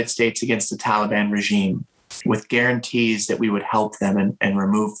the United States against the Taliban regime with guarantees that we would help them and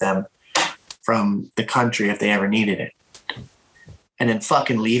remove them from the country if they ever needed it. And then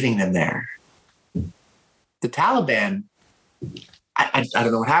fucking leaving them there. The Taliban, I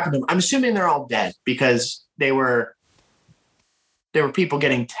don't know what happened to them. I'm assuming they're all dead because there were people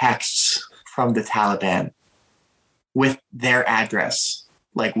getting texts from the Taliban with their address,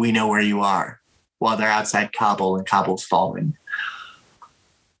 like, we know where you are, while they're outside Kabul and Kabul's falling.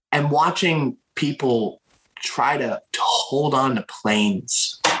 And watching people try to hold on to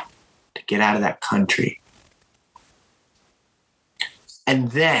planes to get out of that country.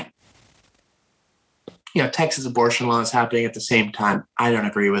 And then, Texas abortion law is happening at the same time. I don't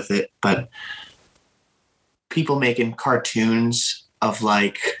agree with it, but people making cartoons of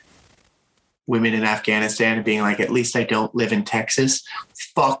like women in Afghanistan and being like, at least I don't live in Texas.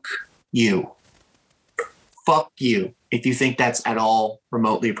 Fuck you. Fuck you. If you think that's at all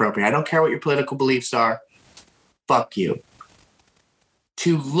remotely appropriate. I don't care what your political beliefs are. Fuck you.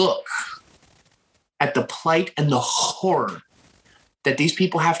 To look at the plight and the horror that these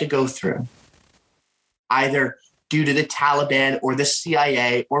people have to go through, either due to the Taliban or the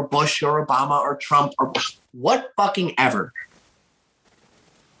CIA or Bush or Obama or Trump or what fucking ever.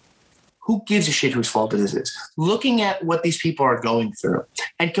 Who gives a shit whose fault this is? Looking at what these people are going through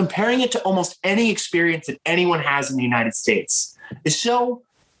and comparing it to almost any experience that anyone has in the United States is so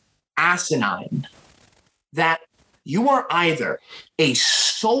asinine that you are either a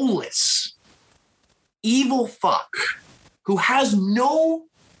soulless, evil fuck who has no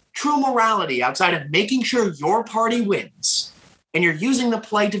true morality outside of making sure your party wins, and you're using the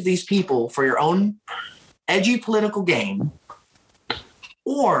plight of these people for your own edgy political game,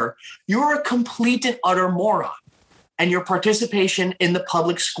 or you're a complete and utter moron, and your participation in the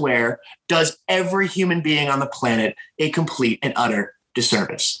public square does every human being on the planet a complete and utter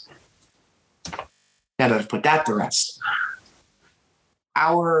disservice. Now that I've put that to rest,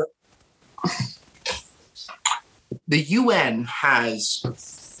 the UN has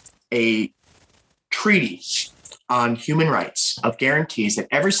a treaty on human rights of guarantees that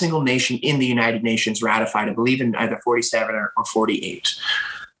every single nation in the United Nations ratified, I believe in either 47 or 48.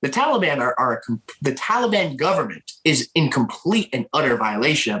 The Taliban government is in complete and utter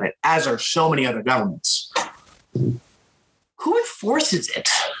violation of it, as are so many other governments. Who enforces it?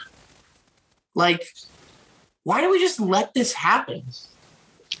 Like, why do we just let this happen?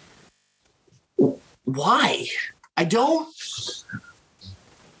 Why? I don't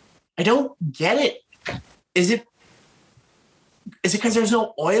get it. Is it because there's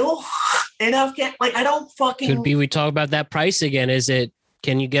no oil in Afghanistan? Like, I don't fucking... Could be we talk about that price again.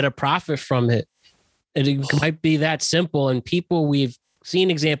 Can you get a profit from it? It might be that simple. And we've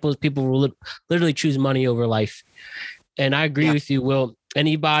seen examples, people will literally choose money over life. And I agree with you, Will.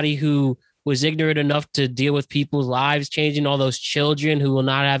 Anybody who was ignorant enough to deal with people's lives changing, all those children who will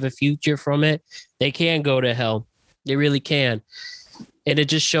not have a future from it, they can go to hell. They really can. And it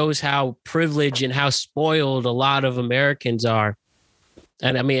just shows how privileged and how spoiled a lot of Americans are.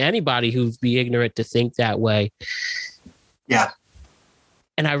 And I mean, anybody who'd be ignorant to think that way. Yeah.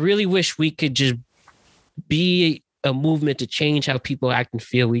 And I really wish we could just be a movement to change how people act and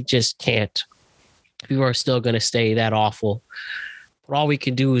feel. We just can't. People are still going to stay that awful. But all we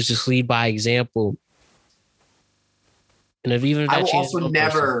can do is just lead by example. And if even if that I will also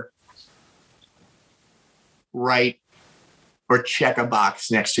never write or check a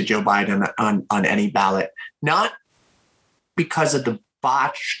box next to Joe Biden on any ballot, not because of the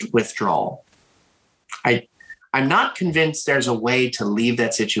botched withdrawal. I'm not convinced there's a way to leave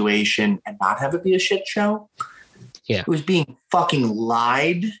that situation and not have it be a shit show. Yeah. It was being fucking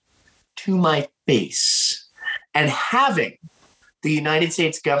lied to my face and having the United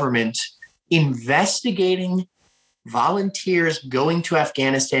States government investigating volunteers going to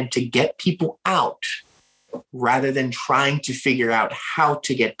Afghanistan to get people out rather than trying to figure out how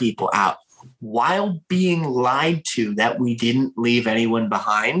to get people out while being lied to that we didn't leave anyone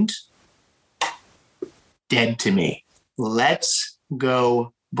behind, dead to me. Let's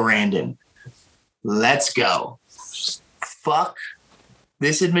go, Brandon. Let's go. Fuck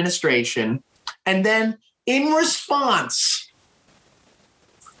this administration. And then in response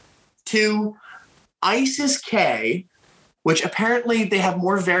to ISIS-K, which apparently they have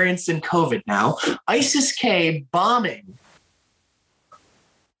more variants than COVID now, ISIS-K bombing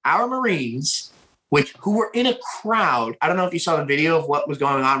our Marines, who were in a crowd. I don't know if you saw the video of what was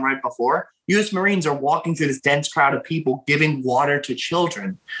going on right before. U.S. Marines are walking through this dense crowd of people giving water to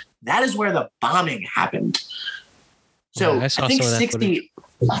children. That is where the bombing happened. So I think 60.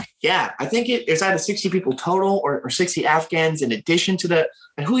 Yeah, I think it's either 60 people total or 60 Afghans in addition to the.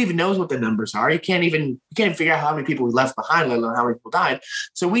 And who even knows what the numbers are? You can't even figure out how many people we left behind, let alone how many people died.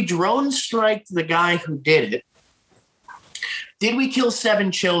 So we drone striked the guy who did it. Did we kill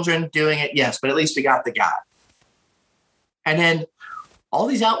 7 children doing it? Yes, but at least we got the guy. And then all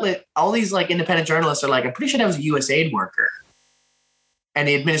these like independent journalists are like, I'm pretty sure that was a USAID worker. And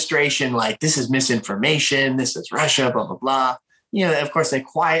the administration, like, this is misinformation. This is Russia, blah, blah, blah. You know, of course, they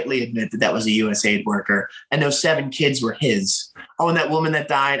quietly admit that was a USAID worker. And those 7 kids were his. Oh, and that woman that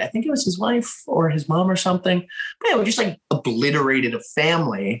died, I think it was his wife or his mom or something. But yeah, we just like obliterated a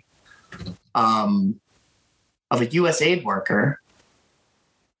family of a USAID worker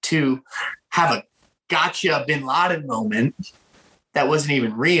to have a gotcha bin Laden moment that wasn't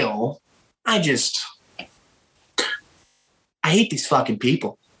even real. I hate these fucking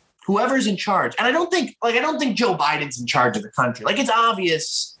people. Whoever's in charge. And I don't think Joe Biden's in charge of the country. Like, it's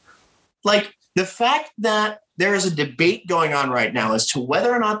obvious. Like, the fact that there is a debate going on right now as to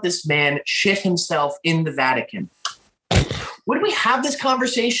whether or not this man shit himself in the Vatican. Would we have this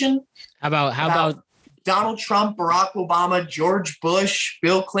conversation? How about Donald Trump, Barack Obama, George Bush,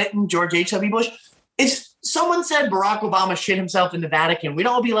 Bill Clinton, George H.W. Bush? If someone said Barack Obama shit himself in the Vatican, we'd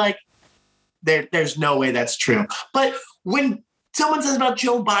all be like, there's no way that's true. But when someone says about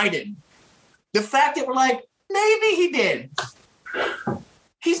Joe Biden, the fact that we're like, maybe he did.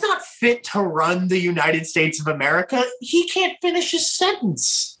 He's not fit to run the United States of America. He can't finish his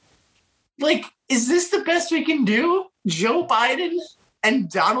sentence. Like, is this the best we can do? Joe Biden and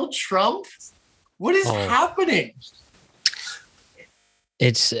Donald Trump? What is happening?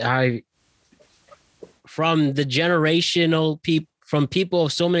 From the generational people, from people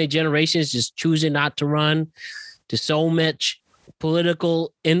of so many generations just choosing not to run, to so much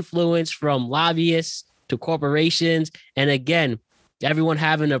political influence from lobbyists to corporations. And again, everyone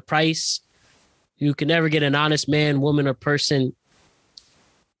having a price. You can never get an honest man, woman, or person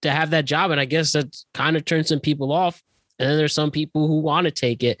to have that job. And I guess that kind of turns some people off. And then there's some people who want to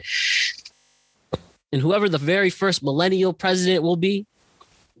take it. And whoever the very first millennial president will be,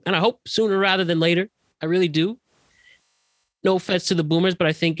 and I hope sooner rather than later, I really do. No offense to the boomers, but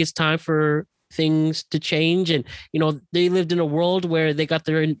I think it's time for things to change. And, you know, they lived in a world where they got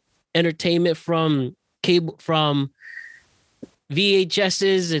their entertainment from cable, from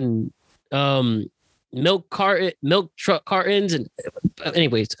VHSs and milk truck cartons. And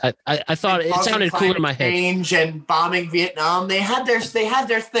anyways, I thought it sounded cool in my head. Change and bombing Vietnam. They had their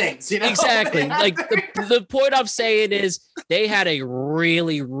things, you know? Exactly. Like the point I'm saying is they had a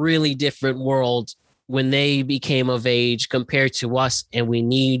really, really different world when they became of age compared to us. And we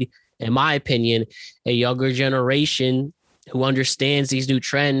need, in my opinion, a younger generation who understands these new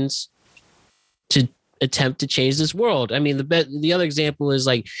trends to attempt to change this world. I mean, the other example is,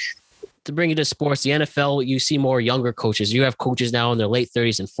 like, to bring it to sports, the NFL, you see more younger coaches. You have coaches now in their late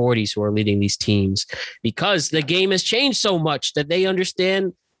 30s and 40s who are leading these teams because the game has changed so much that they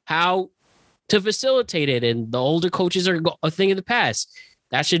understand how to facilitate it. And the older coaches are a thing of the past.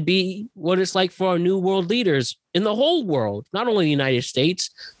 That should be what it's like for our new world leaders in the whole world, not only the United States.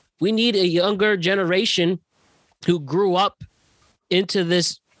 We need a younger generation who grew up into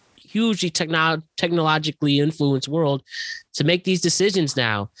this hugely technologically influenced world to make these decisions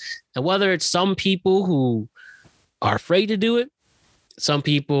now. And whether it's some people who are afraid to do it, some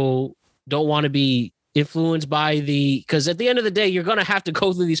people don't want to be influenced by because at the end of the day, you're going to have to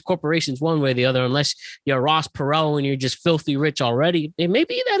go through these corporations one way or the other, unless you're Ross Perot and you're just filthy rich already. And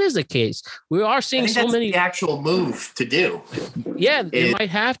maybe that is the case. We are seeing so many. The actual move to do. Yeah, they might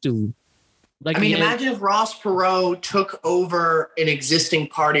have to. Like, I mean, imagine if Ross Perot took over an existing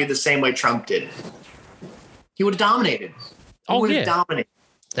party the same way Trump did. He would have dominated. Dominated.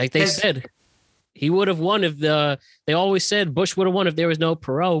 Like they said, he would have won if they always said Bush would have won if there was no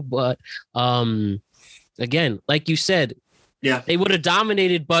Perot. But again, like you said, they would have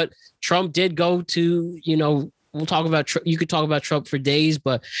dominated. But Trump did go to, we'll talk about, you could talk about Trump for days,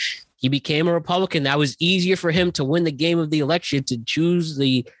 but he became a Republican. That was easier for him to win the game of the election, to choose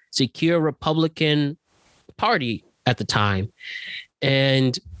the secure Republican Party at the time.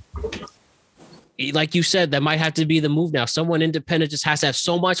 And like you said, that might have to be the move now. Someone independent just has to have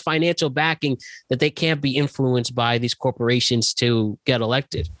so much financial backing that they can't be influenced by these corporations to get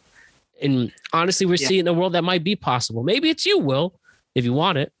elected. And honestly, we're seeing a world that might be possible. Maybe it's you, Will, if you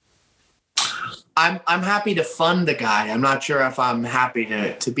want it. I'm happy to fund the guy. I'm not sure if I'm happy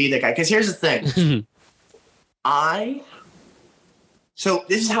to be the guy. Because here's the thing. So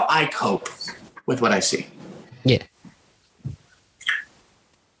this is how I cope with what I see. Yeah.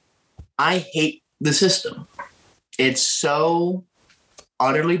 I hate the system. It's so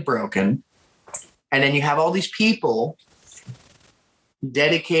utterly broken. And then you have all these people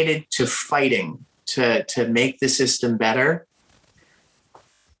dedicated to fighting to make the system better,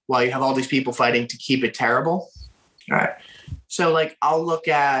 while you have all these people fighting to keep it terrible. All right. So like, I'll look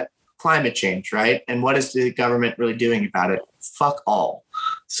at climate change, right? And what is the government really doing about it? Fuck all.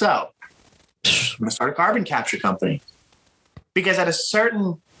 So I'm going to start a carbon capture company, because at a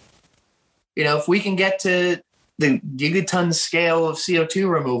certain, if we can get to the gigaton scale of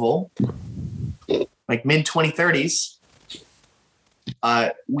CO2 removal, like mid 2030s,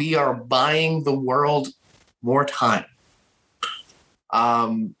 we are buying the world more time.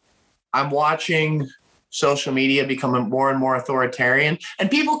 I'm watching social media become more and more authoritarian, and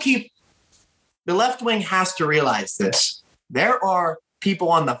the left wing has to realize this. There are people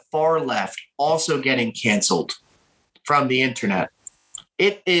on the far left also getting canceled from the internet.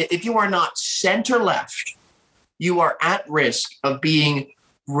 If you are not center left, you are at risk of being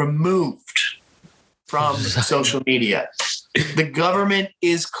removed from social media. The government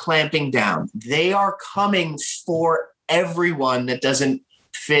is clamping down. They are coming for everyone that doesn't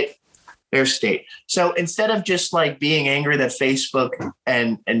fit their state. So instead of just like being angry that Facebook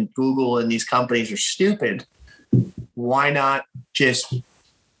and Google and these companies are stupid, why not just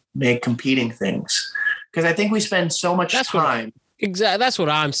make competing things? Because I think we spend so much time. Exactly. That's what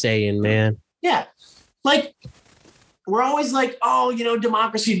I'm saying, man. Yeah. Like, we're always like,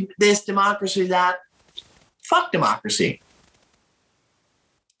 democracy, this, democracy, that. Fuck democracy.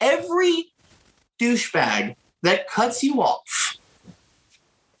 Every douchebag that cuts you off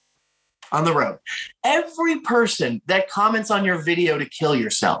on the road, every person that comments on your video to kill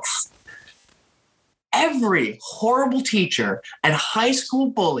yourself, every horrible teacher and high school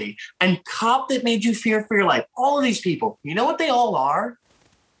bully and cop that made you fear for your life, all of these people, you know what they all are?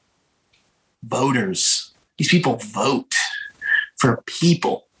 Voters. These people vote for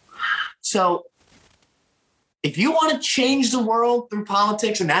people. So if you want to change the world through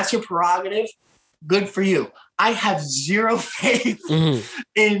politics and that's your prerogative, good for you. I have zero faith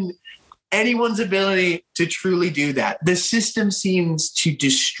in anyone's ability to truly do that. The system seems to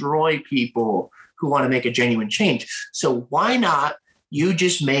destroy people who want to make a genuine change. So why not you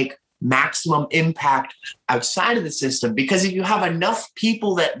just make maximum impact outside of the system? Because if you have enough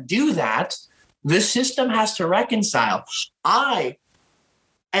people that do that, the system has to reconcile.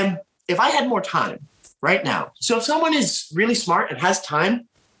 If I had more time right now, so if someone is really smart and has time,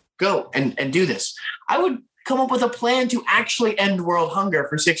 go and do this. I would come up with a plan to actually end world hunger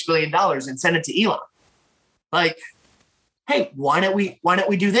for $6 billion and send it to Elon. Like, hey, why don't we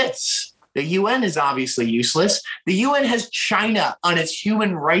do this? The UN is obviously useless. The UN has China on its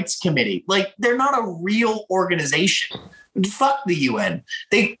human rights committee. Like, they're not a real organization. Fuck the UN.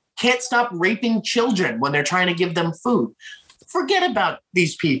 They can't stop raping children when they're trying to give them food. Forget about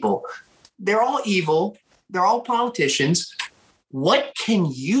these people. They're all evil. They're all politicians. What can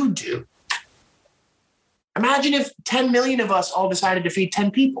you do? Imagine if 10 million of us all decided to feed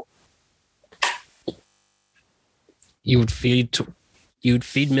 10 people. You'd feed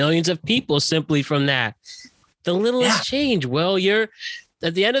millions of people simply from that. The littlest change. Well, you're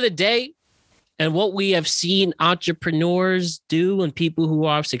at the end of the day, and what we have seen entrepreneurs do and people who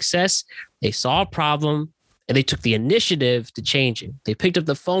are of success, they saw a problem and they took the initiative to change it. They picked up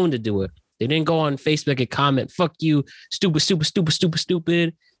the phone to do it. They didn't go on Facebook and comment, fuck you, stupid,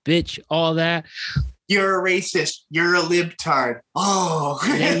 bitch, all that. You're a racist. You're a libtard. Oh,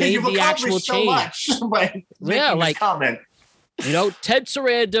 they made the actual change. So much by comment. Ted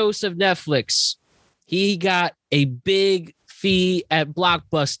Sarandos of Netflix, he got a big fee at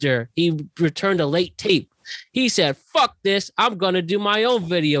Blockbuster. He returned a late tape. He said, fuck this. I'm going to do my own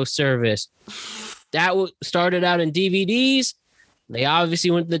video service. That started out in DVDs. They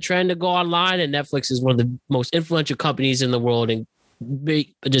obviously went the trend to go online, and Netflix is one of the most influential companies in the world and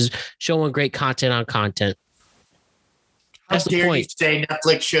just showing great content on content. How dare you say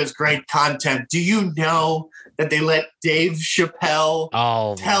Netflix shows great content? Do you know that they let Dave Chappelle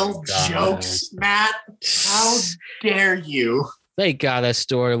tell jokes, Matt? How dare you? Thank God that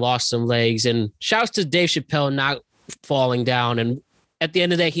story lost some legs. And shouts to Dave Chappelle not falling down. And at the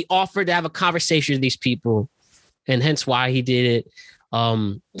end of the day, he offered to have a conversation with these people. And hence why he did it,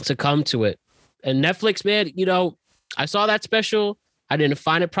 to come to it. And Netflix, man, you know, I saw that special. I didn't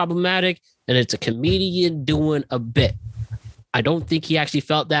find it problematic. And it's a comedian doing a bit. I don't think he actually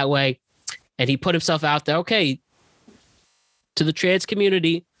felt that way. And he put himself out there, okay, to the trans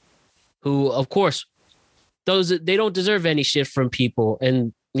community, who, of course, they don't deserve any shit from people.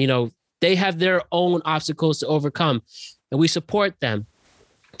 And, you know, they have their own obstacles to overcome. And we support them.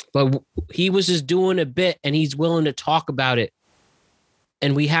 But he was just doing a bit, and he's willing to talk about it.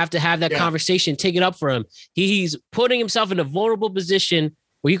 And we have to have that conversation, take it up for him. He's putting himself in a vulnerable position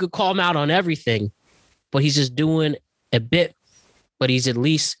where you could call him out on everything, but he's just doing a bit. But he's at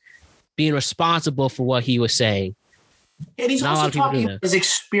least being responsible for what he was saying. And he's also talking about his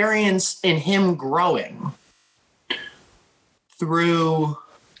experience in him growing through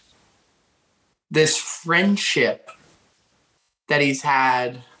this friendship that he's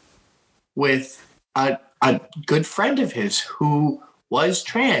had with a good friend of his who was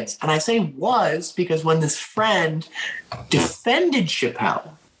trans. And I say was because when this friend defended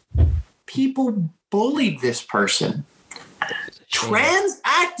Chappelle, people bullied this person. Trans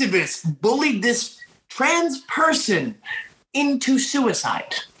activists bullied this trans person into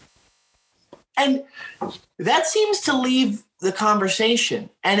suicide. And that seems to leave the conversation.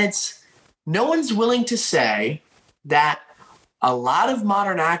 And it's no one's willing to say that a lot of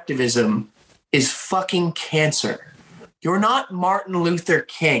modern activism is fucking cancer. You're not Martin Luther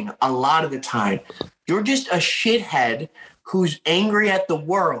King a lot of the time. You're just a shithead who's angry at the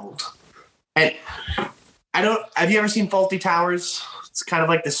world. And have you ever seen Fawlty Towers? It's kind of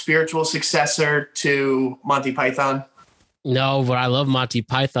like the spiritual successor to Monty Python. No, but I love Monty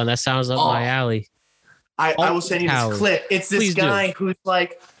Python. That sounds up my alley. I will send you this clip. It's this guy who's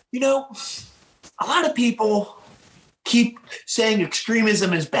like, you know, a lot of people keep saying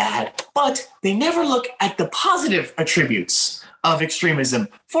extremism is bad, but they never look at the positive attributes of extremism.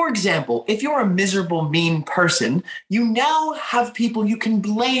 For example, if you're a miserable, mean person, you now have people you can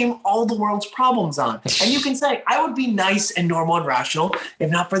blame all the world's problems on. And you can say, I would be nice and normal and rational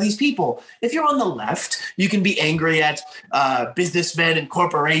if not for these people. If you're on the left, you can be angry at businessmen and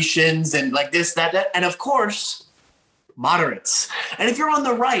corporations and like this, that, and of course, moderates. And if you're on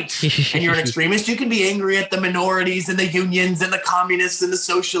the right and you're an extremist, you can be angry at the minorities and the unions and the communists and the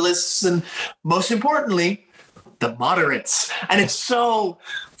socialists and most importantly, the moderates. And it's so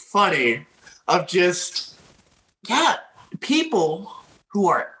funny of just, people who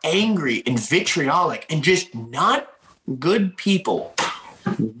are angry and vitriolic and just not good people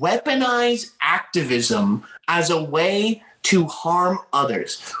weaponize activism as a way to harm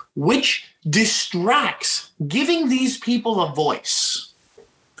others, which distracts giving these people a voice.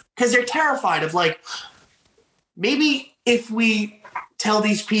 Because they're terrified of like, maybe if we tell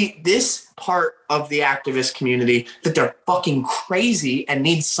these this part of the activist community that they're fucking crazy and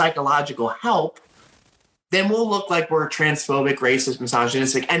need psychological help, then we'll look like we're transphobic, racist,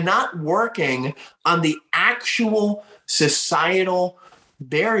 misogynistic, and not working on the actual societal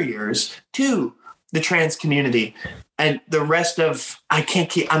barriers to the trans community and the rest of.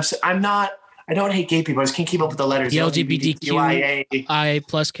 I don't hate gay people. I just can't keep up with the letters. The LGBTQIA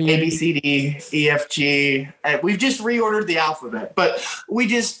plus community. A, B, C, D, E, F, G. We've just reordered the alphabet, but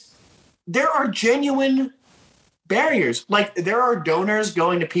there are genuine barriers. Like there are donors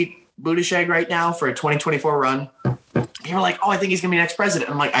going to Pete Buttigieg right now for a 2024 run. You're like, oh, I think he's going to be next president.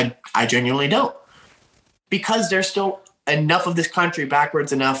 I'm like, I genuinely don't. Because there's still enough of this country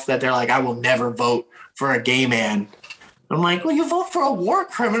backwards enough that they're like, I will never vote for a gay man. I'm like, well, you vote for a war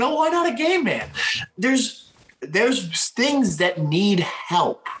criminal. Why not a gay man? There's things that need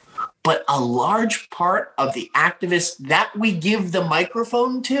help. But a large part of the activists that we give the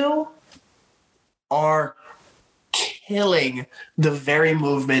microphone to are killing the very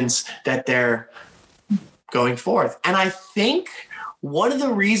movements that they're going forth. And I think one of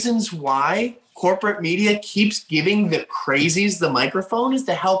the reasons why corporate media keeps giving the crazies the microphone is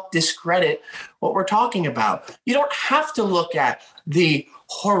to help discredit what we're talking about. You don't have to look at the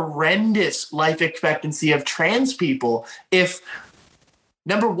horrendous life expectancy of trans people if,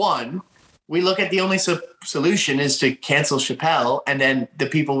 number one, we look at the only solution is to cancel Chappelle, and then the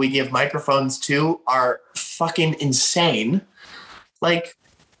people we give microphones to are fucking insane. Like,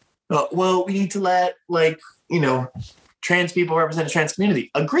 well, we need to let, like, trans people represent the trans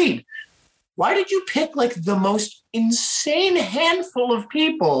community. Agreed. Why did you pick like the most insane handful of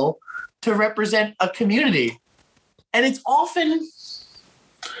people to represent a community? And it's often,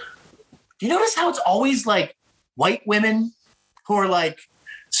 do you notice how it's always like white women who are like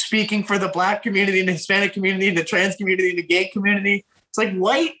speaking for the Black community and the Hispanic community and the trans community and the gay community? It's like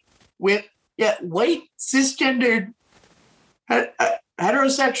white cisgendered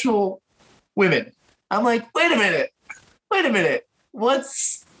heterosexual women. I'm like, wait a minute.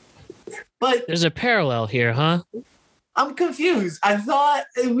 But there's a parallel here, huh? I'm confused. I thought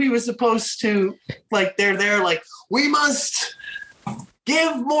we were supposed to, like, they're like, we must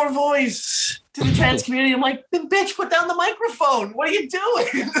give more voice to the trans community. I'm like, then bitch, put down the microphone. What are you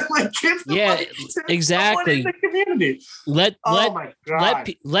doing? Like, give the mic to exactly. in the community.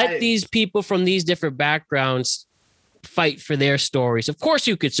 Let these people from these different backgrounds fight for their stories. Of course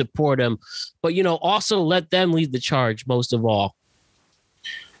you could support them, but also let them lead the charge most of all.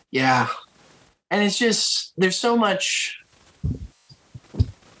 Yeah. And it's just, there's so much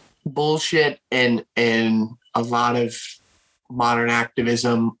bullshit in a lot of modern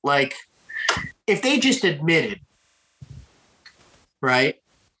activism. Like, if they just admitted, right,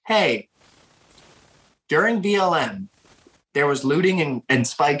 hey, during BLM, there was looting and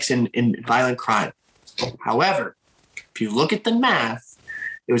spikes in violent crime. However, if you look at the math,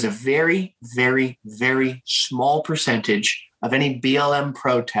 it was a very, very, very small percentage of any BLM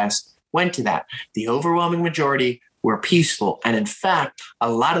protest went to that. The overwhelming majority were peaceful. And in fact, a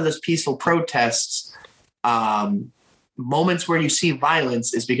lot of those peaceful protests, moments where you see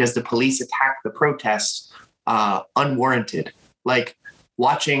violence is because the police attack the protests unwarranted. Like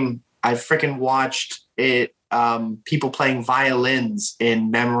I freaking watched it, people playing violins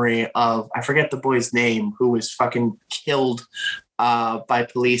in memory of, I forget the boy's name, who was fucking killed by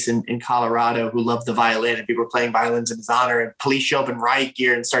police in Colorado, who loved the violin, and people were playing violins in his honor, and police show up in riot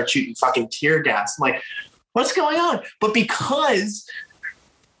gear and start shooting fucking tear gas. I'm like, what's going on? But because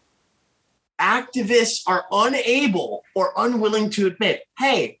activists are unable or unwilling to admit,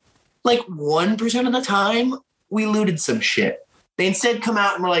 hey, like 1% of the time we looted some shit. They instead come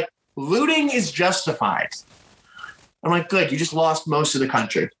out and we're like, looting is justified. I'm like, good, you just lost most of the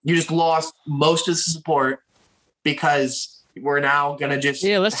country. You just lost most of the support because we're now going to just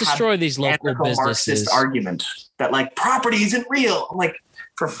let's destroy these local businesses. Marxist argument that like property isn't real. I'm like,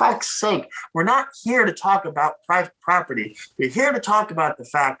 for fuck's sake, we're not here to talk about private property. We're here to talk about the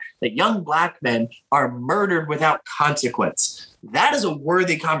fact that young Black men are murdered without consequence. That is a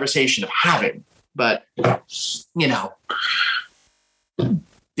worthy conversation of having. But,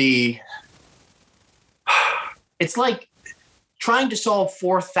 it's like trying to solve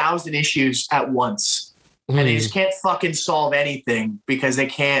 4,000 issues at once. And they just can't fucking solve anything because they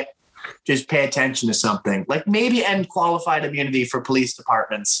can't just pay attention to something. Like, maybe end qualified immunity for police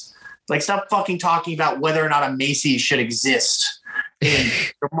departments. Like, stop fucking talking about whether or not a Macy's should exist in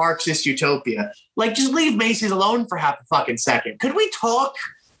the Marxist utopia. Like, just leave Macy's alone for half a fucking second. Could we talk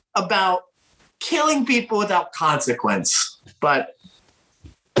about killing people without consequence? Or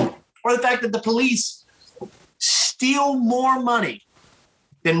the fact that the police steal more money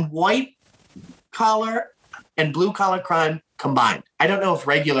than white collar and blue collar crime combined. I don't know if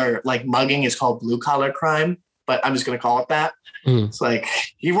regular like mugging is called blue collar crime, but I'm just going to call it that. It's like,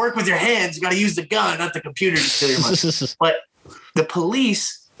 you work with your hands, you got to use the gun, not the computer to steal your money. But the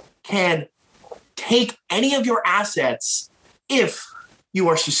police can take any of your assets if you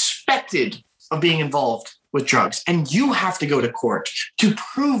are suspected of being involved with drugs, and you have to go to court to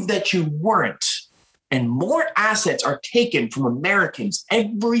prove that you weren't. And more assets are taken from Americans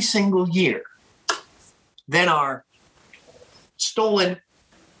every single year than are stolen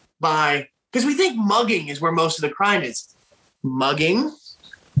by, because we think mugging is where most of the crime is. Mugging,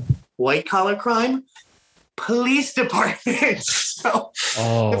 white collar crime, police departments. So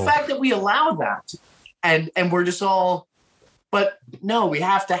the fact that we allow that and we're just all, but no, we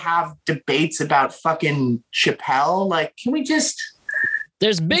have to have debates about fucking Chappelle. Like, can we just,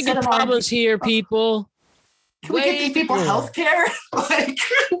 there's bigger problems here, people. Can we get these people health care? Like,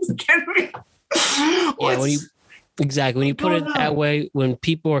 can we? When you put it that way, when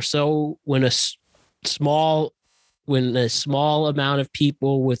people are when a small amount of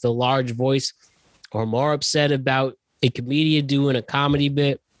people with a large voice are more upset about a comedian doing a comedy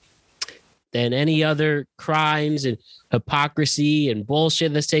bit than any other crimes and hypocrisy and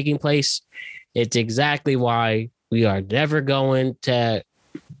bullshit that's taking place, it's exactly why we are never going to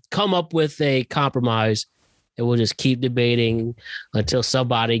come up with a compromise, and we'll just keep debating until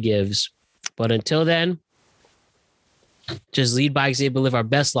somebody gives. But until then, just lead by example, live our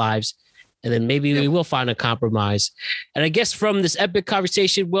best lives. And then maybe we will find a compromise. And I guess from this epic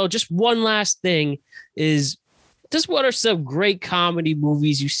conversation, well, just one last thing is just what are some great comedy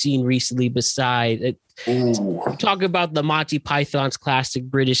movies you've seen recently beside talk about the Monty Python's classic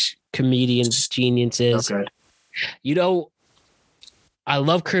British comedians, geniuses. Okay. You know, I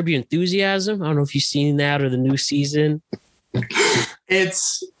love Curb Your Enthusiasm. I don't know if you've seen that or the new season.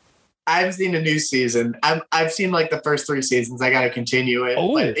 I've seen a new season. I've seen like the first 3 seasons. I got to continue it.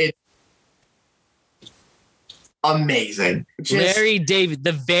 Oh. But it's amazing. Larry David,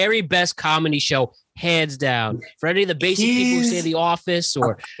 the very best comedy show, hands down. For any of the basic people who say The Office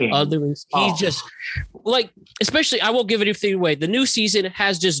or others, he's just like, especially, I won't give anything away. The new season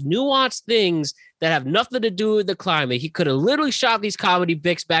has just nuanced things that have nothing to do with the climate. He could have literally shot these comedy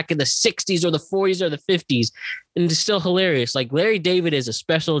bits back in the 60s or the 40s or the 50s, and it's still hilarious. Like, Larry David is a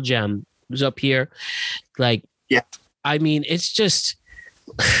special gem who's up here. Like, yeah, I mean, it's just.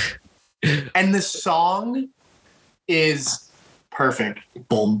 And the song is perfect.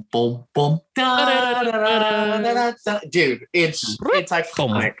 Boom, boom, boom. Da, da, da, da, da, da. Dude, it's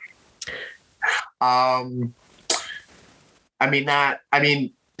iconic. I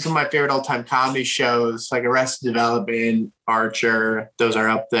mean, some of my favorite all-time comedy shows, like Arrested Development, Archer, those are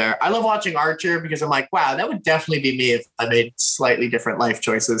up there. I love watching Archer because I'm like, wow, that would definitely be me if I made slightly different life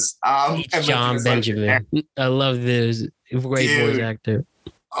choices. John Benjamin. I love this great voice actor.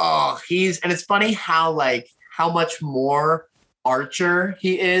 Oh, and it's funny how much more Archer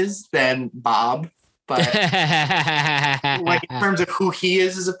he is than Bob, but like in terms of who he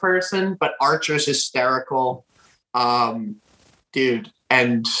is as a person, but Archer's hysterical. Dude,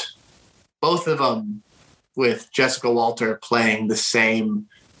 and both of them with Jessica Walter playing the same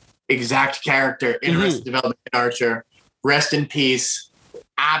exact character in Arrested Development and Archer. Rest in peace.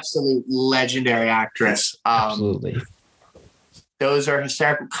 Absolute legendary actress. Absolutely. Those are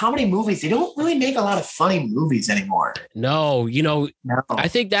hysterical comedy movies. They don't really make a lot of funny movies anymore. No, I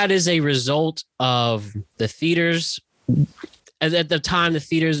think that is a result of the theaters. At the time, the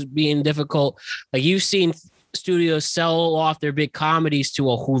theaters being difficult. Like, you've seen studios sell off their big comedies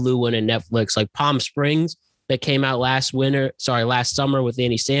to a Hulu and a Netflix, like Palm Springs that came out last summer with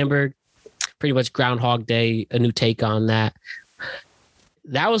Andy Samberg. Pretty much Groundhog Day, a new take on that.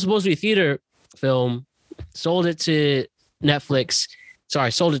 That was supposed to be a theater film, sold it to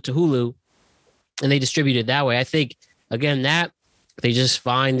Hulu, and they distributed it that way. I think, again, that they just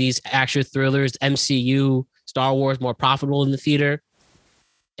find these action thrillers, MCU, Star Wars more profitable in the theater.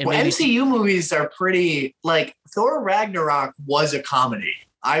 And MCU movies are pretty, like, Thor Ragnarok was a comedy.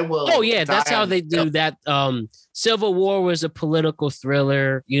 Oh, yeah, that's how they do that. Civil War was a political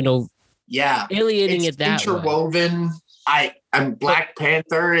thriller, yeah, alienating it that interwoven. Way. Black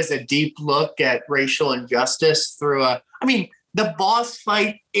Panther is a deep look at racial injustice through the boss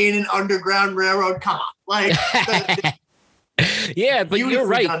fight in an underground railroad. Come on, yeah, but you're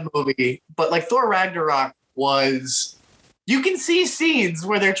right. Movie, but like Thor Ragnarok was, you can see scenes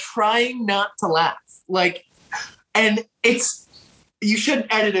where they're trying not to laugh, and you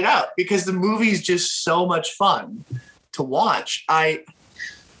shouldn't edit it out because the movie is just so much fun to watch.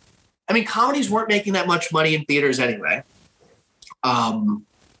 Comedies weren't making that much money in theaters anyway. And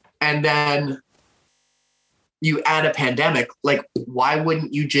then you add a pandemic, like, why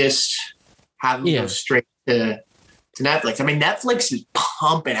wouldn't you just have them go straight to Netflix? Netflix is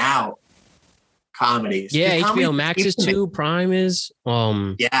pumping out comedies. Yeah, HBO Max is too, Prime is.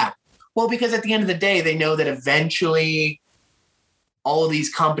 Yeah. Well, because at the end of the day, they know that eventually all of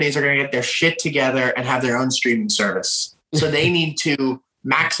these companies are going to get their shit together and have their own streaming service. So they need to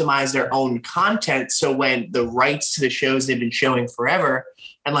maximize their own content. So when the rights to the shows they've been showing forever,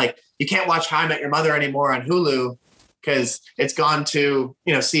 and you can't watch How I Met Your Mother anymore on Hulu because it's gone to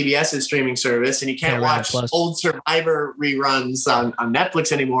CBS's streaming service, and you can't watch old Survivor reruns on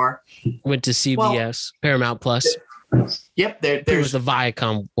Netflix anymore. Went to CBS, Paramount Plus. Yep, there was the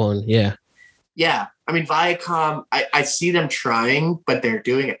Viacom one. Yeah. Viacom, I see them trying, but they're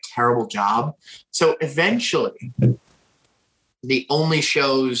doing a terrible job. So eventually, the only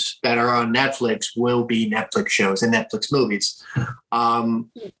shows that are on Netflix will be Netflix shows and Netflix movies.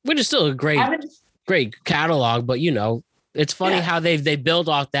 Which is still a great catalog, but it's funny how they build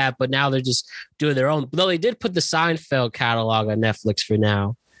off that, but now they're just doing their own. Though they did put the Seinfeld catalog on Netflix for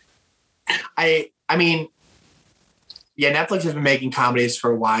now. Netflix has been making comedies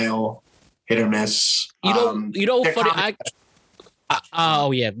for a while, hit or miss. Funny.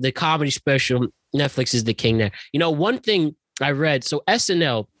 The comedy special. Netflix is the king there. One thing I read, so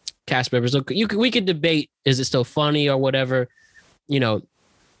SNL cast members, we could debate, is it still funny or whatever,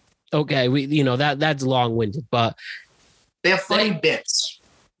 okay, that's long-winded, but They have funny bits.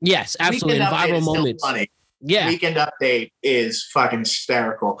 Yes, absolutely. And viral moments. Funny. Yeah. Weekend Update is fucking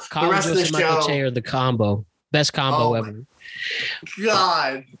hysterical. Carl the rest Jost of the and Michael show, Che are the combo. Best combo ever.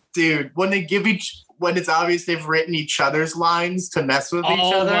 God, dude. When it's obvious they've written each other's lines to mess with each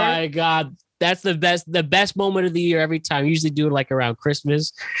other. Oh my God. That's the best moment of the year every time. Usually do it like around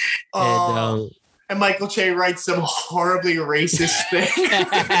Christmas. And Michael Che writes some horribly racist thing. He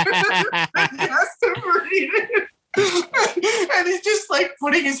has to read it. And he's just like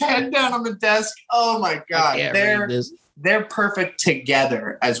putting his head down on the desk. Oh my God. They're perfect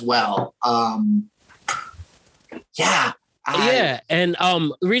together as well. Yeah. And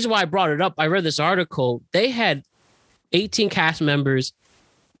the reason why I brought it up, I read this article. They had 18 cast members.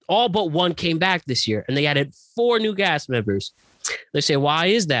 All but one came back this year, and they added 4 new cast members. They say, why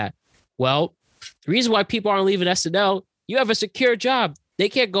is that? Well, the reason why people aren't leaving SNL, you have a secure job. They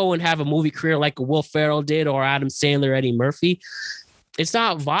can't go and have a movie career like Will Ferrell did or Adam Sandler, Eddie Murphy. It's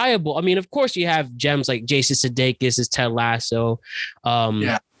not viable. I mean, of course, you have gems like Jason Sudeikis is Ted Lasso.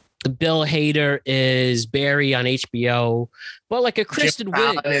 Bill Hader is Barry on HBO. But like a Kristen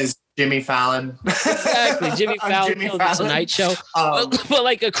Wiig is Jimmy Fallon. Exactly. Jimmy Fallon killed The Tonight Show. But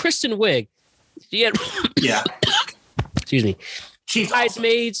like a Kristen Wiig. She had excuse me. She's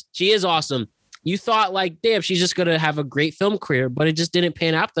Bridesmaids. She is awesome. You thought like, damn, she's just going to have a great film career, but it just didn't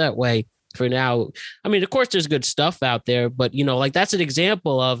pan out that way for now. I mean, of course, there's good stuff out there, but, you know, like that's an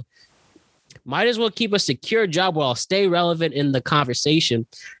example of might as well keep a secure job while stay relevant in the conversation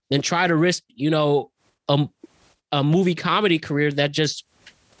than try to risk, you know, a movie comedy career that just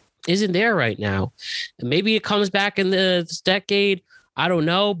isn't there right now. And maybe it comes back in this decade. I don't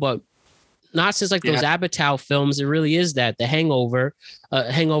know, but not since like those Apatow films. It really is that The Hangover,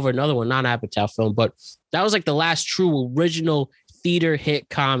 another one, not Apatow film, but that was like the last true original theater hit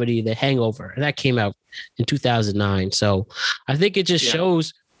comedy, The Hangover. And that came out in 2009. So I think it just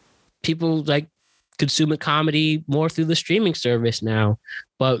shows people like consuming comedy more through the streaming service now.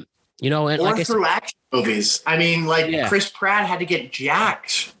 But, you know, and or like through action movies. I mean, like Chris Pratt had to get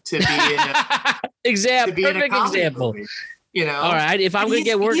jacked to be in a perfect example. Movie. You know, all right. If I'm going to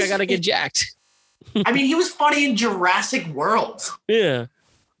get work, I got to get jacked. I mean, he was funny in Jurassic World. Yeah.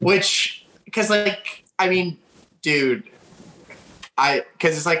 Because like, I mean, dude,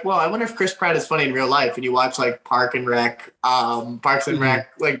 because it's like, well, I wonder if Chris Pratt is funny in real life. And you watch like Parks and Rec,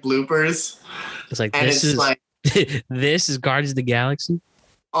 like bloopers. It's like, this is Guardians of the Galaxy.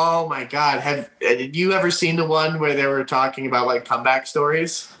 Oh my God. Have you ever seen the one where they were talking about like comeback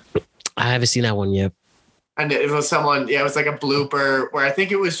stories? I haven't seen that one yet. And it was it was like a blooper where I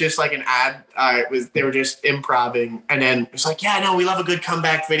think it was just like an ad. They were just improvising. And then it's like, yeah, no, we love a good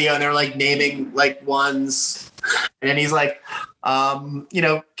comeback video. And they're like naming like ones. And then he's like, you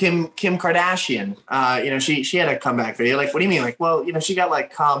know, Kim Kardashian, you know, she had a comeback video. Like, what do you mean? Like, well, you know, she got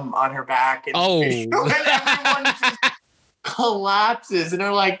like cum on her back. And, and everyone just collapses. And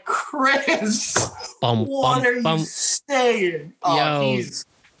they're like, Chris, what are you saying? Oh,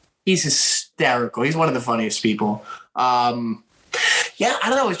 he's hysterical. He's one of the funniest people. I don't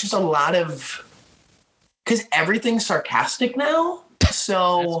know. It's just a lot of, because everything's sarcastic now.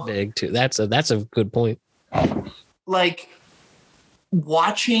 So that's big too. That's a good point. Like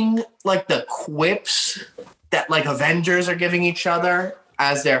watching like the quips that like Avengers are giving each other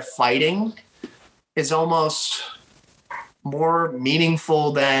as they're fighting is almost more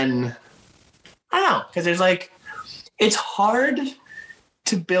meaningful than, I don't know, because there's like, it's hard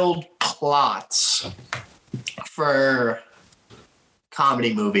to build plots for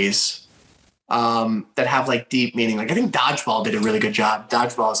comedy movies that have like deep meaning. Like I think Dodgeball did a really good job.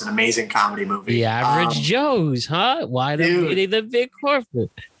 Dodgeball is an amazing comedy movie. The Average Joes, huh? Why they're beating the big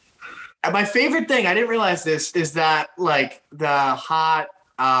corporate? And my favorite thing, I didn't realize this, is that like the hot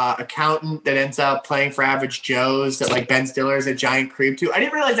accountant that ends up playing for Average Joes that like Ben Stiller is a giant creep to. I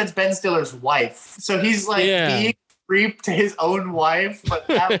didn't realize that's Ben Stiller's wife. So he's like being creep to his own wife, but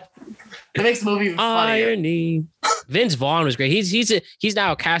that makes the movie even funnier. Irony. Vince Vaughn was great. He's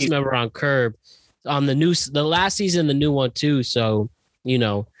now a cast member on Curb, on the last season, the new one too. So you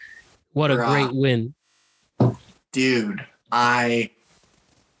know, what a great win, dude.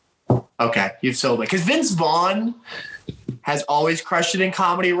 Okay, you've sold me, because Vince Vaughn has always crushed it in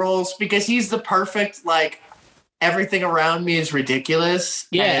comedy roles because he's the perfect like everything around me is ridiculous.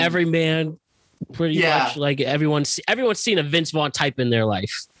 Yeah, every man. Pretty much like everyone's seen a Vince Vaughn type in their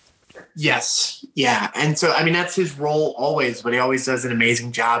life. Yes. Yeah. And so, I mean, that's his role always, but he always does an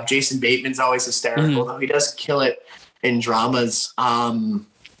amazing job. Jason Bateman's always hysterical, though he does kill it in dramas. I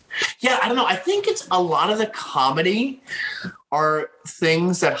don't know. I think it's a lot of the comedy are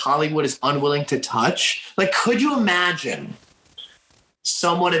things that Hollywood is unwilling to touch. Like, could you imagine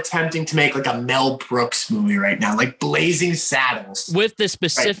someone attempting to make like a Mel Brooks movie right now, like Blazing Saddles, with the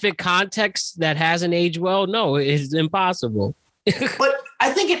specific context that hasn't aged well? No, it's impossible. But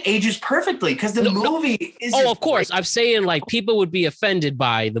I think it ages perfectly because the movie is. Oh, of course. I'm saying like people would be offended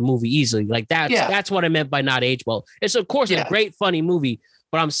by the movie easily. Like that's what I meant by not age well. It's of course a great funny movie,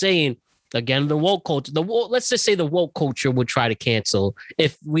 but I'm saying again the woke culture. Let's just say the woke culture would try to cancel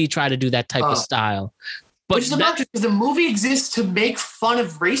if we try to do that type of style. But which is because the movie exists to make fun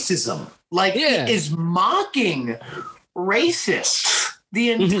of racism. Like it is mocking racists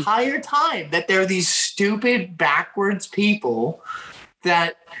the entire time, that there are these stupid backwards people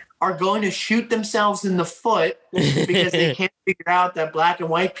that are going to shoot themselves in the foot because they can't figure out that black and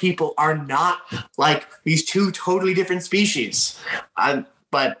white people are not like these two totally different species.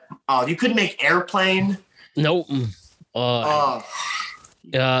 But you couldn't make Airplane. Nope. Hell,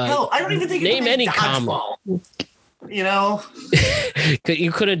 I don't even think name any comedy. You know,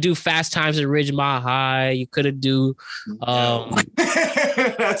 you couldn't do Fast Times at Ridgemont High. You couldn't do. No,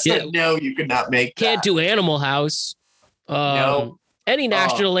 you could not make. Can't do Animal House. No. Any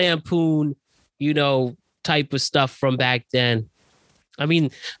National Lampoon, type of stuff from back then. I mean,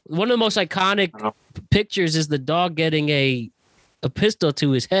 one of the most iconic pictures is the dog getting a pistol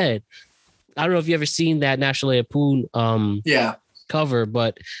to his head. I don't know if you ever seen that National Lampoon cover,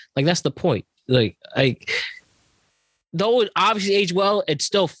 but like that's the point. Like though it obviously aged well, it's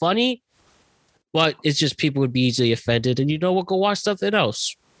still funny, but it's just people would be easily offended, and we'll go watch something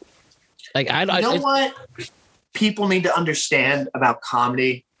else. Like what people need to understand about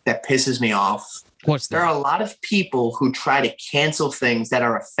comedy that pisses me off. What's that? There are a lot of people who try to cancel things that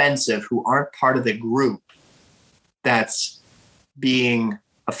are offensive who aren't part of the group that's being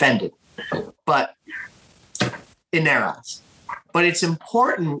offended, but in their eyes. But it's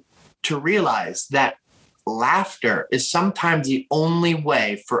important to realize that laughter is sometimes the only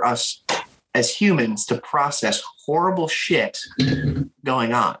way for us as humans to process horrible shit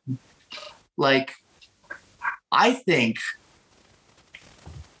going on. Like, I think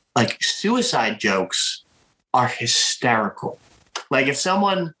like suicide jokes are hysterical. Like if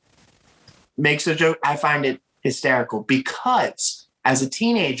someone makes a joke, I find it hysterical because as a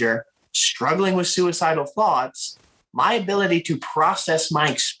teenager struggling with suicidal thoughts, my ability to process my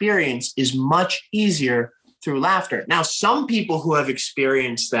experience is much easier through laughter. Now, some people who have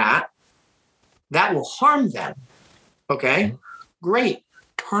experienced that will harm them. Okay, great.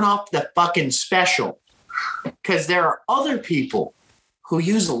 Turn off the fucking special. Because there are other people who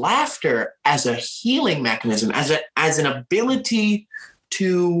use laughter as a healing mechanism, as an ability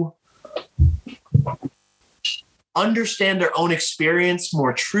to understand their own experience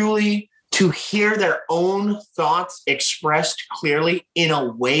more truly, to hear their own thoughts expressed clearly in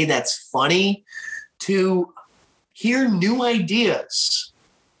a way that's funny, to hear new ideas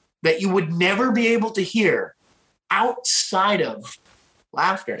that you would never be able to hear outside of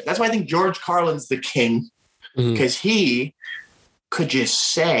laughter. That's why I think George Carlin's the king, because he could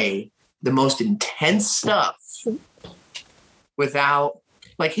just say the most intense stuff without,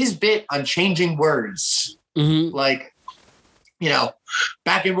 like his bit on changing words. Like,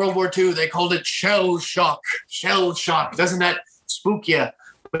 back in World War II, they called it shell shock. Shell shock. Doesn't that spook you?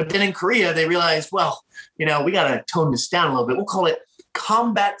 But then in Korea, they realized, well, we got to tone this down a little bit. We'll call it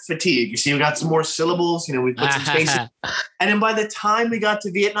combat fatigue. You see, we got some more syllables, we put some spaces. And then by the time we got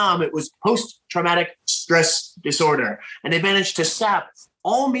to Vietnam, it was post-traumatic stress disorder. And they managed to sap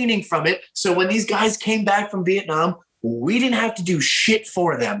all meaning from it. So when these guys came back from Vietnam, we didn't have to do shit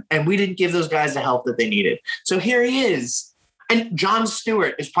for them. And we didn't give those guys the help that they needed. So here he is. And Jon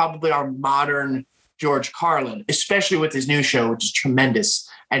Stewart is probably our modern George Carlin, especially with his new show, which is tremendous.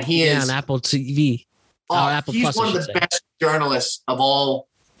 And he is on Apple TV. Apple he's Plus, one of the best journalists of all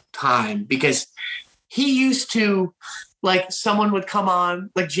time, because he used to, like, someone would come on,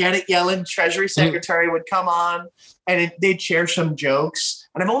 like Janet Yellen, Treasury Secretary, would come on and they'd share some jokes.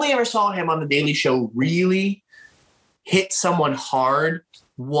 And I've only ever saw him on The Daily Show really hit someone hard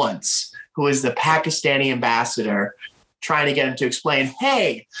once, who is the Pakistani ambassador, trying to get him to explain,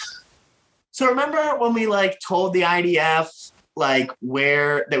 hey, so remember when we told the IDF that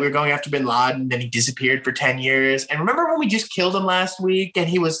we were going after bin Laden, and then he disappeared for 10 years. And remember when we just killed him last week and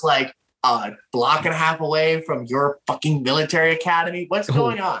he was like a block and a half away from your fucking military academy? What's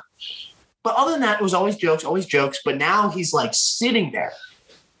going on? But other than that, it was always jokes. But now he's sitting there,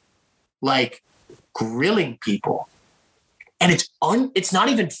 grilling people. And it's not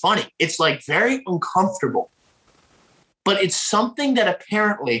even funny. It's very uncomfortable. But it's something that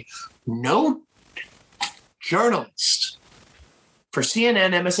apparently no journalist for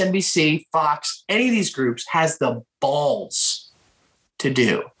CNN, MSNBC, Fox, any of these groups has the balls to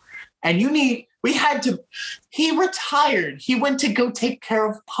do. And he retired. He went to go take care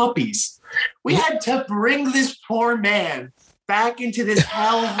of puppies. We had to bring this poor man back into this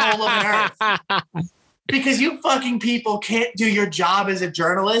hellhole of an earth because you fucking people can't do your job as a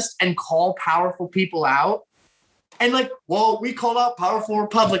journalist and call powerful people out. And like, well, we call out powerful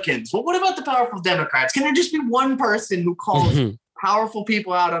Republicans. Well, what about the powerful Democrats? Can there just be one person who calls powerful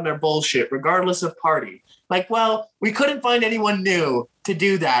people out on their bullshit, regardless of party? Like, well, we couldn't find anyone new to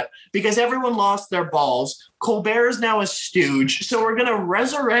do that because everyone lost their balls. Colbert is now a stooge. So we're going to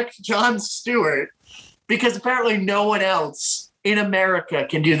resurrect Jon Stewart because apparently no one else in America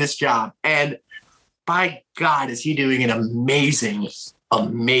can do this job. And by God, is he doing an amazing,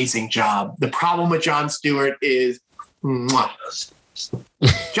 amazing job. The problem with Jon Stewart is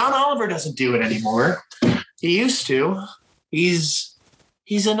John Oliver doesn't do it anymore. He used to. He's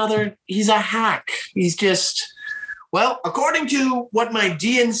a hack. He's just, well, according to what my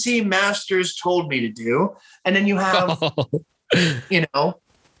DNC masters told me to do. And then you have,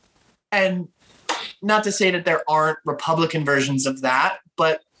 and not to say that there aren't Republican versions of that,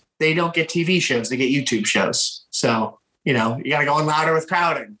 but they don't get TV shows. They get YouTube shows. So, you got to go on Louder with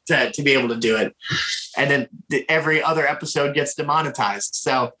Crowder to be able to do it. And then every other episode gets demonetized.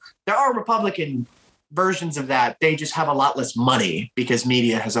 So there are Republican versions of that. They just have a lot less money because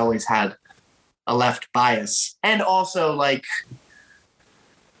media has always had a left bias. And also, like,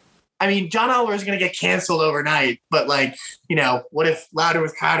 I mean, John Oliver is going to get canceled overnight. But, like, what if Louder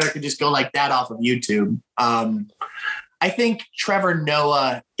with Crowder could just go like that off of YouTube? I think Trevor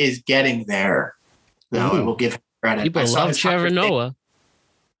Noah is getting there, though. I will give him credit. People love Trevor Noah.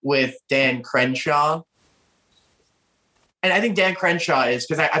 With Dan Crenshaw. And I think Dan Crenshaw is,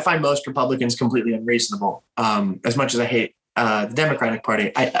 because I find most Republicans completely unreasonable. As much as I hate the Democratic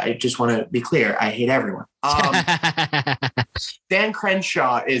Party, I just want to be clear. I hate everyone. Dan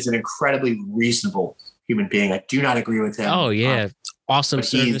Crenshaw is an incredibly reasonable human being. I do not agree with him. Oh, yeah. Awesome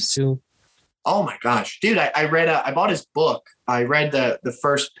service, too. Oh, my gosh. Dude, I bought his book. I read the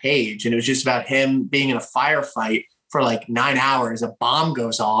first page, and it was just about him being in a firefight for like 9 hours. A bomb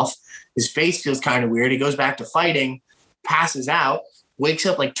goes off. His face feels kind of weird. He goes back to fighting, passes out, wakes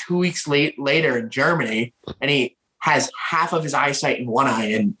up like 2 weeks later in Germany, and he has half of his eyesight in one eye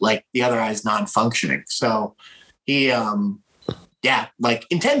and like the other eye is non-functioning. So he, like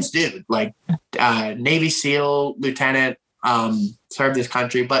intense dude, like Navy SEAL lieutenant, served his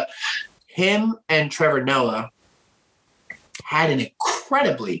country. But him and Trevor Noah had an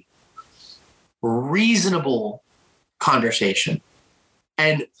incredibly reasonable conversation.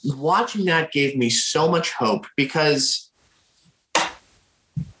 And watching that gave me so much hope because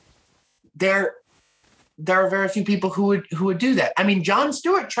there are very few people who would do that. I mean, Jon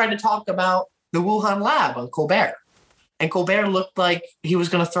Stewart tried to talk about the Wuhan lab on Colbert, and Colbert looked like he was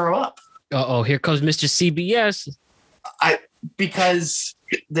going to throw up. Uh-oh, here comes Mr. CBS. Because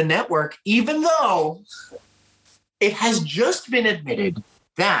the network, even though it has just been admitted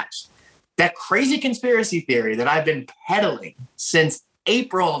that crazy conspiracy theory that I've been peddling since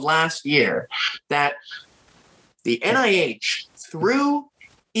April of last year, that the NIH, through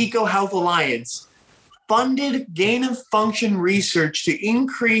EcoHealth Alliance, funded gain-of-function research to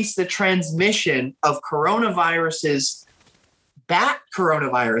increase the transmission of coronaviruses, bat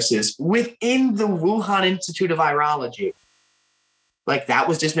coronaviruses, within the Wuhan Institute of Virology. Like, that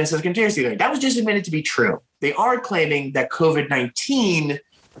was dismissed as a conspiracy theory. That was just admitted to be true. They are claiming that COVID-19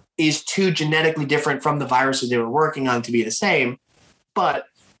 is too genetically different from the viruses they were working on to be the same. But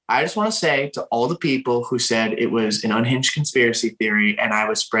I just want to say to all the people who said it was an unhinged conspiracy theory and I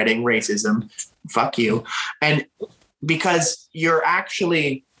was spreading racism, fuck you. And because you're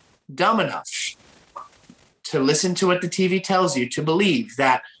actually dumb enough to listen to what the TV tells you, to believe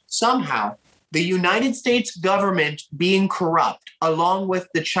that somehow the United States government being corrupt, along with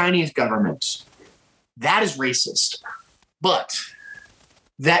the Chinese government, that is racist. But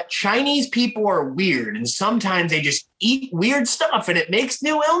that Chinese people are weird and sometimes they just eat weird stuff and it makes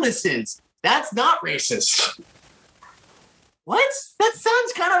new illnesses, that's not racist. What? That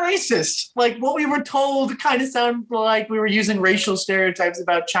sounds kind of racist. Like what we were told kind of sounded like we were using racial stereotypes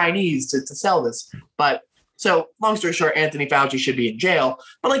about Chinese to sell this. But so long story short, Anthony Fauci should be in jail.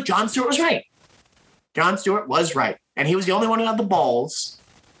 But like Jon Stewart was right. Jon Stewart was right. And he was the only one who had the balls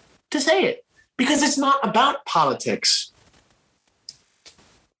to say it. Because it's not about politics.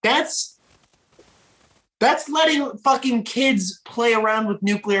 That's letting fucking kids play around with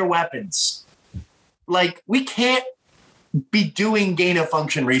nuclear weapons. Like, we can't be doing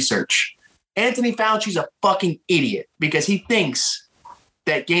gain-of-function research. Anthony Fauci's a fucking idiot because he thinks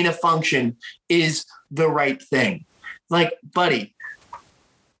that gain of function is the right thing. Like, buddy,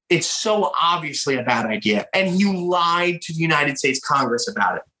 it's so obviously a bad idea. And you lied to the United States Congress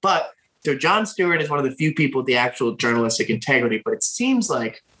about it. But so Jon Stewart is one of the few people with the actual journalistic integrity, but it seems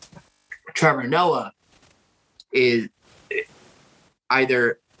like Trevor Noah is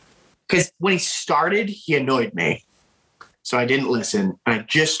either, because when he started, he annoyed me. So I didn't listen. And I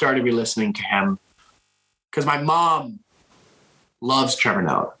just started re-listening to him because my mom loves Trevor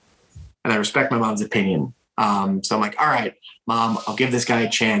Noah and I respect my mom's opinion. So I'm like, all right, Mom, I'll give this guy a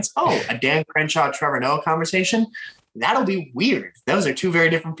chance. Oh, a Dan Crenshaw, Trevor Noah conversation? That'll be weird. Those are two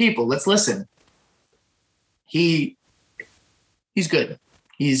very different people. Let's listen. He's good.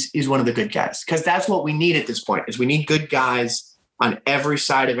 He's one of the good guys because that's what we need at this point is we need good guys on every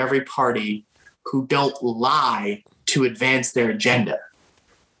side of every party who don't lie to advance their agenda.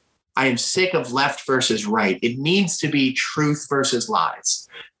 I am sick of left versus right. It needs to be truth versus lies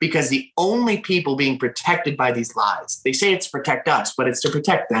because the only people being protected by these lies, they say it's to protect us, but it's to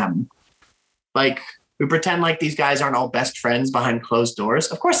protect them. Like we pretend like these guys aren't all best friends behind closed doors.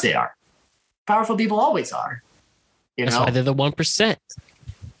 Of course they are. Powerful people always are. That's why they're the 1%.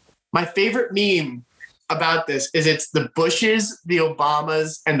 My favorite meme about this is it's the Bushes, the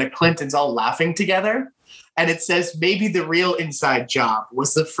Obamas, and the Clintons all laughing together. And it says, maybe the real inside job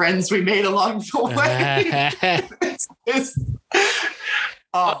was the friends we made along the way.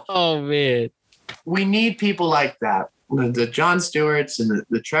 Oh, man. We need people like that. The Jon Stewarts and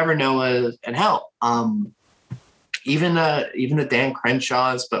the Trevor Noahs and hell, even the Dan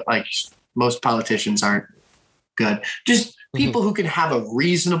Crenshaws, but like most politicians aren't good. Just people who can have a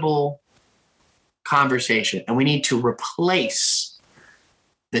reasonable conversation. And we need to replace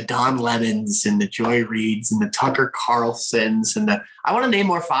the Don Lemons and the Joy Reids and the Tucker Carlsons and I want to name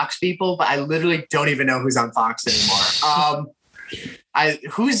more Fox people, but I literally don't even know who's on Fox anymore.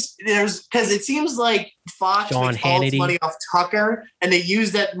 Because it seems like Fox makes all its money off Tucker and they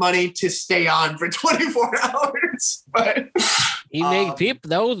use that money to stay on for 24 hours. But he made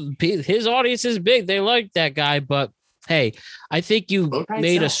people, his audience is big. They like that guy. But hey, I think you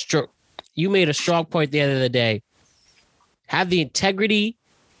made a strong point at the end of the day. Have the integrity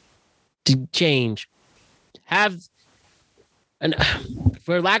to change.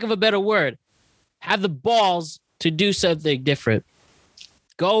 For lack of a better word, have the balls to do something different.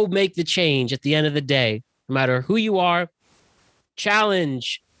 Go make the change at the end of the day. No matter who you are,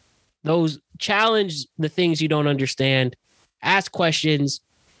 challenge the things you don't understand, ask questions,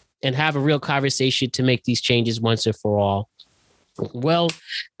 and have a real conversation to make these changes once and for all. Well,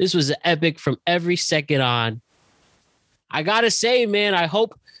 this was an epic from every second on. I gotta say, man, I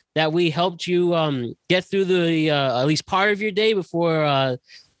hope that we helped you get through the at least part of your day before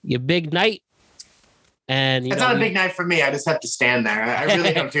your big night. And it's not a big night for me. I just have to stand there. I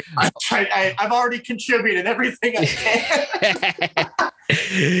really have to. I've already contributed everything I can.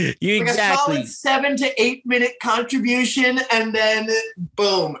 Exactly. A solid 7 to 8 minute contribution, and then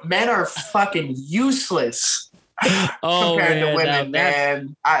boom, men are fucking useless. Compared to women,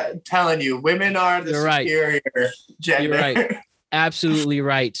 man. I'm telling you, women are the superior gender. You're right. Absolutely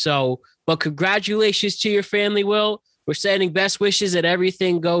right. So, but congratulations to your family, Will. We're sending best wishes that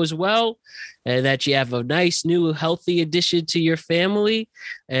everything goes well and that you have a nice, new, healthy addition to your family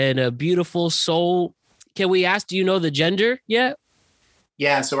and a beautiful soul. Can we ask, do you know the gender yet?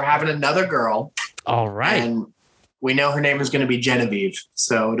 Yeah, so we're having another girl. All right. And we know her name is going to be Genevieve.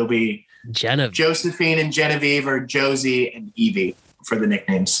 So it'll be Josephine and Genevieve, or Josie and Evie for the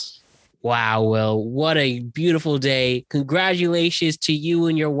nicknames. Wow, Will, what a beautiful day. Congratulations to you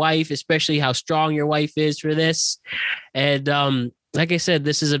and your wife, especially how strong your wife is for this. And like I said,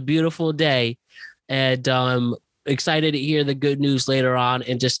 this is a beautiful day. And excited to hear the good news later on.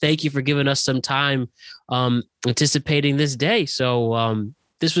 And just thank you for giving us some time anticipating this day. So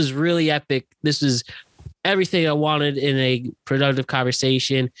this was really epic. This is everything I wanted in a productive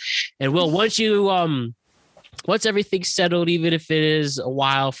conversation. And Will, once everything's settled, even if it is a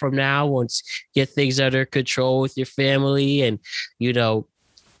while from now, once you get things under control with your family and,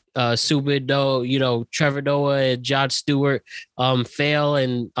 Trevor Noah and Jon Stewart fail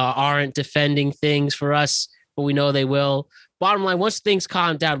and aren't defending things for us, but we know they will. Bottom line, once things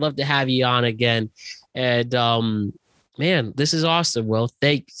calm down, I'd love to have you on again. And man, this is awesome. Will,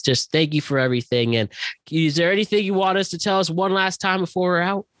 thank you for everything. And is there anything you want us to tell us one last time before we're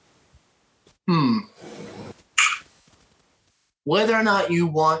out? Whether or not you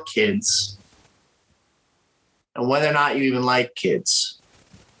want kids and whether or not you even like kids,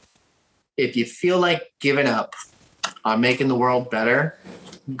 if you feel like giving up on making the world better,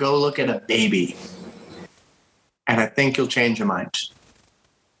 go look at a baby. And I think you'll change your mind.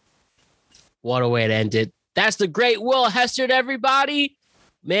 What a way to end it. That's the great Will Hesterd, everybody.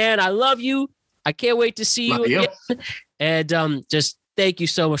 Man, I love you. I can't wait to see you again. And just thank you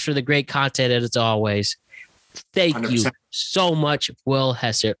so much for the great content as always. Thank 100%. You so much, Will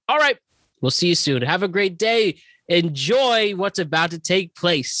Hesterd. All right. We'll see you soon. Have a great day. Enjoy what's about to take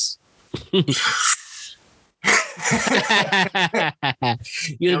place. You're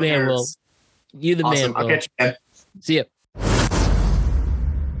the man, Will. You the man, Will. I'll catch you, man. See ya.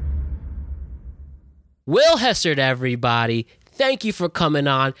 Will Hesterd, everybody. Thank you for coming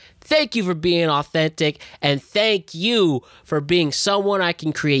on. Thank you for being authentic. And thank you for being someone I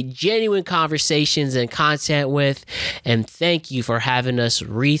can create genuine conversations and content with. And thank you for having us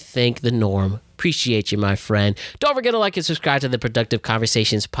rethink the norm. Appreciate you, my friend. Don't forget to like and subscribe to the Productive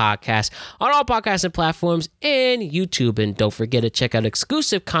Conversations podcast on all podcasting platforms and YouTube. And don't forget to check out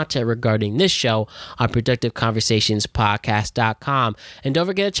exclusive content regarding this show on productiveconversationspodcast.com. And don't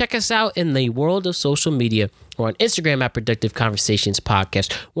forget to check us out in the world of social media. We're on Instagram at Productive Conversations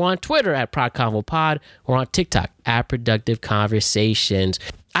Podcast. We're on Twitter at ProdConvoPod. We're on TikTok at Productive Conversations.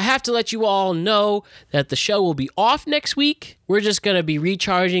 I have to let you all know that the show will be off next week. We're just going to be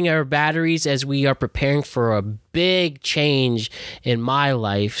recharging our batteries as we are preparing for a big change in my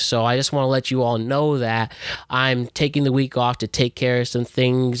life. So I just want to let you all know that I'm taking the week off to take care of some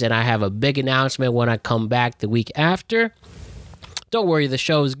things, and I have a big announcement when I come back the week after. Don't worry, the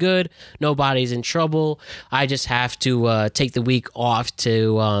show is good. Nobody's in trouble. I just have to take the week off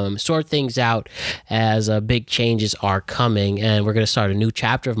to sort things out as big changes are coming, and we're going to start a new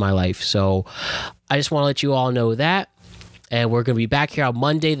chapter of my life. So I just want to let you all know that. And we're going to be back here on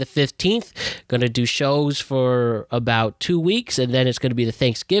Monday the 15th. Going to do shows for about 2 weeks, and then it's going to be the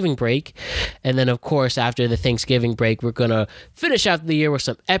Thanksgiving break. And then, of course, after the Thanksgiving break, we're going to finish out the year with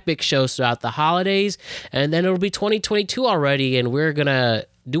some epic shows throughout the holidays. And then it'll be 2022 already, and we're going to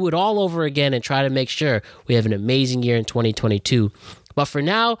do it all over again and try to make sure we have an amazing year in 2022. But for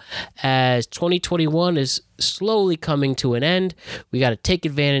now, as 2021 is slowly coming to an end, we got to take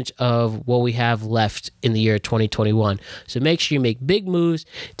advantage of what we have left in the year 2021. So make sure you make big moves,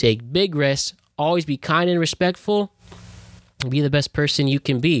 take big risks, always be kind and respectful, and be the best person you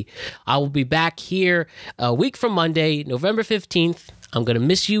can be. I will be back here a week from Monday, November 15th. I'm going to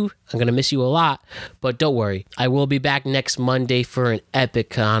miss you. I'm going to miss you a lot, but don't worry. I will be back next Monday for an epic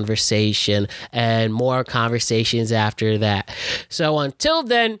conversation and more conversations after that. So until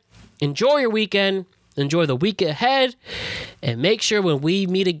then, enjoy your weekend, enjoy the week ahead, and make sure when we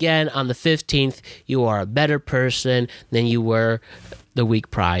meet again on the 15th, you are a better person than you were the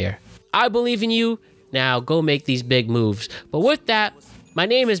week prior. I believe in you. Now go make these big moves. But with that, my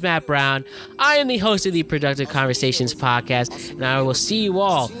name is Matt Brown. I am the host of the Productive Conversations podcast, and I will see you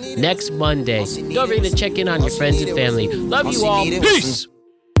all next Monday. Don't forget to check in on your friends and family. Love you all. Peace.